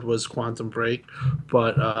 I said was Quantum Break,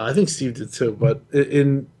 but I think Steve did too. But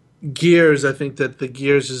in Gears, I think that the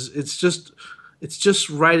Gears it's just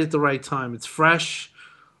right at the right time. It's fresh.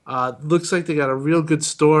 Looks like they got a real good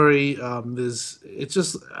story. I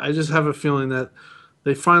just have a feeling that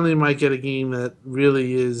they finally might get a game that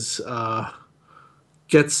really is.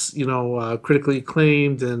 Gets critically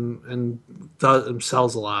acclaimed and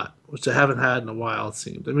sells a lot, which I haven't had in a while. It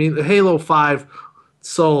seemed. I mean, Halo 5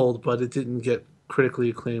 sold, but it didn't get critically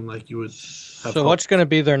acclaimed like you would have. So, what's going to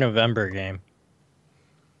be their November game?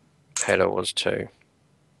 Halo was too.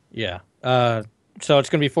 Yeah. So it's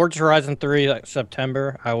going to be Forza Horizon 3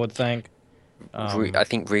 September, I would think. I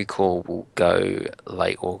think Recall will go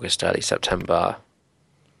late August, early September,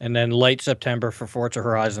 and then late September for Forza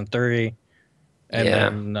Horizon 3.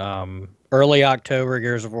 And then early October,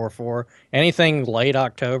 Gears of War 4. Anything late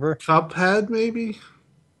October? Cuphead, maybe?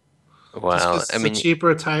 Well, it's a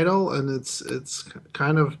cheaper title, and it's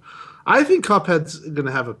kind of... I think Cuphead's going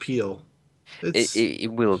to have appeal.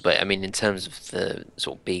 It will, but I mean, in terms of the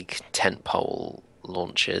sort of big tentpole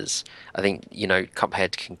launches, I think,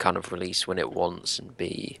 Cuphead can kind of release when it wants and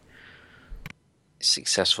be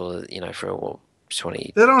successful, for a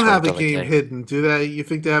 $20. They don't have a game hidden, do they? You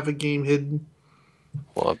think they have a game hidden?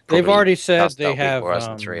 Well, They've probably already said that'll they be have.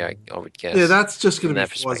 Horizon 3, I would guess. Yeah, that's just from going to their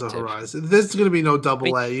be Forza perspective. Horizon. There's going to be no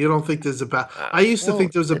double A. You don't think there's a battle? I used to Well,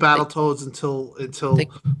 think there was a they- Battletoads until they-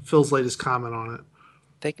 Phil's latest comment on it.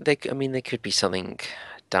 I mean, there could be something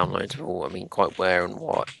downloadable. I mean, quite where and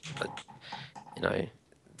what, but you know,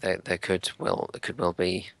 there could well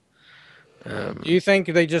be. Do you think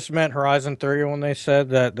they just meant Horizon 3 when they said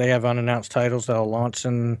that they have unannounced titles that'll launch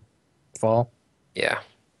in fall? Yeah,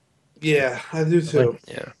 Yeah, I do too.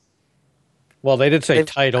 yeah. Well, they did say They've-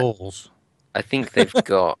 titles. I think they've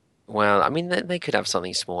got. Well, I mean, they could have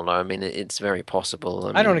something smaller. I mean, it's very possible.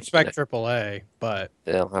 I don't mean, expect AAA, but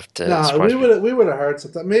they'll have to. No, surprise me. we would have heard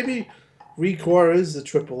something. Maybe Recore is the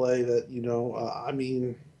AAA that I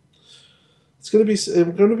mean,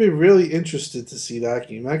 I'm going to be really interested to see that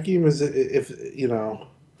game. That game is if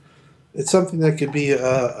it's something that could be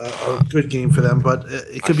a good game for them, but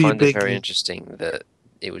it could I be a find big it very game. interesting that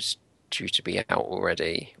it was due to be out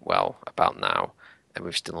already. Well, about now, and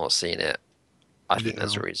we've still not seen it. I think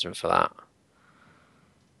there's a Yeah. reason for that.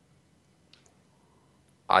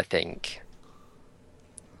 I think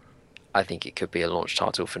it could be a launch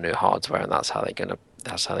title for new hardware, and that's how they're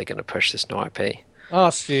gonna push this new IP. oh,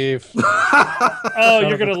 Steve. Oh,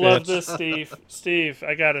 you're of a gonna love bitch. this, Steve. Steve,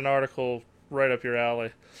 I got an article right up your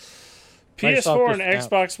alley. Nice PS4 off and the snap.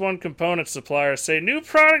 Xbox One component suppliers say new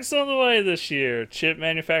products on the way this year. Chip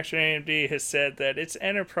manufacturer AMD has said that its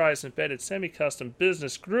enterprise embedded semi-custom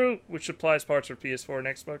business group, which supplies parts for PS4 and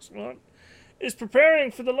Xbox One, is preparing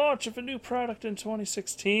for the launch of a new product in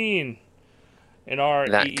 2016. In our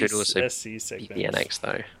That could also ESC segment. BNX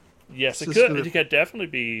though. Yes, it This is could. gonna- It could definitely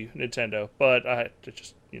be Nintendo, but I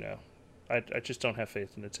just, I just don't have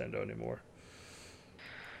faith in Nintendo anymore.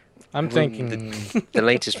 I'm Well, thinking. The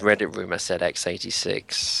latest Reddit rumor said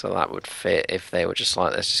x86, so that would fit if they were just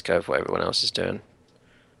like, let's just go with what everyone else is doing.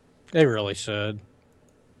 They really should.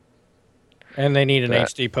 And they need an But-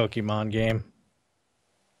 HD Pokemon game.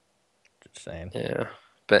 Just saying. Yeah,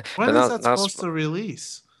 but When but is that that's supposed to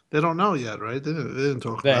release? They don't know yet, right? They didn't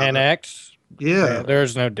talk The about it. NX? Yeah.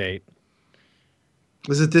 There's no date.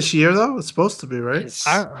 Is it this year though? It's supposed to be, right? it's,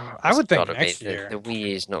 I would think gotta be. next year. The Wii U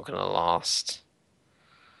is not going to last.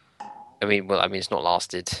 I mean, it's not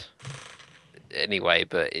lasted anyway,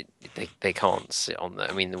 but they can't sit on the.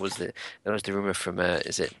 I mean, there was the rumor from how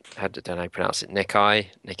don't know how you pronounce it,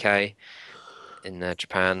 Nikkei in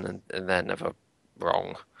Japan, and they're never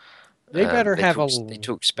wrong. They better have They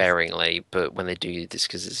talk sparingly, but when they do this,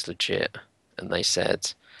 because it's legit, and they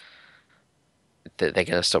said that they're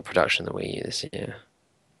going to stop production of the Wii U this year.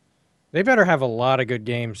 They better have a lot of good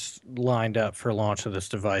games lined up for launch of this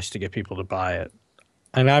device to get people to buy it.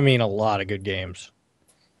 And I mean a lot of good games.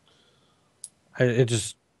 It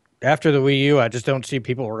just after the Wii U, I just don't see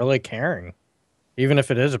people really caring, even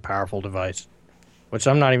if it is a powerful device. Which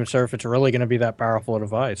I'm not even sure if it's really going to be that powerful a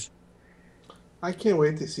device. I can't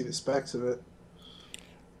wait to see the specs of it.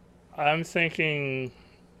 I'm thinking,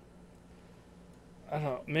 I don't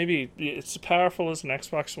know, maybe it's as powerful as an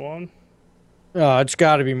Xbox One. It's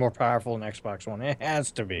got to be more powerful than Xbox One. It has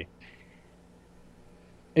to be.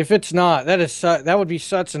 If it's not, that would be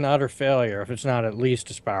such an utter failure if it's not at least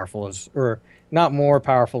as powerful as, or not more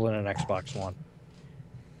powerful than an Xbox One.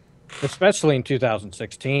 Especially in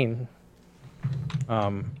 2016.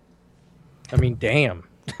 I mean, damn.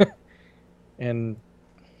 And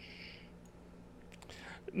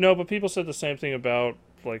No, but people said the same thing about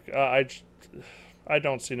I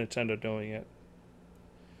don't see Nintendo doing it.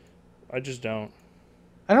 I just don't.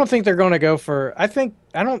 I don't think they're going to go for. I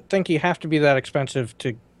don't think you have to be that expensive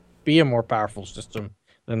to be a more powerful system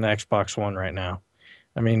than the Xbox One right now.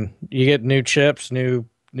 I mean, you get new chips, new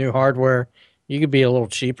hardware. You could be a little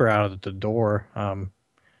cheaper out of the door.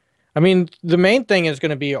 I mean, the main thing is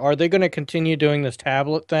going to be: are they going to continue doing this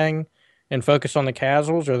tablet thing and focus on the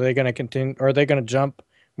casuals, or are they going to continue? Or are they going to jump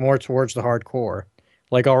more towards the hardcore?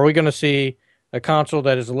 Like, are we going to see a console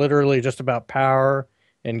that is literally just about power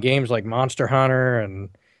and games like Monster Hunter and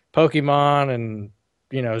Pokemon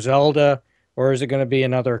and Zelda, or is it going to be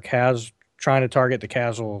another trying to target the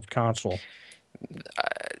casual console?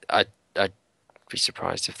 I'd be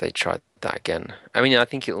surprised if they tried that again. I mean, I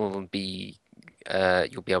think it will be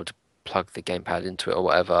you'll be able to plug the gamepad into it or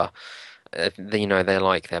whatever. They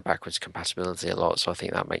like their backwards compatibility a lot, so I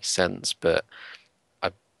think that makes sense. But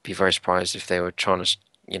I'd be very surprised if they were trying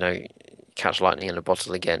to, catch lightning in a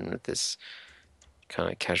bottle again with this kind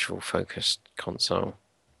of casual focused console.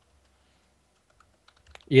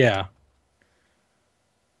 Yeah.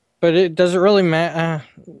 But does it really matter?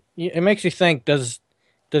 It makes you think, does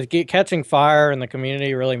catching fire in the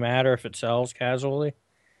community really matter if it sells casually?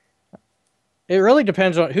 It really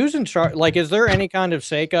depends on who's in charge. Like, is there any kind of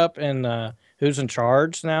shake-up in who's in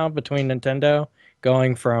charge now between Nintendo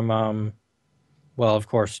going from well, of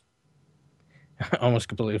course, I almost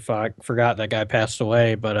completely forgot that guy passed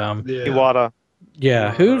away, but Yeah. Iwata. yeah,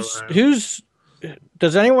 Right, who's right. who's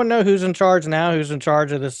does anyone know who's in charge now? Who's in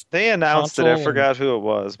charge of this? They announced it. I Console and- forgot who it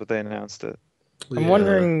was, but they announced it. I'm Yeah.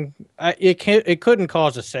 wondering. It couldn't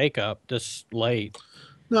cause a shake-up this late.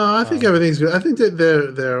 No, I think everything's good. I think that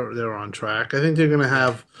they're on track. I think they're going to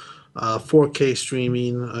have 4K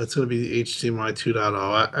streaming. It's going to be HDMI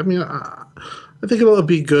 2.0. I mean, I think it'll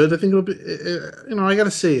be good. I think it'll be. I got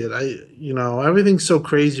to see it. Everything's so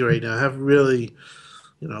crazy right now. I have really,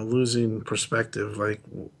 losing perspective. Like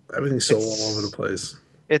everything's so all over the place.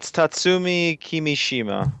 It's Tatsumi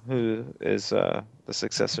Kimishima who is the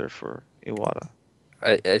successor for Iwata.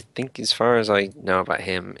 I think as far as I know about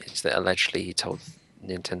him, is that allegedly he told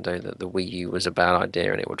Nintendo that the Wii U was a bad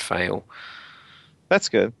idea and it would fail. That's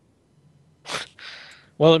good.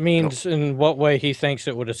 Well, it means in what way he thinks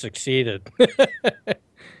it would have succeeded.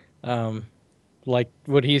 Like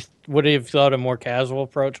would he have thought a more casual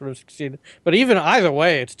approach would have succeeded? But even either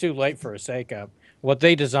way, it's too late for a shake-up. What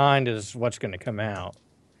they designed is what's going to come out.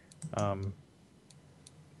 But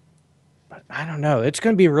I don't know. It's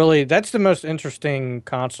going to be really. That's the most interesting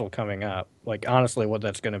console coming up. Like honestly, what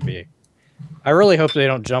that's going to be. I really hope they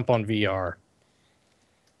don't jump on VR.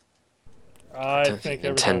 I don't think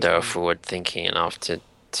Nintendo are forward thinking enough to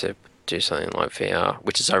do something like VR,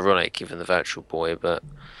 which is ironic given the Virtual Boy, but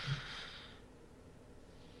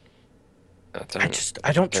I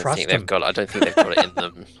don't trust think them. they've got. I don't think they've got it in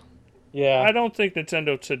them. Yeah, I don't think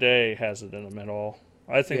Nintendo today has it in them at all.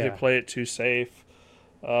 I think they play it too safe.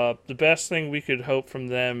 The best thing we could hope from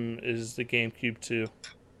them is the GameCube 2.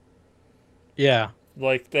 Yeah.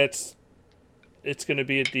 Like, it's going to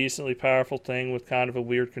be a decently powerful thing with kind of a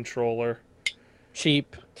weird controller.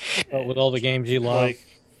 Cheap, but with all the games you love. Like,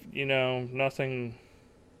 nothing...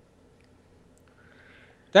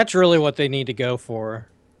 That's really what they need to go for.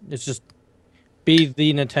 It's just be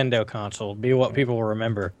the Nintendo console. Be what people will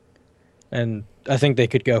remember. And I think they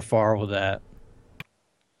could go far with that.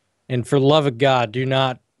 And for the love of God, do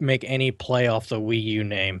not make any play off the Wii U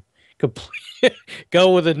name.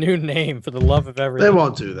 Go with a new name for the love of everything. They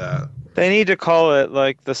won't do that. They need to call it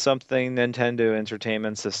like the something Nintendo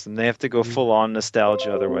Entertainment System. They have to go full on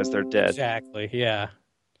nostalgia, otherwise they're dead. Exactly, yeah.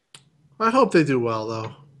 I hope they do well,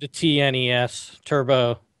 though. The TNES,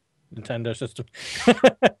 Turbo Nintendo System.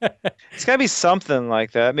 It's gotta be something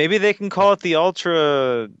like that. Maybe they can call it the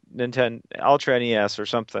Ultra NES or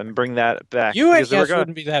something. Bring that back. UNES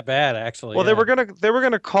wouldn't be that bad, actually. Well, yeah. they were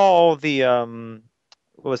gonna call the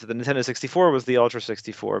what was it? The Nintendo 64 was the Ultra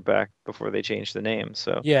 64 back before they changed the name.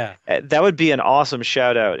 So Yeah. that would be an awesome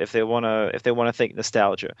shout out if they wanna think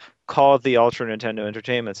nostalgia. Call it the Ultra Nintendo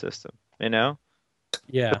Entertainment System.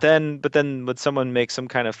 Yeah. But then would someone make some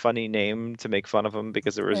kind of funny name to make fun of them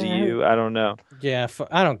because there was a U? I don't know. Yeah,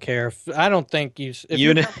 I don't care. I don't think you. If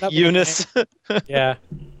Eunice. Yeah.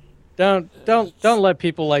 Don't let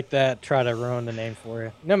people like that try to ruin the name for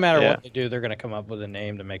you. No matter what they do, they're gonna come up with a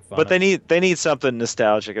name to make fun. But of. they need something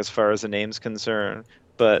nostalgic as far as the name's concerned.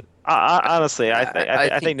 But honestly, I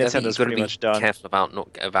think Nintendo's pretty much done. Careful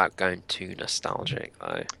about going too nostalgic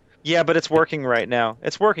though. Yeah, but it's working right now.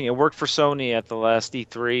 It's working. It worked for Sony at the last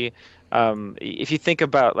E3. If you think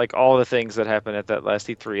about like all the things that happened at that last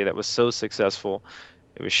E3 that was so successful,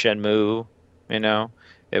 it was Shenmue,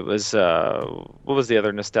 It was what was the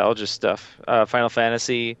other nostalgia stuff? Final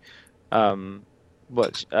Fantasy, the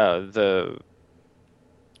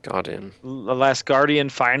Guardian. The Last Guardian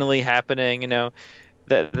finally happening.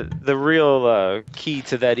 The real key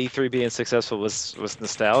to that E3 being successful was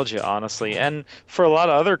nostalgia, honestly. And for a lot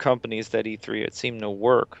of other companies, that E3 it seemed to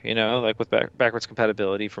work. Like with backwards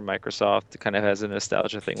compatibility for Microsoft, it kind of has a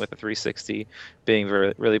nostalgia thing with the 360 being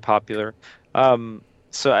very really popular.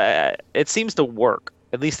 So it seems to work,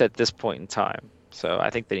 at least at this point in time. So I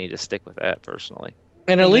think they need to stick with that personally.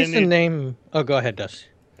 And at least the name. Oh, go ahead, Dusty.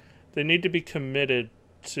 They need to be committed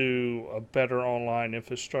to a better online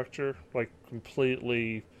infrastructure, like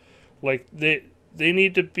completely, like they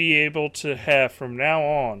need to be able to have from now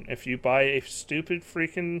on, if you buy a stupid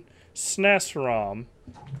freaking SNES ROM,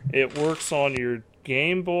 it works on your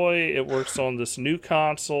Game Boy, it works on this new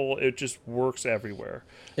console, it just works everywhere.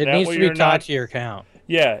 It needs to be tied to your account.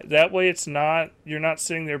 Yeah, that way you're not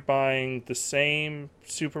sitting there buying the same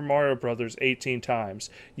Super Mario Brothers 18 times.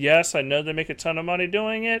 Yes, I know they make a ton of money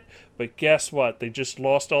doing it, but guess what? They just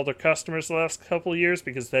lost all their customers the last couple of years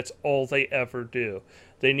because that's all they ever do.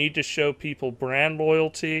 They need to show people brand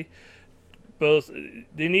loyalty, both.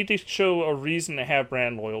 They need to show a reason to have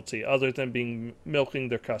brand loyalty other than being milking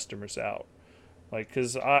their customers out. Like,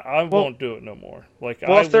 because I won't do it no more. Like,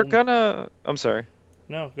 well, if they're gonna, I'm sorry.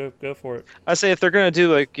 No, go for it. I say if they're gonna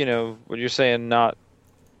do like what you're saying, not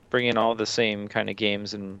bring in all the same kind of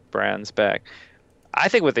games and brands back. I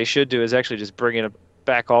think what they should do is actually just bring it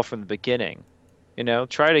back all from the beginning.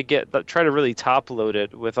 Try to really top load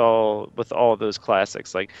it with all of those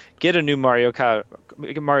classics. Like get a new Mario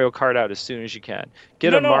Kart out as soon as you can.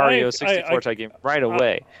 Get a Mario 64 type game right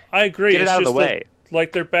away. I agree. Get it out of the way.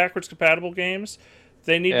 Like they're backwards compatible games.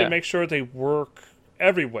 They need to make sure they work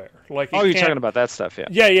everywhere. Like you're talking about that stuff,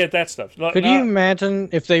 yeah. Yeah, that stuff. Could you imagine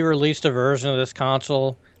if they released a version of this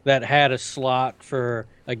console that had a slot for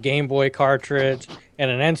a Game Boy cartridge and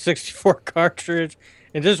an N64 cartridge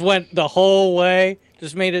and just went the whole way?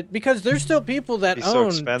 Just made it, because there's still people that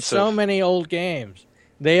own so many old games.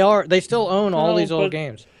 They still own all these old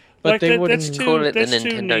games. But they wouldn't call it the that's Nintendo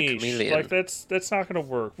too niche. Chameleon. Like that's not going to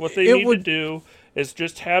work. What they need to do is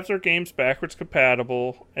just have their games backwards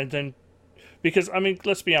compatible, and then, because I mean,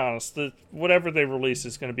 let's be honest, whatever they release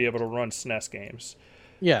is going to be able to run SNES games.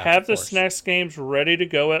 Yeah, have the SNES games ready to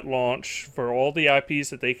go at launch for all the IPs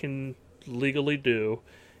that they can legally do,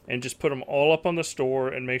 and just put them all up on the store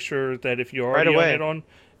and make sure that if you already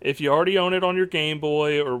own it on your Game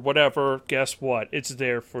Boy or whatever, guess what? It's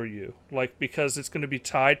there for you. Like, because it's going to be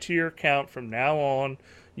tied to your account from now on.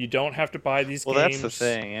 You don't have to buy these games. Well, that's the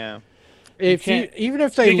thing, yeah. Even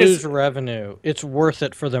if they lose revenue, it's worth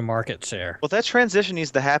it for the market share. Well, that transition needs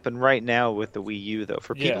to happen right now with the Wii U, though.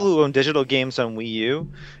 For people who own digital games on Wii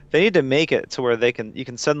U, they need to make it to where you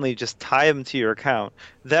can suddenly just tie them to your account.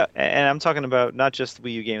 And I'm talking about not just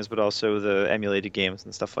Wii U games, but also the emulated games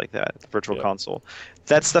and stuff like that, the Virtual Console.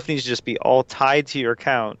 That stuff needs to just be all tied to your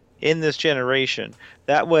account in this generation.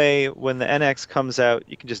 That way, when the NX comes out,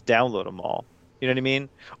 you can just download them all. You know what I mean?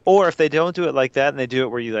 Or if they don't do it like that and they do it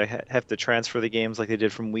where you have to transfer the games like they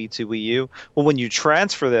did from Wii to Wii U, well, when you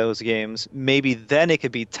transfer those games, maybe then it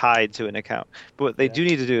could be tied to an account. But what they do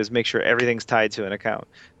need to do is make sure everything's tied to an account.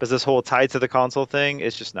 Because this whole tied to the console thing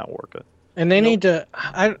is just not working. And they need to...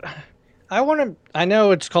 I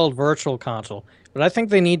know it's called Virtual Console, but I think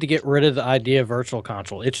they need to get rid of the idea of Virtual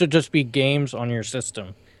Console. It should just be games on your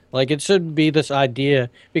system. Like, it should be this idea...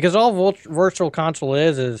 Because all Virtual Console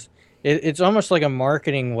is it's almost like a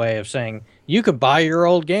marketing way of saying you could buy your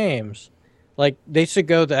old games. Like, they should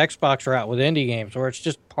go the Xbox route with indie games, where it's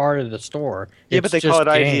just part of the store. Yeah, but they call it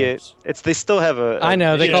ID. They still have a. I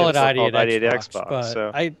know they call it ID at Xbox. But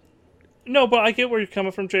so. No, but I get where you're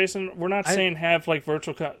coming from, Jason. We're not saying have like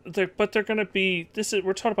but they're gonna be.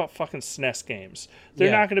 We're talking about fucking SNES games. They're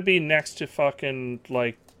not gonna be next to fucking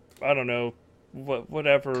like, I don't know,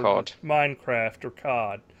 whatever, COD. Minecraft or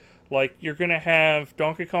COD. Like, you're going to have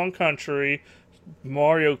Donkey Kong Country,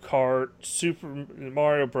 Mario Kart, Super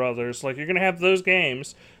Mario Brothers. Like, you're going to have those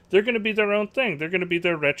games. They're going to be their own thing. They're going to be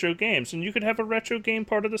their retro games. And you could have a retro game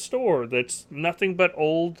part of the store that's nothing but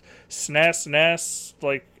old SNES, NES,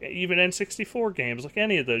 like, even N64 games. Like,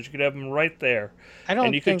 any of those. You could have them right there.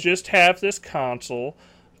 You could just have this console,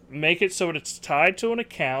 make it so it's tied to an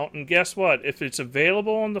account, and guess what? If it's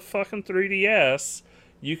available on the fucking 3DS...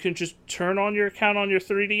 You can just turn on your account on your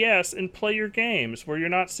 3DS and play your games where you're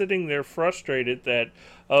not sitting there frustrated that,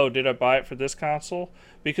 oh, did I buy it for this console?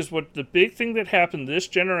 Because what the big thing that happened this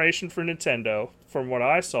generation for Nintendo, from what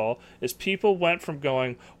I saw, is people went from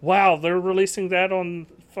going, wow, they're releasing that on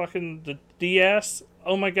fucking the DS?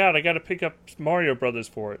 Oh my god, I got to pick up Mario Brothers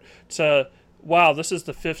for it. To, wow, this is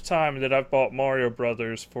the 5th time that I've bought Mario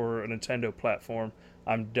Brothers for a Nintendo platform.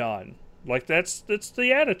 I'm done. Like, that's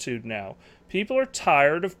the attitude now. People are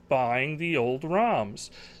tired of buying the old ROMs.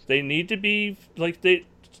 They need to be, like,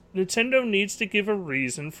 Nintendo needs to give a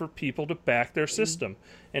reason for people to back their system.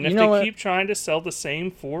 And if they keep trying to sell the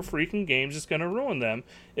same 4 freaking games, it's going to ruin them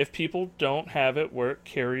if people don't have it where it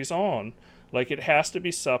carries on. Like, it has to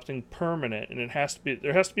be something permanent, and there has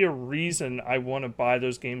to be a reason I want to buy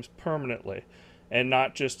those games permanently, and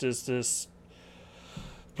not just as this,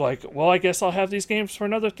 like, well, I guess I'll have these games for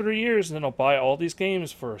another 3 years, and then I'll buy all these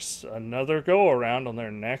games for another go-around on their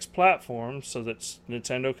next platform so that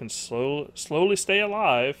Nintendo can slowly stay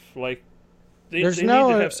alive. Like, they need to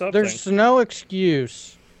have something. There's no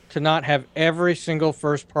excuse to not have every single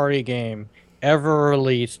first-party game ever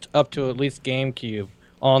released up to at least GameCube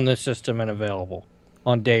on this system and available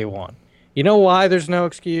on day one. You know why there's no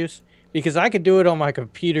excuse? Because I could do it on my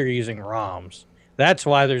computer using ROMs. That's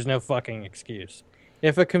why there's no fucking excuse.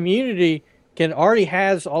 If a community already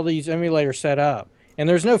has all these emulators set up, and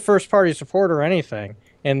there's no first-party support or anything,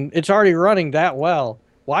 and it's already running that well,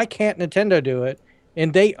 why can't Nintendo do it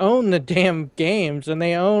and they own the damn games, and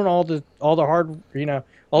they own all the hard,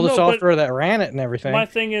 all the No, but software that ran it and my everything.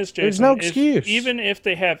 thing is, Jason, There's no excuse. Even if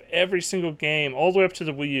they have every single game all the way up to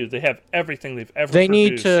the Wii U, they have everything they've ever They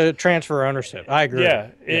need produced. to transfer ownership. I agree.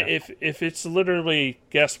 Yeah, if it's literally,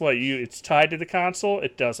 guess what, it's tied to the console,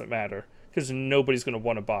 it doesn't matter because nobody's going to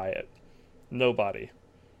want to buy it. Nobody.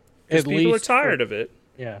 Because people are tired of it.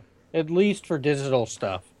 Yeah, at least for digital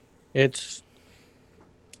stuff, it's.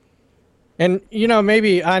 And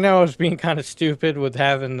maybe I know I was being kind of stupid with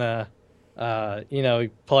having the,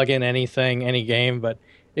 plug in anything, any game, but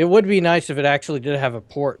it would be nice if it actually did have a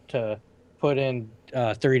port to put in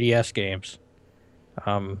 3DS games.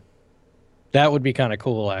 That would be kind of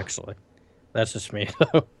cool, actually. That's just me,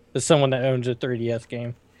 though. As someone that owns a 3DS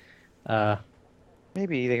game.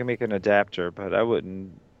 Maybe they can make an adapter, but I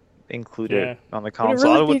wouldn't include Yeah. it on the Would it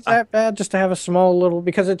console. really be that bad just to have a small little,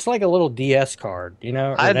 because it's like a little DS card, or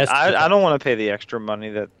an SD I card, don't want to pay the extra money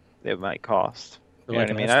that it might cost. or You know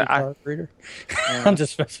like what I an mean? SD card reader. Yeah. I'm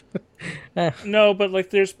just messing. No, but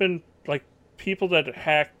like there's been like people that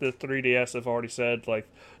hacked the 3DS have already said like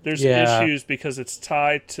there's Yeah. issues because it's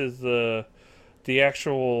tied to the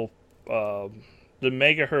actual the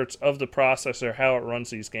megahertz of the processor, how it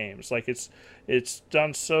runs these games. Like it's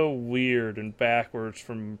done so weird and backwards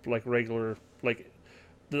from like the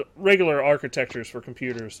regular architectures for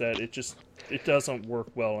computers that it doesn't work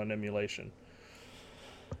well in emulation.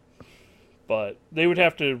 But they would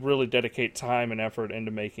have to really dedicate time and effort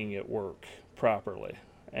into making it work properly.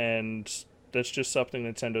 And that's just something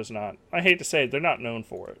Nintendo's not. I hate to say it, they're not known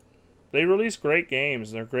for it. They release great games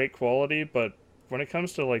and they're great quality, but when it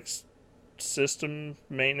comes to like system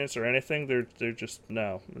maintenance or anything, they're just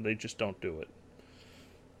no, they just don't do it.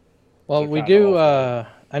 Well, They're we kinda do.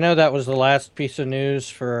 awful. I know that was the last piece of news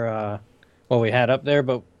for what we had up there,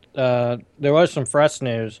 but there was some fresh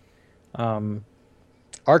news.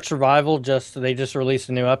 Arch Survival they just released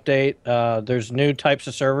a new update. There's new types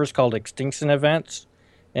of servers called extinction events,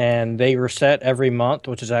 and they reset every month,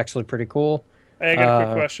 which is actually pretty cool. Hey, I got a quick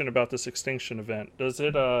Uh, question about this extinction event. Does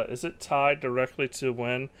it is it tied directly to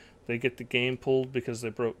when they get the game pulled because they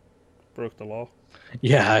broke the law?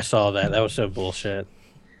 Yeah, I saw that. That was so bullshit.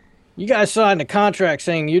 You guys signed a contract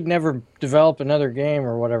saying you'd never develop another game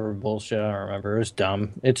or whatever bullshit. I don't remember. It was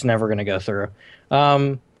dumb. It's never going to go through.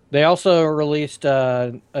 They also released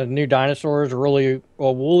a new dinosaurs,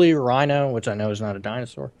 woolly rhino, which I know is not a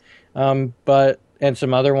dinosaur, and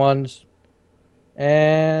some other ones,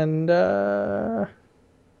 and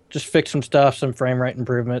just fix some stuff, some frame rate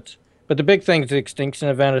improvements. But the big thing is the extinction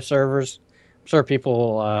event of servers. I'm sure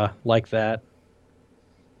people will like that.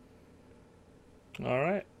 All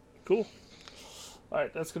right, cool. All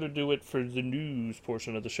right, that's going to do it for the news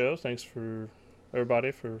portion of the show. Thanks for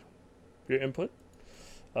everybody for your input.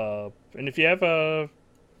 And if you have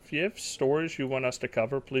stories you want us to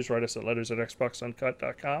cover, please write us at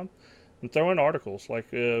letters@xboxuncut.com and throw in articles. Like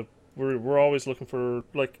we're always looking for,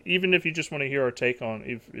 like, even if you just want to hear our take on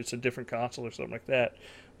if it's a different console or something like that,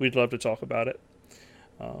 we'd love to talk about it.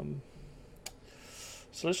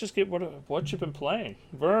 So let's just get what you've been playing,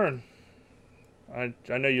 Vern. I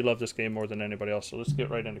know you love this game more than anybody else, so let's get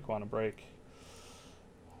right into Quantum Break.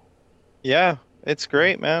 Yeah, it's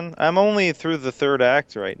great, man. I'm only through the third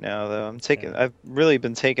act right now, though. I've really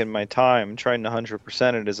been taking my time, trying to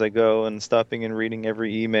 100% it as I go, and stopping and reading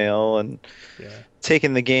every email and Yeah.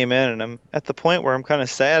 taking the game in. And I'm at the point where I'm kind of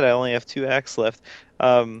sad. I only have 2 acts left.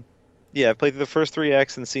 Yeah, I've played through the first 3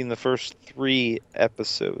 acts and seen the first 3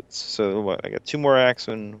 episodes. So I got 2 more acts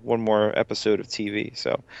and 1 more episode of TV.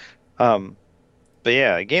 So, but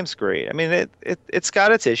yeah, the game's great. I mean, it's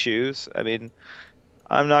got its issues. I mean,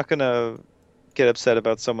 I'm not gonna get upset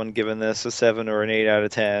about someone giving this a 7 or an 8 out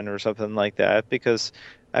of 10 or something like that, because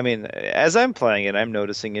I mean, as I'm playing it, I'm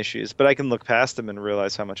noticing issues, but I can look past them and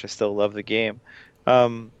realize how much I still love the game.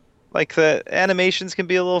 Like the animations can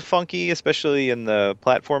be a little funky, especially in the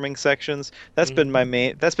platforming sections. That's been my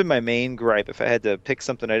main gripe. If I had to pick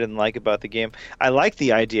something I didn't like about the game, I like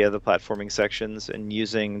the idea of the platforming sections and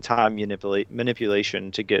using time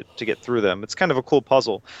manipulation to get through them. It's kind of a cool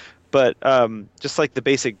puzzle. But just like the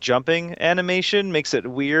basic jumping animation makes it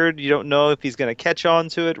weird. You don't know if he's going to catch on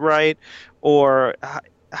to it right, or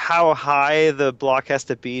how high the block has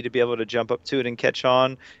to be able to jump up to it and catch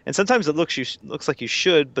on. And sometimes it looks like you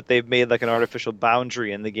should, but they've made like an artificial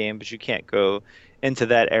boundary in the game, but you can't go into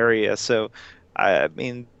that area. So, I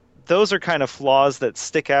mean, those are kind of flaws that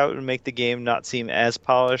stick out and make the game not seem as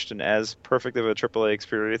polished and as perfect of a AAA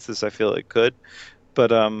experience as I feel it could.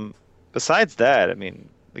 But besides that, I mean,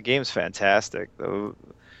 the game's fantastic.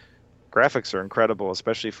 graphics are incredible,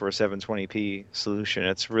 especially for a 720p solution.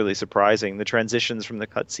 It's really surprising. The transitions from the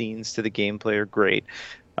cutscenes to the gameplay are great.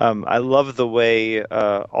 I love the way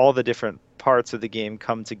all the different parts of the game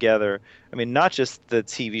come together. I mean, not just the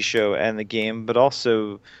TV show and the game, but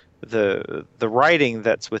also the writing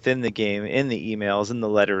that's within the game, in the emails, in the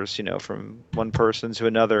letters, from one person to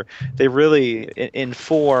another. They really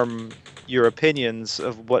inform your opinions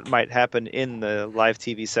of what might happen in the live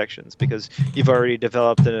TV sections, because you've already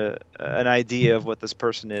developed an idea of what this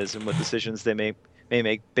person is and what decisions they may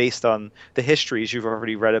make based on the histories you've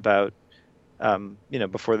already read about,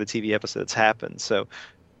 before the TV episodes happen. So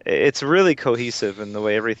it's really cohesive in the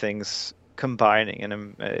way everything's combining,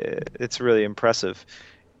 and it's really impressive.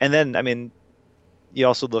 And then, I mean, you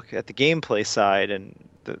also look at the gameplay side, and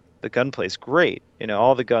the gunplay is great.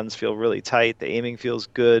 All the guns feel really tight. The aiming feels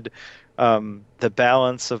good. The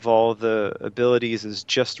balance of all the abilities is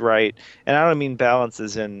just right. And I don't mean balance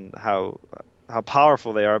as in how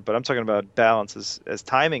powerful they are, but I'm talking about balance as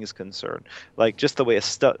timing is concerned. Like just the way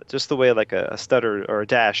like a stutter or a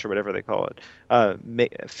dash or whatever they call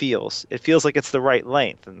it feels. It feels like it's the right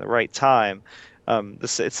length and the right time.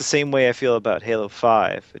 It's the same way I feel about Halo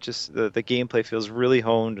 5. It just the gameplay feels really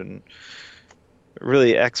honed and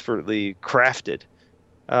really expertly crafted.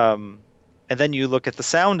 And then you look at the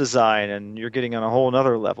sound design, and you're getting on a whole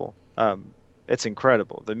nother level. It's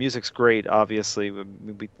incredible. The music's great, obviously.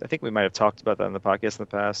 I think we might have talked about that in the podcast in the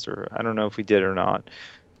past, or I don't know if we did or not.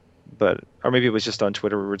 Or maybe it was just on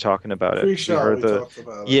Twitter we were talking about it. Pretty sure we talked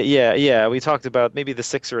about it. Yeah. We talked about maybe the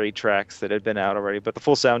 6 or 8 tracks that had been out already, but the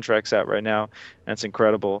full soundtrack's out right now, and it's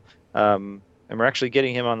incredible. And we're actually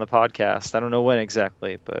getting him on the podcast. I don't know when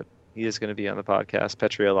exactly, but he is going to be on the podcast,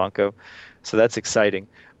 Petri Alanko. So that's exciting.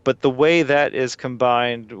 But the way that is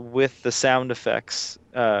combined with the sound effects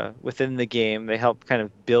within the game, they help kind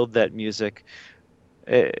of build that music.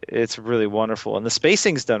 It's really wonderful, and the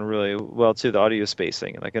spacing's done really well too. The audio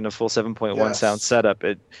spacing, like in a full 7.1 sound setup,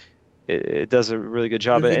 it does a really good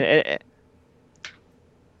job.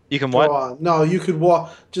 You can what? No, you could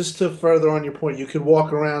walk. Just to further on your point, you could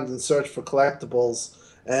walk around and search for collectibles,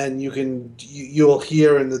 and you'll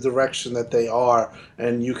hear in the direction that they are,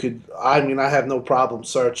 and you could. I mean, I have no problem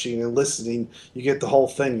searching and listening. You get the whole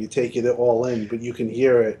thing. You take it all in, but you can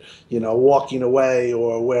hear it. Walking away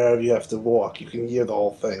or wherever you have to walk, you can hear the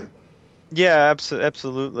whole thing. Yeah,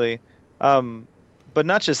 absolutely. But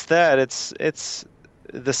not just that. It's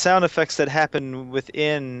the sound effects that happen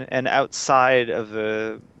within and outside of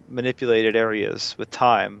the manipulated areas with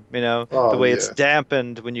time. The way it's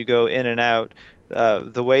dampened when you go in and out.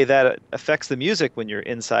 The way that affects the music when you're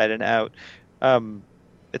inside and out.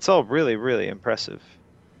 It's all really, really impressive.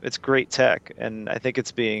 It's great tech, and I think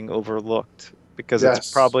it's being overlooked because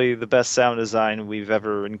it's probably the best sound design we've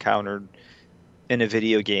ever encountered in a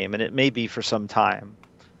video game, and it may be for some time.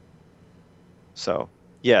 So,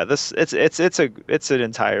 yeah, it's an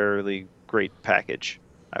entirely great package,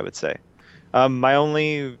 I would say. My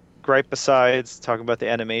only gripe, besides talking about the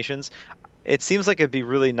animations, it seems like it'd be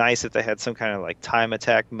really nice if they had some kind of like time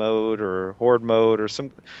attack mode or horde mode or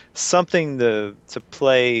something to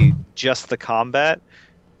play just the combat,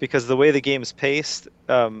 because the way the game's paced,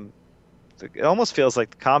 it almost feels like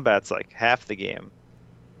the combat's like half the game.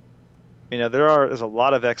 There's a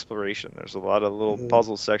lot of exploration. There's a lot of little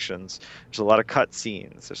puzzle sections. There's a lot of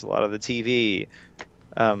cutscenes. There's a lot of the TV.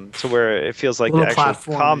 To where it feels like the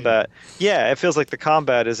actual combat. Yeah, it feels like the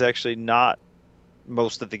combat is actually not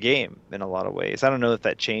most of the game in a lot of ways. I don't know if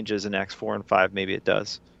that changes in Acts 4 and 5. Maybe it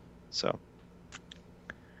does. So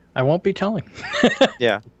I won't be telling.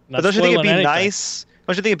 Yeah, but don't you think it'd be nice?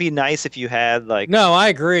 Don't you think it'd be nice if you had like? No, I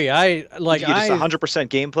agree. You just 100%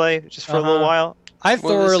 gameplay just for a little while. This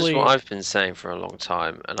is what I've been saying for a long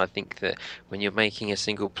time, and I think that when you're making a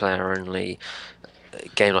single player only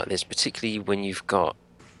game like this, particularly when you've got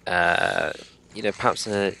perhaps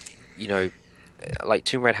like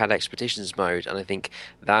Tomb Raider had Expeditions mode, and I think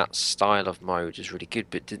that style of mode is really good,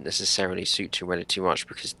 but didn't necessarily suit Tomb Raider too much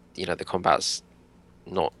because the combat's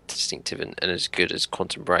not distinctive and as good as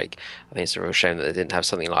Quantum Break. I think it's a real shame that they didn't have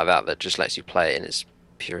something like that just lets you play it in its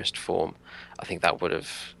purest form. I think that would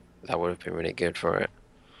have been really good for it.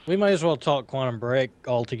 We might as well talk Quantum Break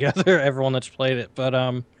altogether, everyone that's played it. But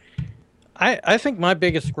I think my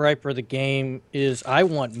biggest gripe for the game is I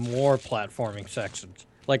want more platforming sections.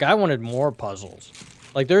 Like, I wanted more puzzles.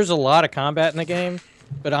 Like, there's a lot of combat in the game,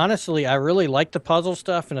 but honestly, I really like the puzzle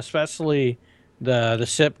stuff, and especially the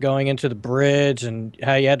SIP going into the bridge and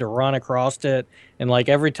how you had to run across it. And, like,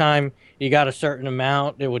 every time you got a certain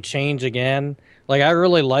amount, it would change again. Like, I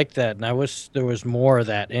really liked that, and I wish there was more of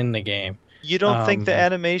that in the game. You don't think the Um,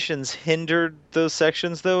 animations hindered those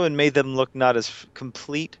sections though, and made them look not as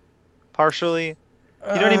complete, partially?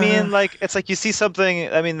 You know what I uh, mean? Like it's like you see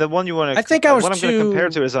something. I mean, the one you want I to, think I was what I'm going to compare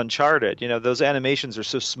too. to is Uncharted. You know, those animations are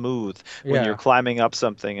so smooth when you're Yeah. climbing up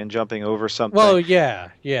something and jumping over Well, something.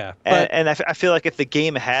 yeah, yeah, but And I feel like if the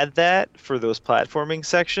game had that for those platforming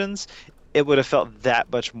sections, it would have felt that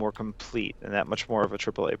much more complete and that much more of a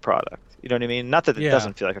AAA product. You know what I mean? Not that it yeah.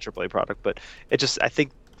 doesn't feel like a AAA product, but it just, I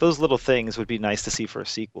think those little things would be nice to see for a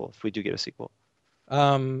sequel if we do get a sequel.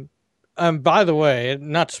 Um, by the way,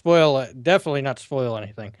 not to spoil it, definitely not to spoil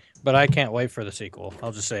anything, but I can't wait for the sequel.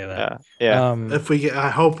 I'll just say that. Yeah, yeah, Um, If we get, I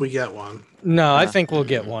hope we get one. no, I yeah. think we'll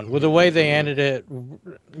get one. With the way they ended it,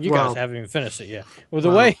 you guys Well, haven't even finished it yet. With the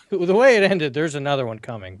well, way with the way it ended, there's another one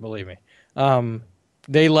coming. Believe me. Um,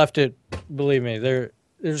 they left it. Believe me,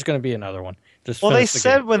 there's going to be another one. Just Well, they finish the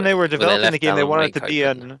game. said when they were Well, they developing the left game, they Alan wanted it Wake to be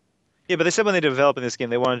open. an, yeah, but they said when they developing this game,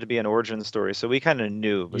 they wanted it to be an origin story. So we kind of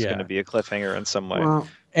knew it was going to Yeah. be a cliffhanger in some way.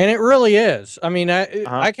 well, And it really is. I mean, I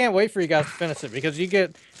Uh-huh. I can't wait for you guys to finish it because you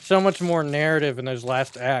get so much more narrative in those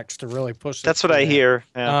last acts to really push it That's to what I that. hear.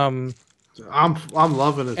 Yeah. I'm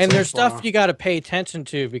loving it. And so there's stuff far. you got to pay attention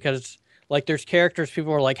to because like there's characters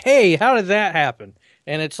people are like, "Hey, how did that happen?"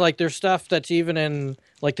 And it's like there's stuff that's even in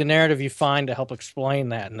like the narrative you find to help explain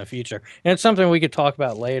that in the future. And it's something we could talk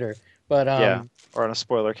about later. But Yeah. Or on a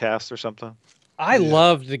spoiler cast or something. I Yeah.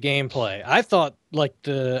 loved the gameplay. I thought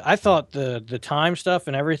the time stuff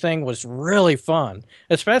and everything was really fun,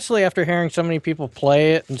 especially after hearing so many people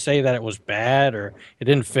play it and say that it was bad or it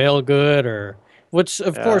didn't feel good or which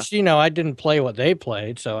of Yeah. course, I didn't play what they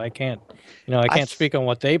played, so I can't, I I can't th speak on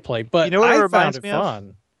what they played, You but know what it I found reminds it me of?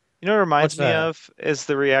 fun. You know what it What's reminds me that? of is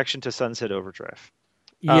the reaction to Sunset Overdrive.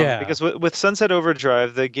 Yeah. Because with Sunset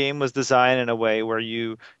Overdrive, the game was designed in a way where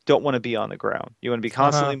you don't want to be on the ground. You want to be Uh-huh.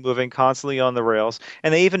 constantly moving, constantly on the rails.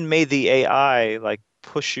 And they even made the AI like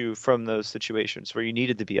push you from those situations where you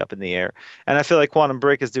needed to be up in the air. And I feel like Quantum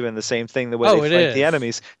Break is doing the same thing, the way they Oh, it flank the is.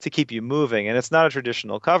 enemies to keep you moving. And it's not a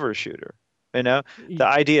traditional cover shooter. You know, the Y-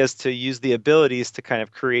 idea is to use the abilities to kind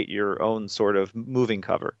of create your own sort of moving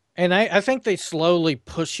cover. And I think they slowly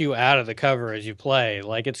push you out of the cover as you play.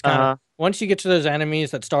 Like it's kind of Uh-huh. once you get to those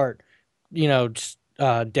enemies that start,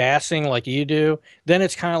 dashing like you do, then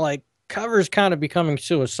it's kind of like cover's kind of becoming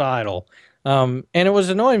suicidal. And it was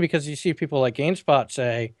annoying because you see people like GameSpot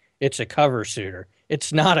say it's a cover shooter.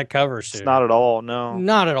 It's not a cover It's shooter. not at all, no.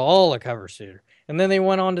 Not at all a cover shooter. And then they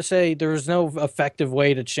went on to say there's no effective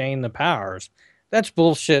way to chain the powers. That's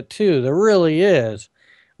bullshit too. There really is.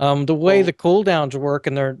 The way the Well, cooldowns work,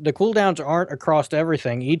 and the cooldowns aren't across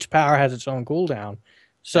everything. Each power has its own cooldown.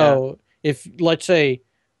 yeah. So if let's say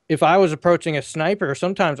if I was approaching a sniper,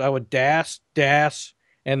 sometimes I would dash,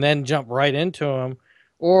 and then jump right into him,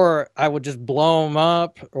 or I would just blow him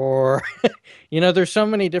up, or there's so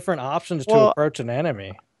many different options to Well, approach an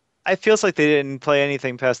enemy. I feels like they didn't play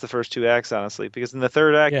anything past the first two acts, honestly, because in the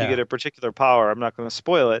third act you Yeah. get a particular power. I'm not going to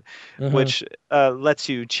spoil it, hmm which lets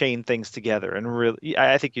you chain things together, and really,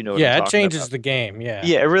 I think you know what I'm Yeah, it talking changes about. the game. Yeah.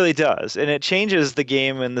 Yeah, it really does, and it changes the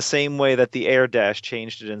game in the same way that the air dash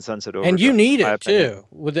changed it in Sunset And you Overdrive, need in my it opinion. too.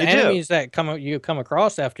 With the You do. enemies that you come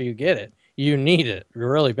across after you get it, you need it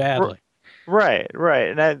really R- badly. Right,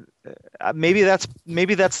 right, and maybe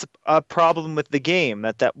that's a problem with the game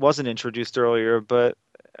that wasn't introduced earlier, but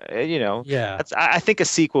you know, Yeah. I think a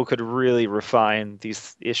sequel could really refine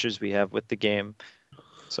these issues we have with the game.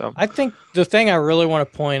 So I think the thing I really want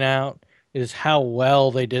to point out is how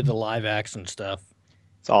well they did the live action stuff.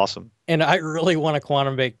 it's awesome. And I really want a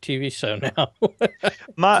Quantum Bake TV show now.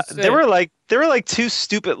 Just There saying. were like two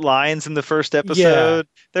stupid lines in the first Yeah. episode.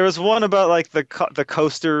 There was one about like the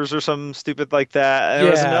coasters or some stupid like that. And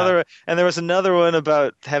Yeah. there was another one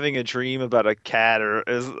about having a dream about a cat or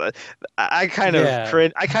is I Yeah.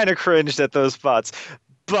 I kind of cringed at those spots.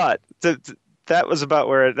 But that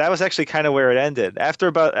was actually kind of where it ended.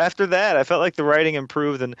 After that, I felt like the writing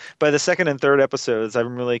improved, and by the second and third episodes,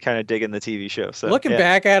 I'm really kind of digging the TV show. So Looking yeah,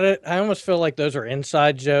 back at it, I almost feel like those are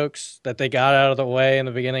inside jokes that they got out of the way in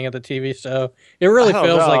the beginning of the TV show. It I really don't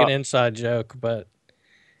feels like an know. inside joke, but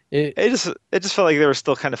it It just felt like they were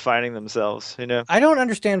still kind of finding themselves, you know? I don't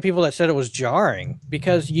understand people that said it was jarring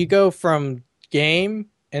because you go from game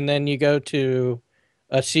and then you go to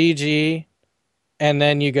a CG and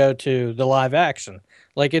then you go to the live action.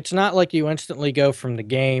 Like it's not like you instantly go from the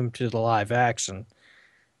game to the live action.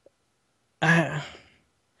 I,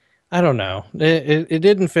 I don't know. It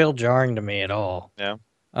didn't feel jarring to me at all. Yeah.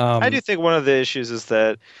 I do Um, think one of the issues is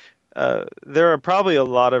that there are probably a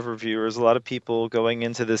lot of reviewers, a lot of people going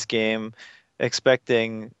into this game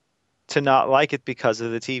expecting to not like it because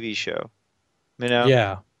of the TV show, you know?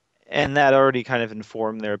 yeah, and that already kind of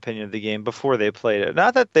informed their opinion of the game before they played it.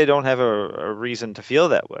 Not that they don't have a reason to feel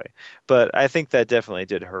that way, but I think that definitely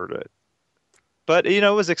did hurt it. But it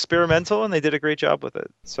was experimental, and they did a great job with it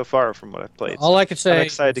so far from what I've played. All I can say, I'm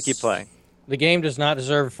excited to keep playing. The game does not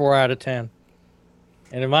deserve a 4 out of 10,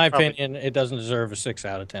 and in my Probably. opinion, it doesn't deserve a 6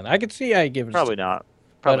 out of 10. I could see how you give it, Probably not.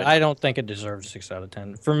 but Probably I don't think it deserves a 6 out of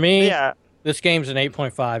 10. For me, Yeah, this game's an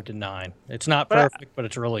 8.5 to 9. It's not But I- perfect, but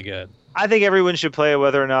it's really good. I think everyone should play it,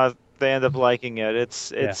 whether or not they end up liking it.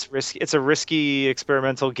 It's risky. It's a risky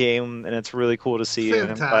experimental game, and it's really cool to see. And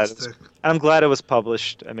Fantastic. I'm glad it was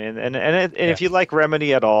published. I mean, and if you like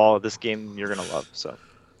Remedy at all, this game you're gonna love. So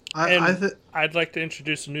I'd like to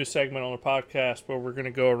introduce a new segment on the podcast where we're going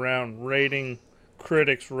to go around rating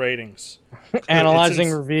critics' ratings. Analyzing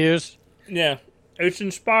It's reviews. Yeah, it's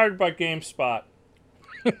inspired by GameSpot.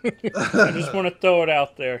 I just want to throw it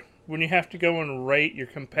out there. When you have to go and rate your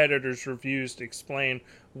competitors' reviews to explain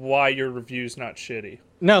why your review's not shitty.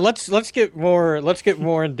 No, let's get more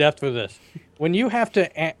in depth with this. When you have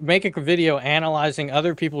to make a video analyzing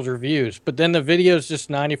other people's reviews, but then the video is just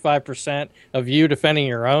 95% of you defending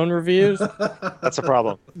your own reviews, that's a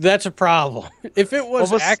problem. that's a problem. If it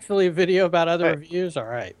was Almost- actually a video about other Right. reviews, all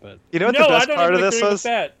right, but You know what No, the I best don't part of even this agree with was?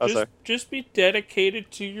 that. Oh, sorry. Just be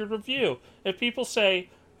dedicated to your review. If people say,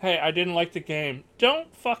 "Hey, I didn't like the game,"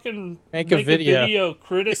 don't fucking Make a video.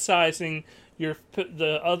 criticizing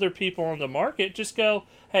the other people on the market. Just go,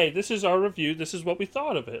 "Hey, this is our review. This is what we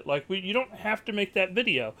thought of it." Like you don't have to make that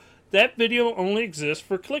video. That video only exists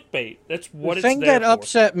for clickbait. That's what the it's thing there that for.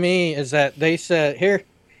 upset me is that they said here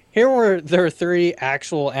were their three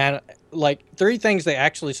actual three things they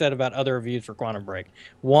actually said about other reviews for Quantum Break.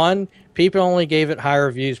 One, people only gave it high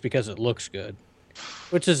reviews because it looks good,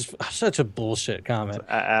 which is such a bullshit comment.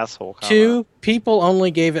 Asshole. Comment. Two, people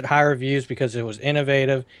only gave it high reviews because it was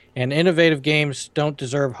innovative, and innovative games don't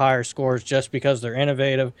deserve higher scores just because they're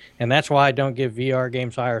innovative, and that's why I don't give VR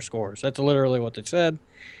games higher scores. That's literally what they said.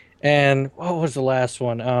 And what was the last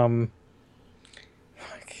one?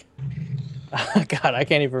 God, I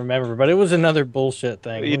can't even remember, but it was another bullshit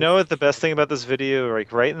thing. You know what the best thing about this video?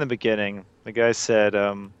 Like right in the beginning, the guy said,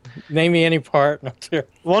 Name me any part.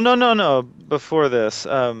 "Well, no. Before this,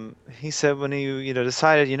 he said when he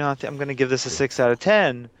decided, I'm going to give this a 6 out of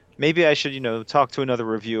 10. Maybe I should talk to another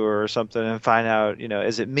reviewer or something and find out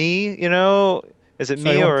is it me? Is it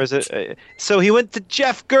me or is it?" So he went to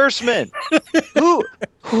Jeff Gerstmann.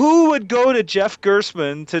 Who would go to Jeff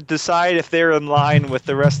Gerstmann to decide if they're in line with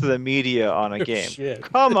the rest of the media on a game? Shit.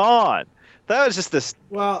 Come on, that was just this.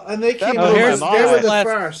 Well, and they That came blew over. my They were mind. the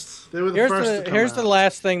first. They were the first to come Here's the out.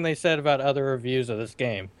 last thing they said about other reviews of this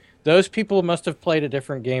game. Those people must have played a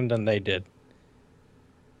different game than they did.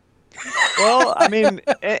 Well, I mean,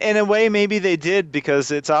 in a way, maybe they did because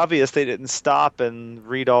it's obvious they didn't stop and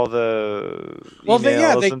read all the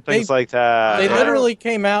emails and things like that. They literally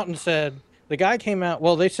came out and said, the guy came out,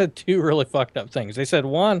 well, they said two really fucked up things. They said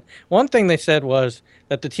one thing they said was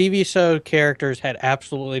that the TV show characters had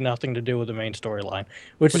absolutely nothing to do with the main storyline,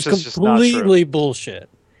 which is just not true. completely bullshit.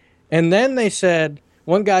 And then they said,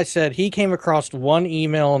 one guy said he came across one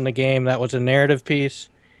email in the game that was a narrative piece,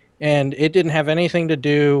 and it didn't have anything to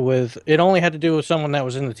do with, it only had to do with someone that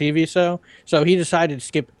was in the TV show, so he decided to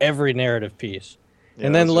skip every narrative piece. Yeah,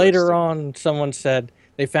 And then that's really later stupid. on, someone said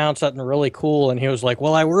they found something really cool, and he was like,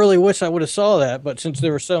 "Well, I really wish I would have saw that, but since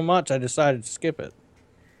there was so much, I decided to skip it."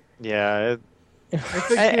 Yeah,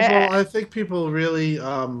 I think people really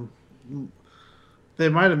they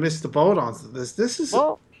might have missed the boat on this. This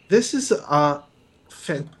is a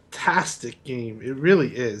fantastic game. It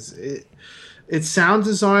really is. Its sound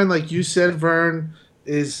design, like you said, Vern,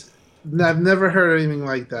 is I've never heard anything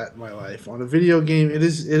like that in my life. On a video game, it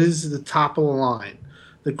is the top of the line.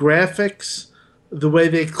 The graphics, the way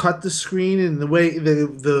they cut the screen, and the way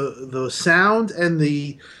the sound and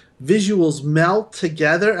the visuals melt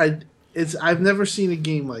together. I've never seen a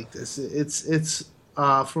game like this. It's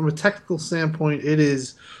from a technical standpoint, it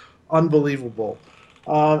is unbelievable.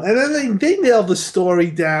 And then they nailed the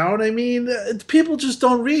story down. I mean, people just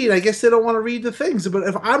don't read. I guess they don't want to read the things. But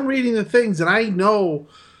if I'm reading the things and I know,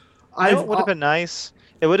 it would have been nice.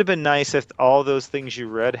 It would have been nice if all those things you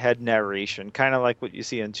read had narration, kind of like what you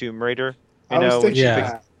see in Tomb Raider. I was thinking Yeah.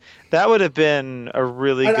 that. That would have been a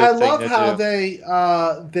really And good I thing love to how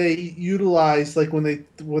do. they utilize, like when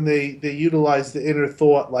they utilize the inner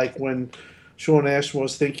thought, like when Sean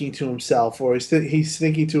Ashmore's thinking to himself, or he's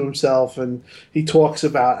thinking to himself, and he talks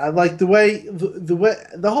about. I like the way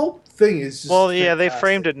the whole thing is. Just Well, yeah, they fantastic.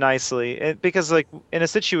 framed it nicely because, like, in a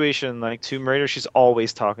situation like Tomb Raider, she's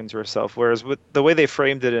always talking to herself. Whereas with the way they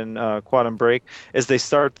framed it in Quantum Break is they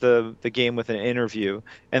start the game with an interview,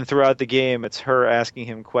 and throughout the game, it's her asking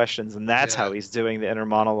him questions, and that's Yeah. how he's doing the inner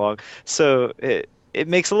monologue. So it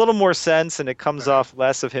makes a little more sense, and it comes Right. off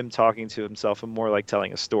less of him talking to himself and more like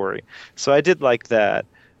telling a story. So I did like that.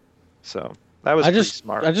 So that was pretty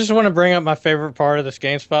smart. I just want to bring up my favorite part of this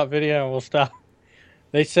GameSpot video, and we'll stop.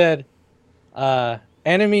 They said,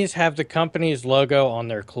 enemies have the company's logo on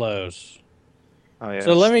their clothes. Oh yeah.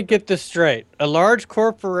 So let me get this straight. A large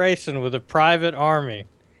corporation with a private army,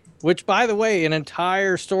 which, by the way, an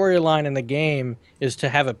entire storyline in the game is to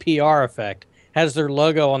have a PR effect, has their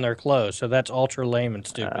logo on their clothes. So that's ultra lame and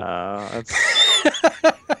stupid.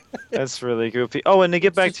 That's really goofy. Oh, and to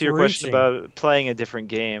get back just to your question reaching. about playing a different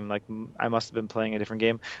game, like I must have been playing a different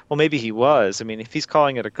game. Well, maybe he was. I mean, if he's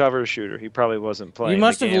calling it a cover shooter, he probably wasn't playing. You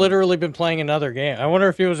must the have game. literally been playing another game. I wonder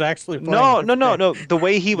if he was actually playing. No, a no, no, different no. The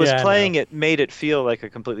way he was Yeah, I know. playing it made it feel like a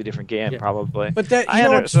completely different game, Yeah. probably. But that I you know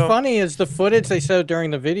under- what's so- funny is the footage they showed during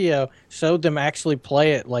the video showed them actually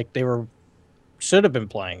play it like they should have been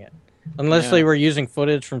playing it, unless Yeah. they were using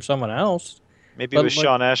footage from someone else. Maybe but it was like-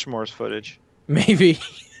 Sean Ashmore's footage, Maybe,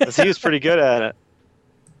 'cause he was pretty good at it.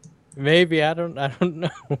 maybe I don't know.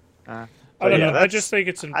 I But don't yeah, know. I that's- just think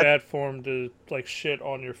it's in I- bad form to like shit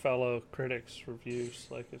on your fellow critics' reviews.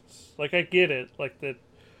 Like it's like I get it, like that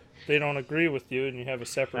they don't agree with you and you have a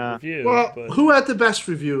separate Yeah. review. Well, but who had the best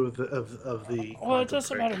review of the? well, it Quantum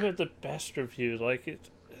doesn't Break? matter who had the best review. Like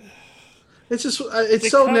It's just they it's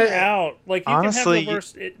so come negative. out like you Honestly, can have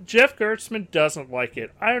the worst. Jeff Gertzman doesn't like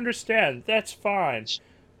it. I understand. That's fine.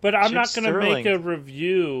 But I'm Chip not going to make Sterling. a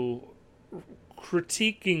review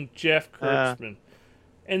critiquing Jeff Yeah. Kurtzman.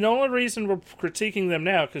 And the only reason we're critiquing them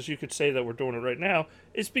now, because you could say that we're doing it right now,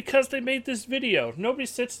 is because they made this video. Nobody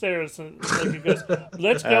sits there and goes,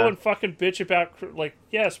 let's go and fucking bitch about, like,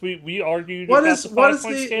 yes, we argued What about is- the what is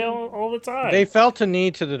 5-point the- scale all the time. They felt a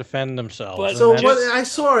need to defend themselves. But- and So that's- what I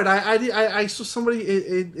saw it. I saw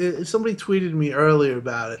somebody. Somebody tweeted me earlier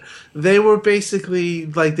about it. They were basically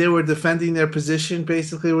like they were defending their position.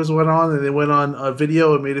 Basically, was went on, and they went on a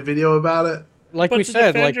video and made a video about it. like But we to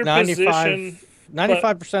said, defend like your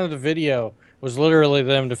 95% of the video was literally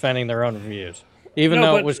them defending their own reviews, even No,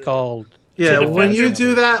 though but- it was called. Yeah, defend when you your-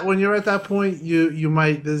 do that, when you're at that point, you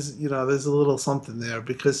might there's a little something there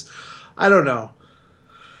because I don't know.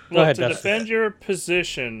 Go Look, ahead, to Dustin. defend your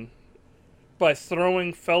position by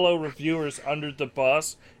throwing fellow reviewers under the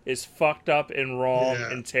bus is fucked up and wrong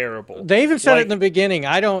Yeah. and terrible. They even said it Like- in the beginning.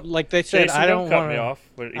 I don't like. They said Jason, I don't cut want me off,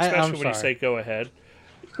 but I'm especially when you sorry. say go ahead.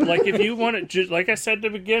 Like if you want to, like I said to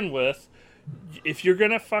begin with, if you're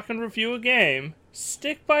gonna fucking review a game,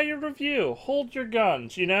 stick by your review. Hold your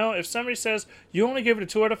guns. You know, if somebody says you only give it a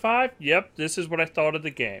 2 out of 5, yep, this is what I thought of the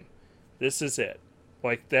game. This is it.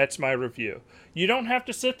 Like that's my review. You don't have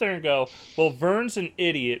to sit there and go, well, Vern's an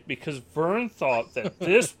idiot because Vern thought that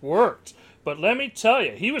this worked. But let me tell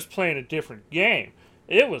you, he was playing a different game.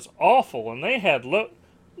 It was awful, and they had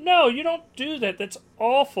No, you don't do that. That's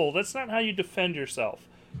awful. That's not how you defend yourself.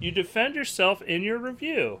 You defend yourself in your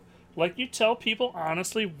review. Like you tell people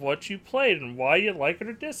honestly what you played and why you like it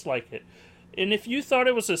or dislike it. And if you thought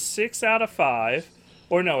it was a 6 out of 5,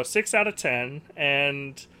 or no, a 6 out of 10,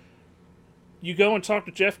 and you go and talk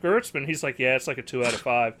to Jeff Gertzman, he's like, yeah, it's like a 2 out of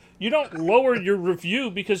 5. You don't lower your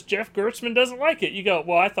review because Jeff Gertzman doesn't like it. You go,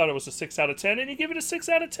 well, I thought it was a 6 out of 10, and you give it a 6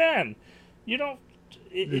 out of 10. You don't.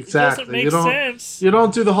 It Exactly. doesn't make You don't- sense. You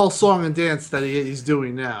don't do the whole song and dance that he's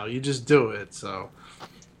doing now. You just do it. So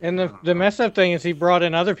And the messed up thing is he brought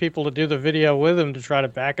in other people to do the video with him to try to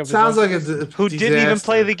back up. sounds his own- like a Who didn't even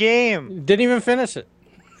play the game? Didn't even finish it.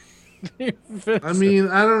 Didn't even finish I mean,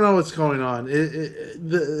 I don't know what's going on.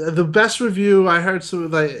 The best review I heard, so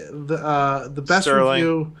like the best Sterling.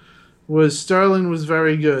 review was Sterling was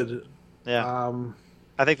very good. Yeah,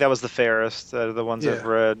 I think that was the fairest out of the ones I've Yeah.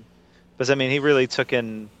 read. Because I mean, he really took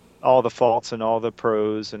in all the faults and all the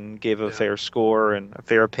pros and gave a Yeah. fair score and a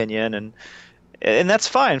fair opinion, and that's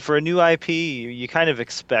fine for a new IP. You kind of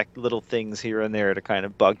expect little things here and there to kind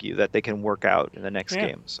of bug you that they can work out in the next Yeah.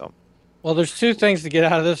 game. So Well, there's two things to get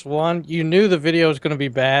out of this. One, you knew the video was going to be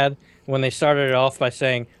bad when they started it off by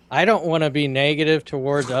saying, I don't want to be negative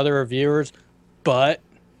towards other reviewers, but,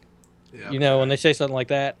 Yeah. you know, when they say something like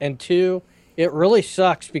that. And two, it really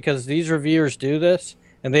sucks because these reviewers do this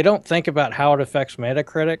and they don't think about how it affects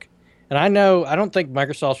Metacritic. And I don't think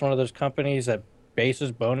Microsoft's one of those companies that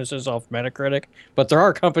bases bonuses off Metacritic, but there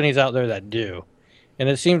are companies out there that do. and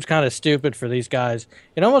it seems kind of stupid for these guys.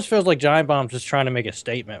 It almost feels like Giant Bomb's just trying to make a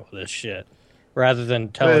statement with this shit, rather than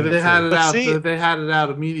telling. They had it But out. see- They had it out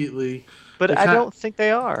immediately. But They I ca- don't think they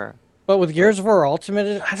are. But with Gears of War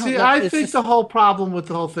Ultimate, I don't See, know. I it's think just- the whole problem with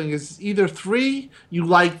the whole thing is either 3, you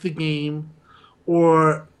like the game,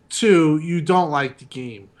 or 2, you don't like the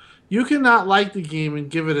game. You cannot like the game and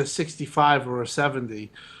give it a 65 or a 70,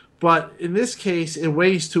 but in this case, it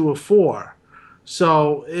weighs to a 4.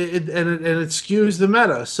 So it skews the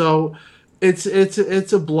meta. So it's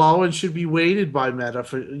a blow and should be weighted by meta.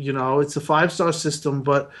 For it's a 5-star system,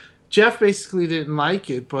 but Jeff basically didn't like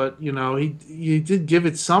it. But he did give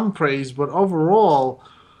it some praise. But overall,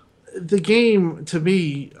 the game to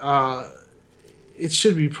me, it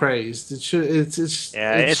should be praised. It should.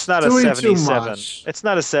 It's not a doing too 77. much. It's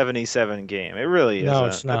not a 77 game. It really isn't. No,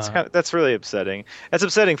 it's not. That's really upsetting. It's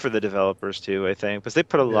upsetting for the developers too, I think, because they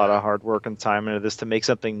put a lot of hard work and time into this to make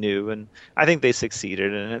something new, and I think they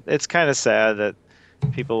succeeded. And it's kind of sad that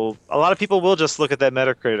a lot of people will just look at that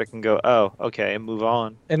Metacritic and go, "Oh, okay," and move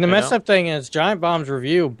on. And the you messed know? up thing is, Giant Bomb's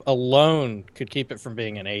review alone could keep it from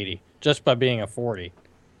being an 80 just by being a 40. It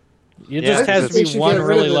Yeah, just has to they be should one get rid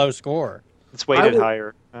really of it. low score. It's weighted would-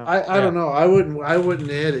 higher. I don't know. I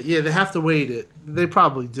wouldn't add it. Yeah, they have to weight it. They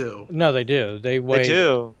probably do. No, they do. They They weight.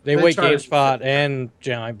 do. They They weight try to- GameSpot and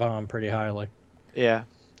Giant Bomb pretty highly. Yeah.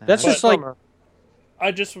 That's But- just like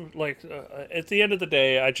I just like at the end of the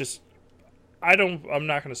day, I'm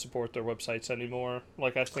not going to support their websites anymore.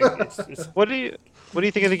 Like I think it's What do you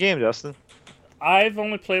think of the game, Dustin? I've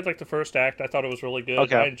only played like the first act. I thought it was really good.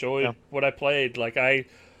 Okay. I enjoyed Yeah. what I played. Like I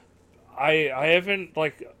haven't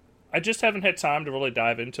like I just haven't had time to really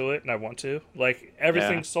dive into it, and I want to. Like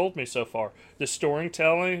everything Yeah. sold me so far. The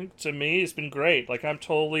storytelling to me has been great. Like I'm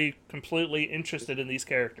totally, completely interested in these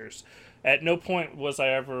characters. At no point was I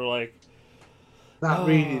ever like, Not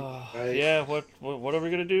reading. Right? yeah, what are we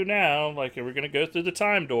gonna do now? Like, are we gonna go through the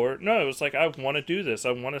time door? No, it was like I want to do this.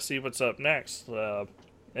 I want to see what's up next.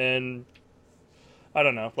 And I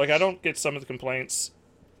don't know. Like I don't get some of the complaints,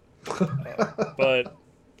 but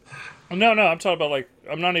no, I'm talking about like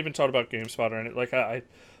I'm not even talking about GameSpot or anything. Like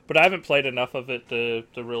but I haven't played enough of it to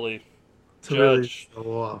really To really judge.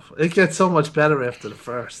 show off. It gets so much better after the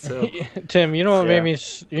first too. Tim. You know what Yeah.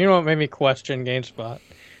 made me question GameSpot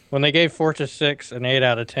when they gave Forza 6 an 8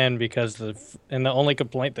 out of 10 because the only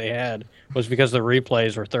complaint they had was because the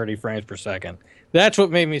replays were 30 frames per second. That's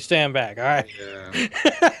what made me stand back. All right.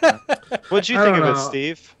 Yeah. What'd you I think don't of it, know.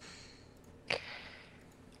 Steve?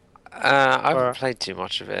 I haven't Or- played too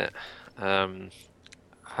much of it. I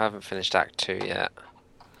haven't finished Act 2 yet.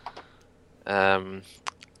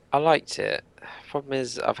 I liked it. Problem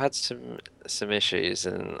is, I've had some issues,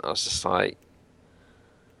 and I was just like,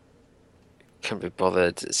 can't be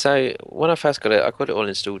bothered. So when I first got it, I got it all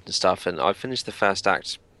installed and stuff, and I finished the first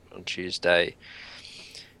act on Tuesday,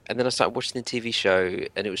 and then I started watching the TV show,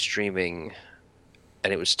 and it was streaming,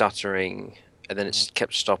 and it was stuttering, and then it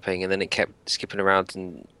kept stopping, and then it kept skipping around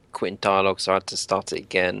and quitting dialogue, so I had to start it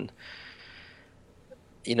again.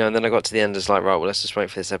 You know, and then I got to the end, it's like, right, well, let's just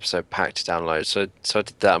wait for this episode pack to download. So I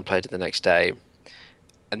did that and played it the next day.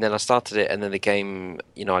 And then I started it, and then the game,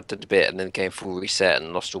 you know, I did a bit, and then the game full reset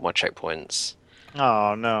and lost all my checkpoints.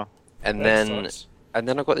 Oh no. And That then sucks. and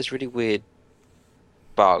then I got this really weird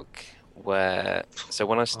bug where, so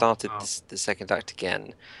when I started no. the second act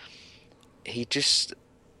again, he just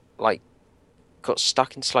like got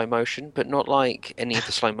stuck in slow motion, but not like any of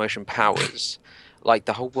the slow motion powers. Like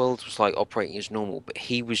the whole world was like operating as normal, but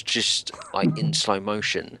he was just like in slow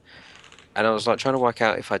motion. And I was like trying to work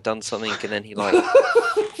out if I'd done something, and then he like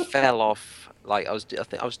fell off. Like I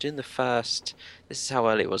think I was doing the first. This is how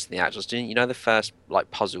early it was in the act. I was doing, you know, the first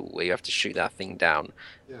like puzzle where you have to shoot that thing down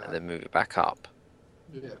and Yeah. then move it back up.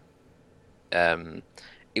 Yeah.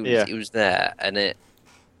 It was there, and it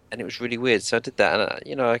was really weird. So I did that, and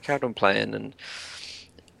you know, I carried on playing, and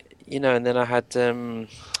you know, and then I had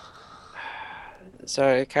so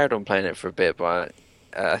I carried on playing it for a bit, but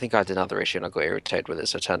I think I had another issue, and I got irritated with it,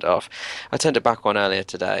 so I turned it off. I turned it back on earlier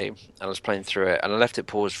today, and I was playing through it, and I left it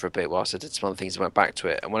paused for a bit whilst I did some other things and went back to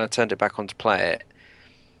it. And when I turned it back on to play it,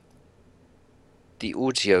 the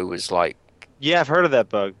audio was like Yeah, I've heard of that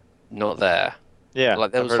bug. not there. Yeah,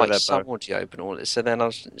 Like there I've was heard like of that some bug. audio, but all so then I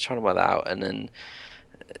was trying to work that out, and then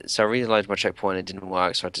so I reloaded my checkpoint, it didn't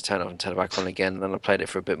work, so I had to turn it off and turn it back on again. And then I played it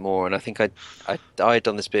for a bit more, and I think I died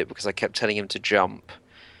on this bit because I kept telling him to jump,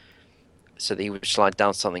 so that he would slide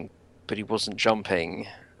down something, but he wasn't jumping.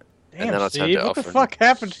 Damn, then I turned Steve, it what off the and- fuck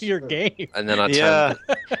happened to your game? And then I Yeah.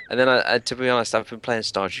 turned, and then I to be honest, I've been playing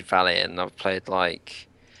Stardew Valley, and I've played like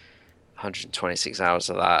 126 hours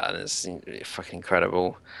of that, and it's fucking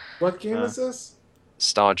incredible. What game is this?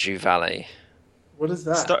 Stardew Valley. What is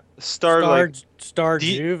that? Star like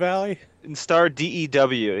Stardew Valley. Star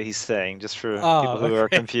DEW. He's saying just for Oh, people who are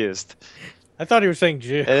okay. confused. I thought he was saying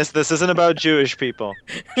Jew. And this isn't about Jewish people.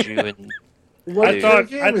 Jew and What I kind of thought-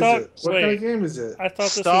 game is it? What kind wait. of game is it? I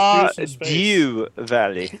thought this was Jews in space. Stardew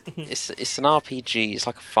Valley. it's an RPG. It's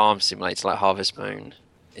like a farm simulator, like Harvest Moon.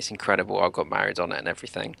 It's incredible. I got married on it and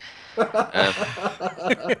everything. But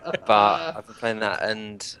I've been playing that,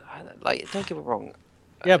 and like, don't get me wrong.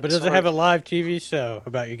 Yeah, but does it sorry. have a live TV show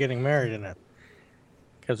about you getting married in it?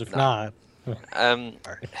 Because if No. not,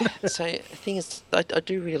 So the thing is, I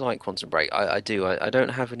do really like Quantum Break. I do. I don't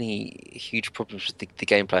have any huge problems with the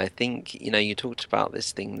gameplay. I think, you talked about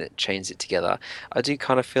this thing that chains it together. I do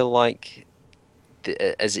kind of feel like,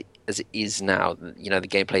 as it is now, the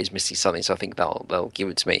gameplay is missing something. So I think they'll give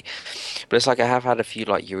it to me. But it's like I have had a few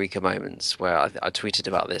like eureka moments where I tweeted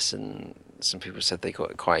about this, and some people said they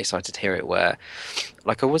got quite excited to hear it. Where,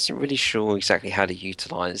 like, I wasn't really sure exactly how to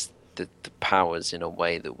utilize the powers in a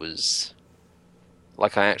way that was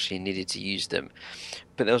like I actually needed to use them.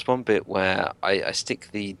 But there was one bit where I stick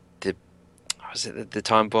the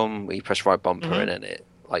time bomb where you press right bumper and then it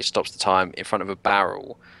like stops the time in front of a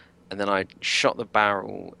barrel, and then I shot the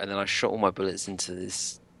barrel and then I shot all my bullets into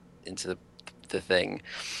the thing,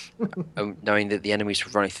 knowing that the enemies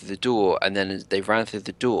were running through the door, and then they ran through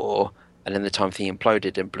the door and then the time thing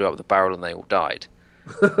imploded and blew up the barrel and they all died.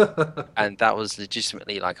 And that was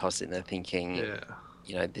legitimately like I was sitting there thinking,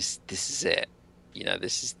 this is it.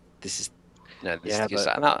 This is Yeah, the good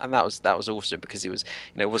stuff. And that was awesome because it was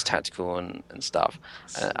it was tactical and stuff,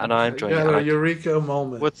 and I enjoyed You it. got And a eureka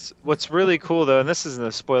moment. What's really cool though, and this isn't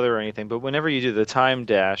a spoiler or anything, but whenever you do the time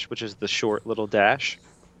dash, which is the short little dash,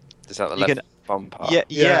 is that the you left can- bumper?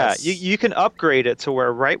 Yes. you can upgrade it to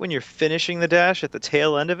where right when you're finishing the dash at the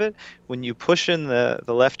tail end of it, when you push in the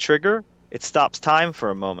left trigger, it stops time for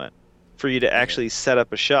a moment for you to actually set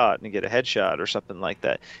up a shot and get a headshot or something like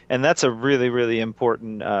that. And that's a really, really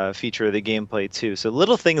important feature of the gameplay too. So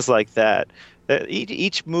little things like that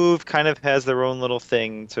each move kind of has their own little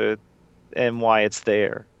thing to and why it's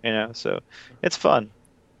there, so it's fun.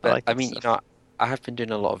 But, I like that stuff. I have been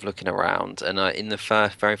doing a lot of looking around, and in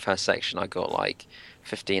the very first section, I got like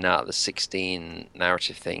 15 out of the 16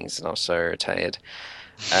 narrative things, and I was so irritated.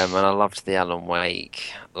 And I loved the Alan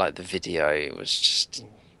Wake, like the video. It was just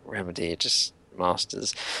Remedy, just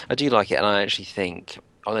masters. I do like it, and I actually think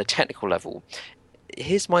on a technical level,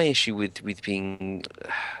 here's my issue with being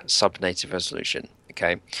sub-native resolution.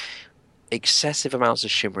 Okay, excessive amounts of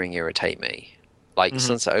shimmering irritate me. Like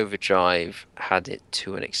Sunset Overdrive had it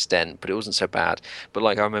to an extent, but it wasn't so bad. But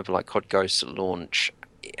like I remember, like COD Ghost at launch,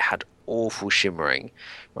 it had awful shimmering,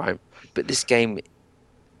 right? But this game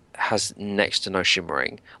has next to no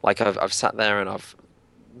shimmering. Like I've sat there and I've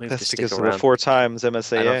moved the That's stick because of around. the 4 times and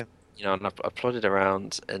MSAA. I've plodded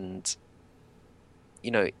around, and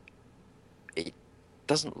it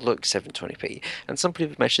doesn't look 720p. And some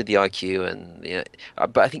people mentioned the IQ, and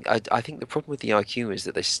but I think the problem with the IQ is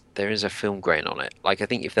that there is a film grain on it. Like I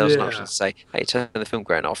think if there was an option to say, "Hey, turn the film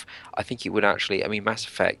grain off," I think it would actually. I mean, Mass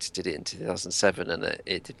Effect did it in 2007, and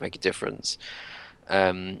it did make a difference.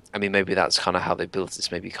 I mean, maybe that's kind of how they built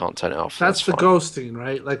this. Maybe you can't turn it off. That's the fine. ghosting,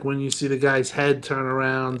 right? Like when you see the guy's head turn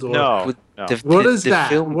around. Or... No. What is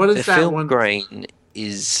that? What is the that film one? grain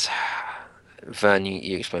is. Vern,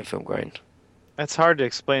 you explain film grain. That's hard to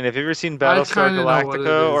explain. Have you ever seen Battlestar kinda know what it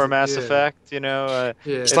Galactica or is, Mass yeah. Effect? Yeah,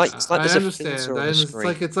 It's like I there's a understand. filter on the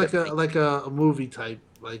screen It's like that like a movie type,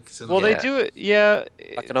 like. Well, they Yeah. do it. Yeah,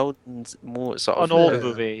 like an old, more sort of an old Yeah.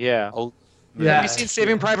 movie. Yeah. old. Yeah. Have you seen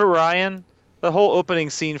Saving Private Ryan? The whole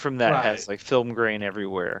opening scene from that Right. has like film grain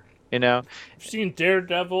everywhere. You've seen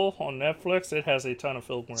Daredevil on Netflix? It has a ton of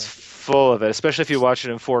film It's grain. full of it, especially if you watch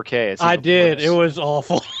it in 4K. It's I even did. worse. It was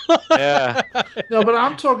awful. Yeah. No, but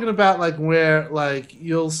I'm talking about like where like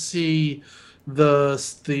you'll see the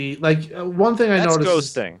like one thing I That's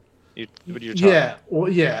noticed. ghosting. What you're talking. Yeah, well,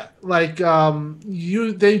 yeah. Like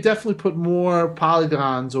they definitely put more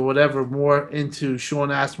polygons or whatever more into Sean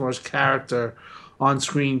Asmore's character on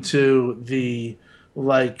screen to the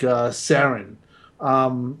Saren.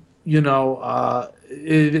 You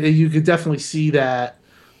could definitely see that.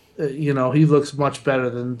 He looks much better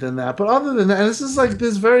than that. But other than that, and this is like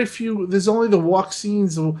there's only the walk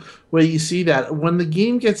scenes where you see that. When the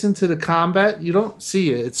game gets into the combat, you don't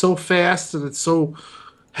see it. It's so fast and it's so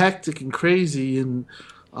hectic and crazy and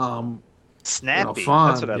Snappy. fun,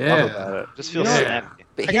 That's what I yeah. love about it. Just feels Yeah. snappy.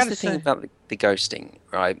 But I here's gotta the thing say- about the ghosting,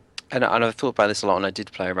 right? And I've thought about this a lot, and I did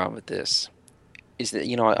play around with this. Is that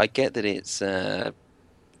I get that it's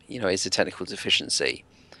it's a technical deficiency,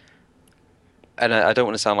 and I don't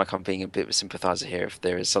want to sound like I'm being a bit of a sympathizer here if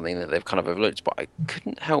there is something that they've kind of overlooked, but I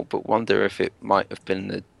couldn't help but wonder if it might have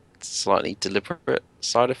been a slightly deliberate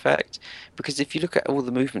side effect. Because if you look at all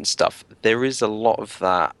the movement stuff, there is a lot of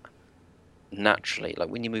that naturally. Like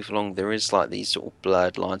when you move along, there is like these sort of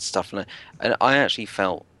blurred lines stuff, and I actually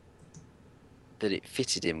felt that it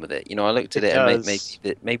fitted in with it. You know, I looked at it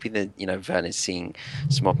and maybe Vern is seeing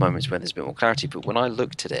some odd moments where there's a bit more clarity. But when I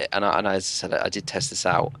looked at it, and as I said, I did test this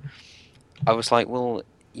out. I was like, well,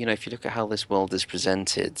 you know, if you look at how this world is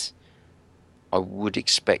presented, I would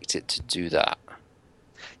expect it to do that.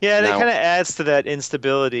 Yeah, and it kind of adds to that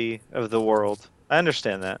instability of the world. I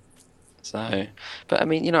understand that. So, but I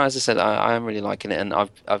mean, you know, as I said, I am really liking it, and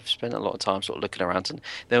I've spent a lot of time sort of looking around, and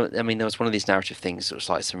there was one of these narrative things that was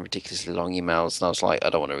like some ridiculously long emails, and I was like,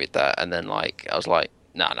 I don't want to read that, and then like I was like,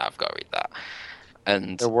 no, I've got to read that,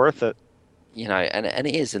 and they're worth it. You know, and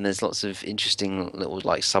it is, and there's lots of interesting little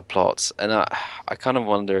like subplots, and I kind of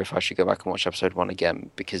wonder if I should go back and watch episode 1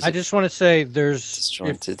 again because I just want to say there's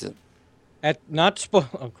disjointed.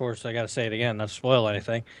 Of course, I got to say it again, not to spoil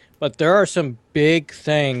anything, but there are some big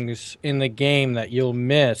things in the game that you'll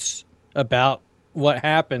miss about what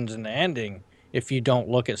happens in the ending if you don't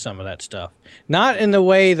look at some of that stuff. Not in the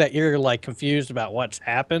way that you're like confused about what's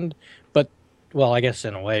happened, but well, I guess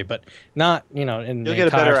in a way, but not, you know, in you'll the get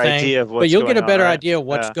a better thing, idea of what's but you'll going get a better on, idea of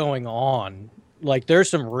what's yeah. going on. Like there's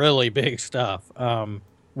some really big stuff,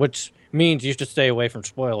 which means you should stay away from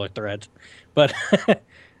spoiler threads. But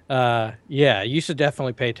yeah, you should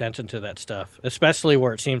definitely pay attention to that stuff, especially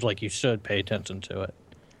where it seems like you should pay attention to it.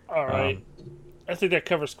 All right. I think that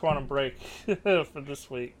covers Quantum Break for this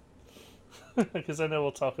week. Because I know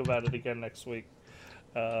we'll talk about it again next week.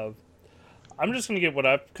 I'm just going to get what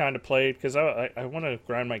I've kind of played, because I want to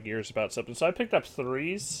grind my gears about something. So I picked up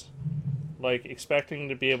Threes, like, expecting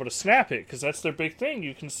to be able to snap it, because that's their big thing.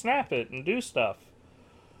 You can snap it and do stuff.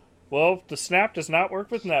 Well, the snap does not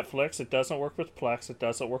work with Netflix. It doesn't work with Plex. It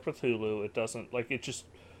doesn't work with Hulu. It doesn't, like, it just...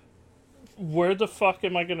 Where the fuck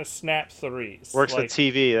am I going to snap Threes? Works like, with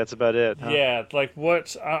TV, that's about it. Huh? Yeah, like,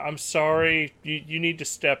 what... I'm sorry, you need to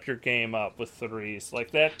step your game up with Threes.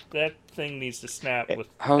 Like, that thing needs to snap with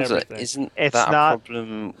everything. Isn't it's that not... a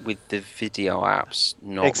problem with the video apps,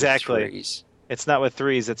 not exactly. with Threes? It's not with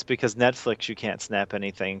Threes, it's because Netflix you can't snap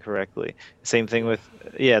anything correctly. Same thing with...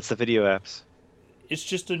 Yeah, it's the video apps. It's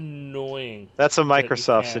just annoying. That's a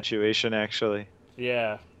Microsoft situation, actually.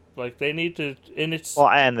 Yeah. Like, they need to... And it's... Well,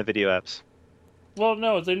 and the video apps. Well,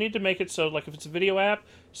 no, they need to make it so, like, if it's a video app,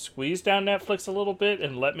 squeeze down Netflix a little bit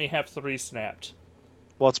and let me have Threes snapped.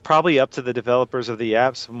 Well, it's probably up to the developers of the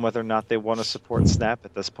apps and whether or not they want to support Snap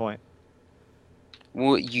at this point.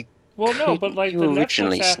 Well, no, but like you the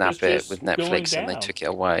originally Netflix app snap is it just with going Netflix and they down. took it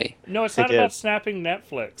away. No, it's They not did. about snapping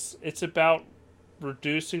Netflix. It's about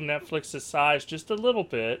reducing Netflix's size just a little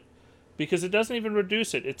bit, because it doesn't even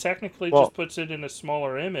reduce it. It technically just puts it in a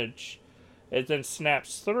smaller image and then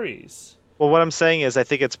snaps Threes. Well, what I'm saying is I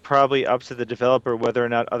think it's probably up to the developer whether or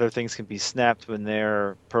not other things can be snapped when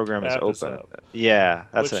their program is App is open. up. Yeah,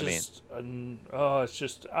 that's what I mean. It's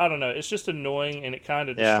just, I don't know. It's just annoying, and it kind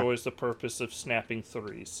of destroys the purpose of snapping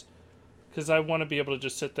Threes. Because I want to be able to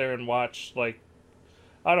just sit there and watch, like,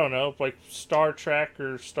 I don't know, like Star Trek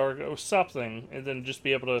or something, and then just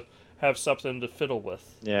be able to have something to fiddle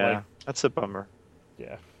with. Yeah, like, that's a bummer.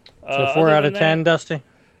 Yeah. So 4 out of 10, Dusty?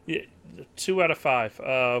 Yeah, 2 out of 5. 2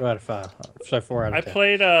 out of 5. So 4 out of 10. I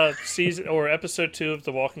played episode 2 of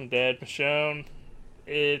The Walking Dead, Michonne.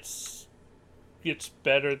 It's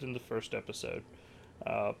better than the first episode.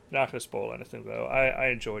 Not going to spoil anything, though. I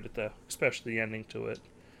enjoyed it, though, especially the ending to it.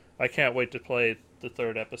 I can't wait to play the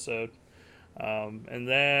 3rd episode. And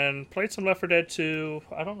then played some Left 4 Dead 2.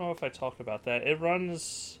 I don't know if I talked about that. It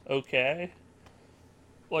runs okay.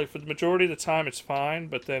 Like, for the majority of the time, it's fine,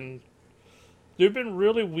 but then there have been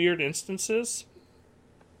really weird instances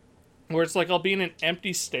where it's like I'll be in an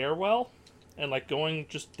empty stairwell and like going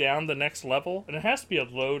just down the next level, and it has to be a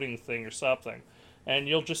loading thing or something, and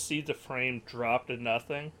you'll just see the frame drop to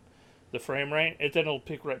nothing, the frame rate, and then it'll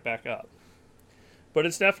pick right back up. But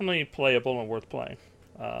it's definitely playable and worth playing.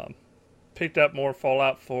 Picked up more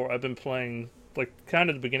Fallout 4. I've been playing like kind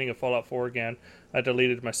of the beginning of Fallout 4 again. I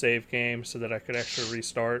deleted my save game so that I could actually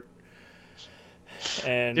restart.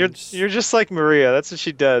 And you're just like Maria. That's what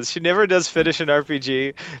she does. She never does finish an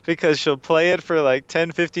RPG because she'll play it for like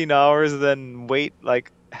 10-15 hours, then wait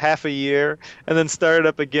like half a year, and then start it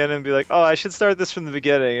up again and be like, oh, I should start this from the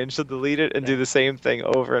beginning, and she'll delete it and do the same thing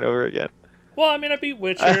over and over again. Well, I mean, I beat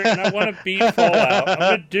Witcher, and I want to beat Fallout. I'm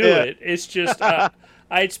going to do it. It's just, I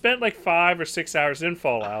had spent like 5 or 6 hours in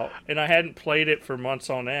Fallout, and I hadn't played it for months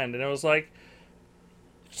on end, and it was like,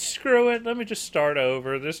 screw it. Let me just start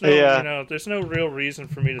over. There's no, there's no real reason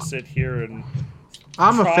for me to sit here and.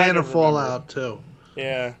 I'm a Try fan to of Fallout too.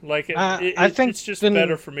 Yeah, like I think it's just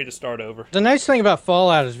better for me to start over. The nice thing about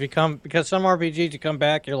Fallout is because some RPGs you come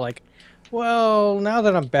back, you're like, well, now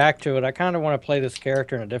that I'm back to it, I kind of want to play this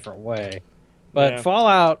character in a different way. But Yeah.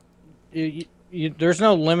 Fallout, there's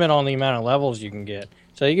no limit on the amount of levels you can get,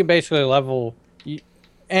 so you can basically level,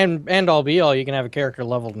 and all be all, you can have a character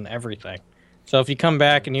leveled in everything. So if you come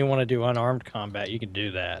back and you want to do unarmed combat, you can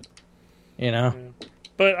do that. You know. Yeah.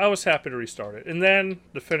 But I was happy to restart it. And then,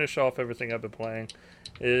 to finish off everything I've been playing,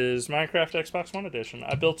 is Minecraft Xbox One Edition.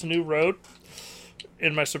 I built a new road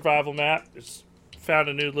in my survival map. It's found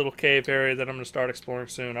a new little cave area that I'm going to start exploring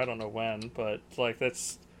soon. I don't know when, but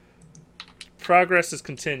that's... Progress is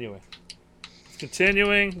continuing. It's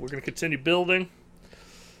continuing. We're going to continue building.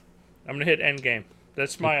 I'm going to hit endgame.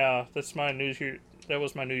 That's my New Year... That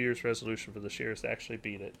was my New Year's resolution for this year, is to actually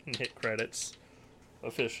beat it and hit credits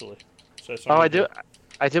officially. So that's what I'm gonna do.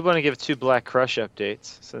 I did want to give 2 Black Crush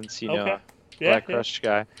updates, since Yeah, Black Crush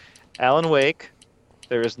guy. Alan Wake,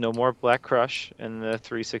 there is no more Black Crush in the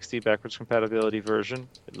 360 backwards compatibility version.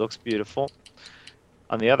 It looks beautiful.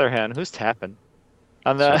 On the other hand, who's tapping?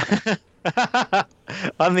 On the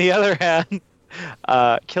on the other hand,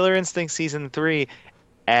 Killer Instinct Season 3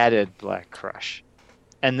 added Black Crush.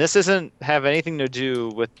 And this doesn't have anything to do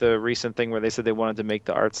with the recent thing where they said they wanted to make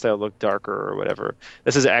the art style look darker or whatever.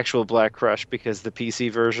 This is actual Black Crush because the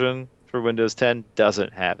PC version for Windows 10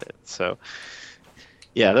 doesn't have it. So,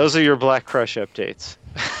 yeah, those are your Black Crush updates.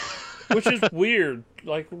 Which is weird.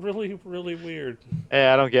 Like, really, really weird.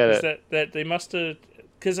 Yeah, I don't get it. That they must have...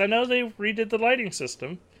 Because I know they redid the lighting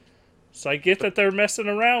system. So I get that they're messing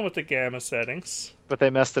around with the gamma settings. But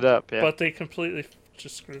they messed it up, yeah. But they completely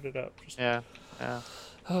just screwed it up. Yeah.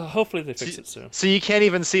 Hopefully they fix it soon. So you can't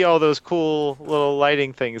even see all those cool little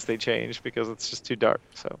lighting things they changed because it's just too dark.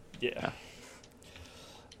 So yeah.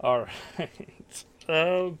 All right.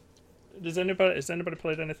 Has anybody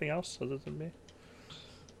played anything else other than me?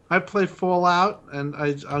 I played Fallout, and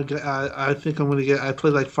I think I'm gonna get. I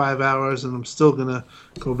played like 5 hours, and I'm still gonna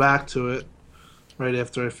go back to it right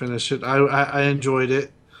after I finish it. I enjoyed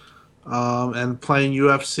it. And playing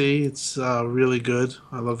UFC, it's really good.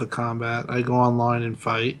 I love the combat. I go online and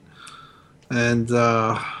fight, and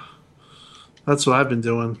that's what I've been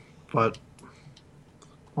doing. But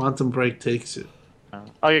Quantum Break takes it.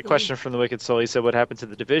 I'll get a question from the Wicked Soul. He said, "What happened to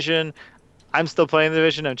the Division?" I'm still playing the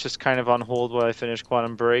Division. I'm just kind of on hold while I finish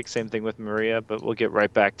Quantum Break. Same thing with Maria, but we'll get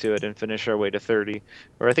right back to it and finish our way to 30.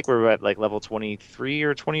 Or I think we're at like level 23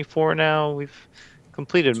 or 24 now. We've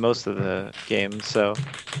completed most of the game, so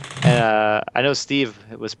I know Steve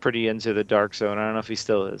was pretty into the Dark Zone. I don't know if he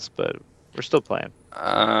still is, but we're still playing.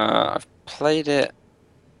 I've played it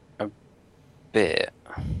a bit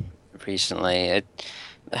recently.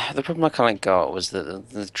 The problem I kind of got was that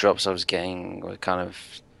the drops I was getting were kind of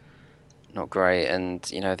not great, and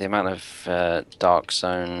the amount of Dark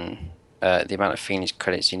Zone, the amount of Phoenix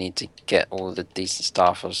credits you need to get all the decent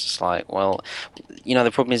stuff. I was just like, well,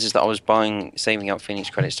 the problem is that I was saving up Phoenix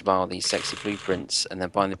credits to buy all these sexy blueprints, and then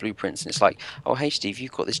buying the blueprints, and it's like, oh hey Steve,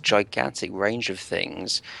 you've got this gigantic range of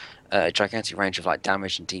things, a gigantic range of like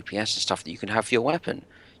damage and DPS and stuff that you can have for your weapon.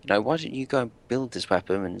 Why don't you go and build this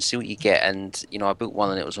weapon and see what you get? And I built one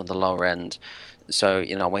and it was on the lower end, so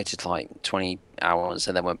I waited like 20 hours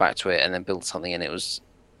and then went back to it and then built something and it was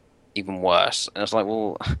even worse. And I was like,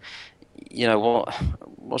 well,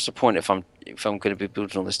 what's the point if I'm going to be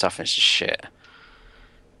building all this stuff and it's just shit?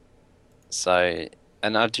 So,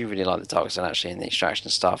 and I do really like the Dark Zone actually, and the extraction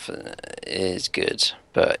stuff is good.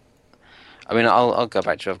 But I mean, I'll go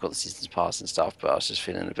back to it. I've got the seasons pass and stuff, but I was just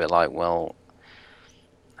feeling a bit like, well,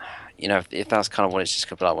 if that's kind of what it's just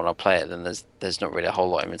going to be like when I play it, then there's not really a whole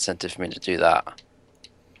lot of incentive for me to do that.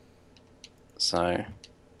 So,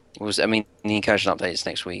 the incursion update is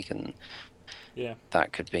next week, and yeah,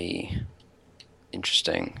 that could be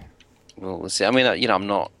interesting. We'll see. I mean, I'm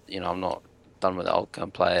not done with it. I'll go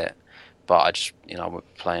and play it, but I just, I'm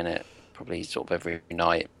playing it probably sort of every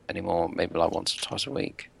night anymore, maybe like once or twice a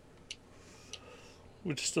week.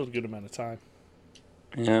 Which is still a good amount of time.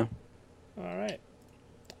 Yeah. All right.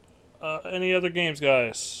 Any other games,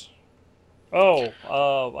 guys? I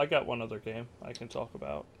got one other game I can talk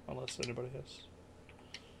about, unless anybody has.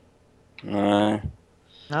 No,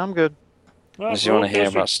 I'm good. Unless you want to hear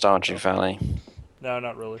about Stardew Valley. No,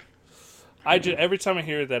 not really. Every time I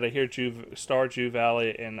hear that, I hear Stardew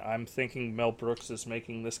Valley, and I'm thinking Mel Brooks is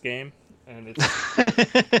making this game, and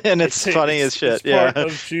it's funny as shit. It's part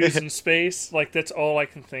of Jews in Space. Like, that's all I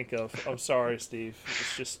can think of. I'm sorry, Steve.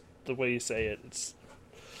 It's just the way you say it. It's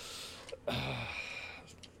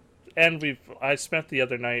and I spent the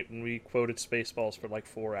other night and we quoted Spaceballs for like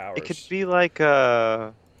 4 hours. It could be like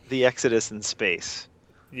the Exodus in space.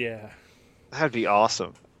 Yeah. That'd be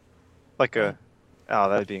awesome.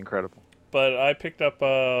 That'd be incredible. But I picked up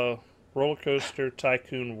Roller Coaster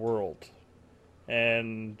Tycoon World,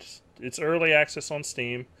 and it's early access on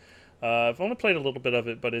Steam. I've only played a little bit of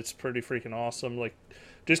it, but it's pretty freaking awesome. Like,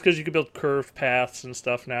 just because you can build curved paths and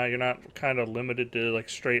stuff now, you're not kind of limited to like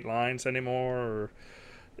straight lines anymore.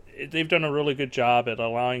 They've done a really good job at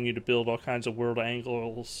allowing you to build all kinds of world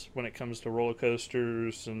angles when it comes to roller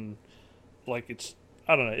coasters, and like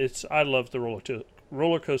I don't know. I love the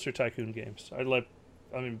Roller Coaster Tycoon games.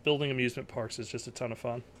 Building amusement parks is just a ton of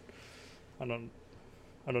fun. I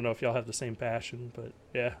don't know if y'all have the same passion, but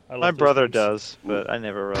yeah, I love My those brother games. does, but I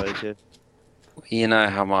never really did. You know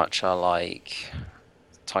how much I like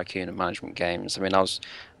tycoon and management games. I mean, I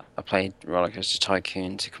played Roller Coaster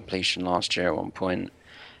Tycoon to completion last year at one point.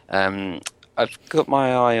 I've got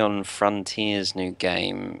my eye on Frontier's new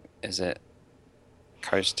game. Is it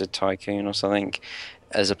Coaster Tycoon or something?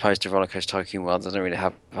 As opposed to Roller Coaster Tycoon World, I don't really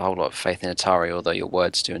have a whole lot of faith in Atari, although your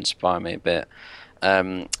words do inspire me a bit.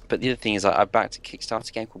 But the other thing is, I backed a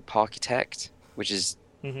Kickstarter game called Parkitect, which is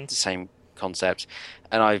the same concept,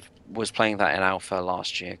 and I was playing that in alpha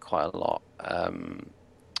last year quite a lot,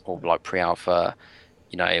 or like pre-alpha.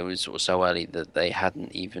 You know, it was sort of so early that they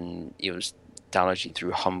hadn't even. It was downloading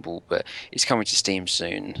through Humble, but it's coming to Steam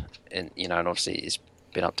soon, and and obviously it's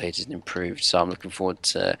been updated and improved. So I'm looking forward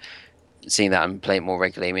to seeing that and play it more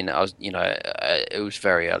regularly. I mean, it was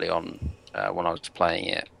very early on when I was playing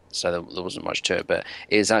it, so there wasn't much to it, but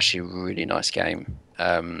it is actually a really nice game.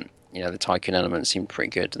 The tycoon elements seem pretty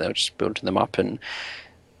good. They were just building them up and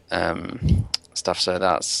stuff. So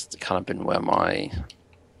that's kind of been where my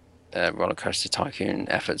Roller Coaster Tycoon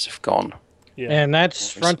efforts have gone. Yeah. And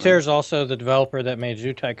that's Frontier's also the developer that made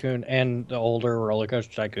Zoo Tycoon and the older Roller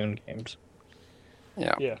Coaster Tycoon games.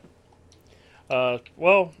 Yeah. Yeah.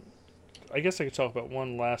 Well, I guess I could talk about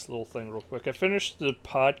one last little thing real quick. I finished the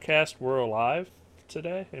podcast We're Alive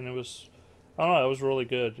today, and it was really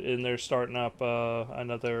good. And they're starting up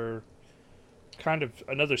another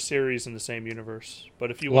series in the same univerce.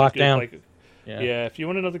 But if you want if you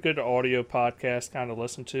want another good audio podcast kind of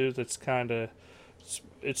listen to, that's kind of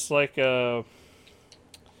it's like what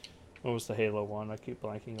was the Halo one? I keep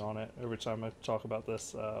blanking on it every time I talk about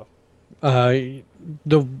this. The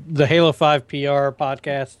Halo 5 PR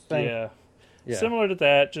podcast thing. Yeah. Similar to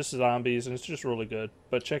that, just zombies, and it's just really good.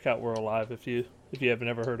 But check out We're Alive if you haven't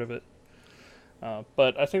ever heard of it.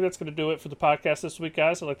 But I think that's going to do it for the podcast this week,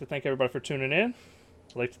 guys. I'd like to thank everybody for tuning in.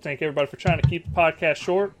 I'd like to thank everybody for trying to keep the podcast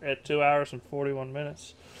short at 2 hours and 41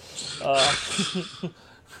 minutes.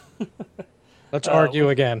 Let's argue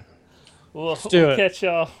again. We'll catch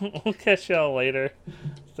y'all later.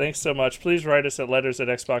 Thanks so much. Please write us at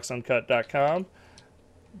letters@xboxuncut.com.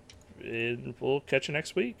 And we'll catch you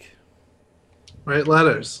next week. Write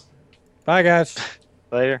letters. Bye, guys.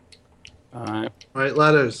 Later. All right. Write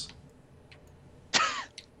letters.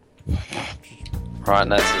 Right,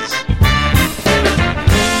 letters.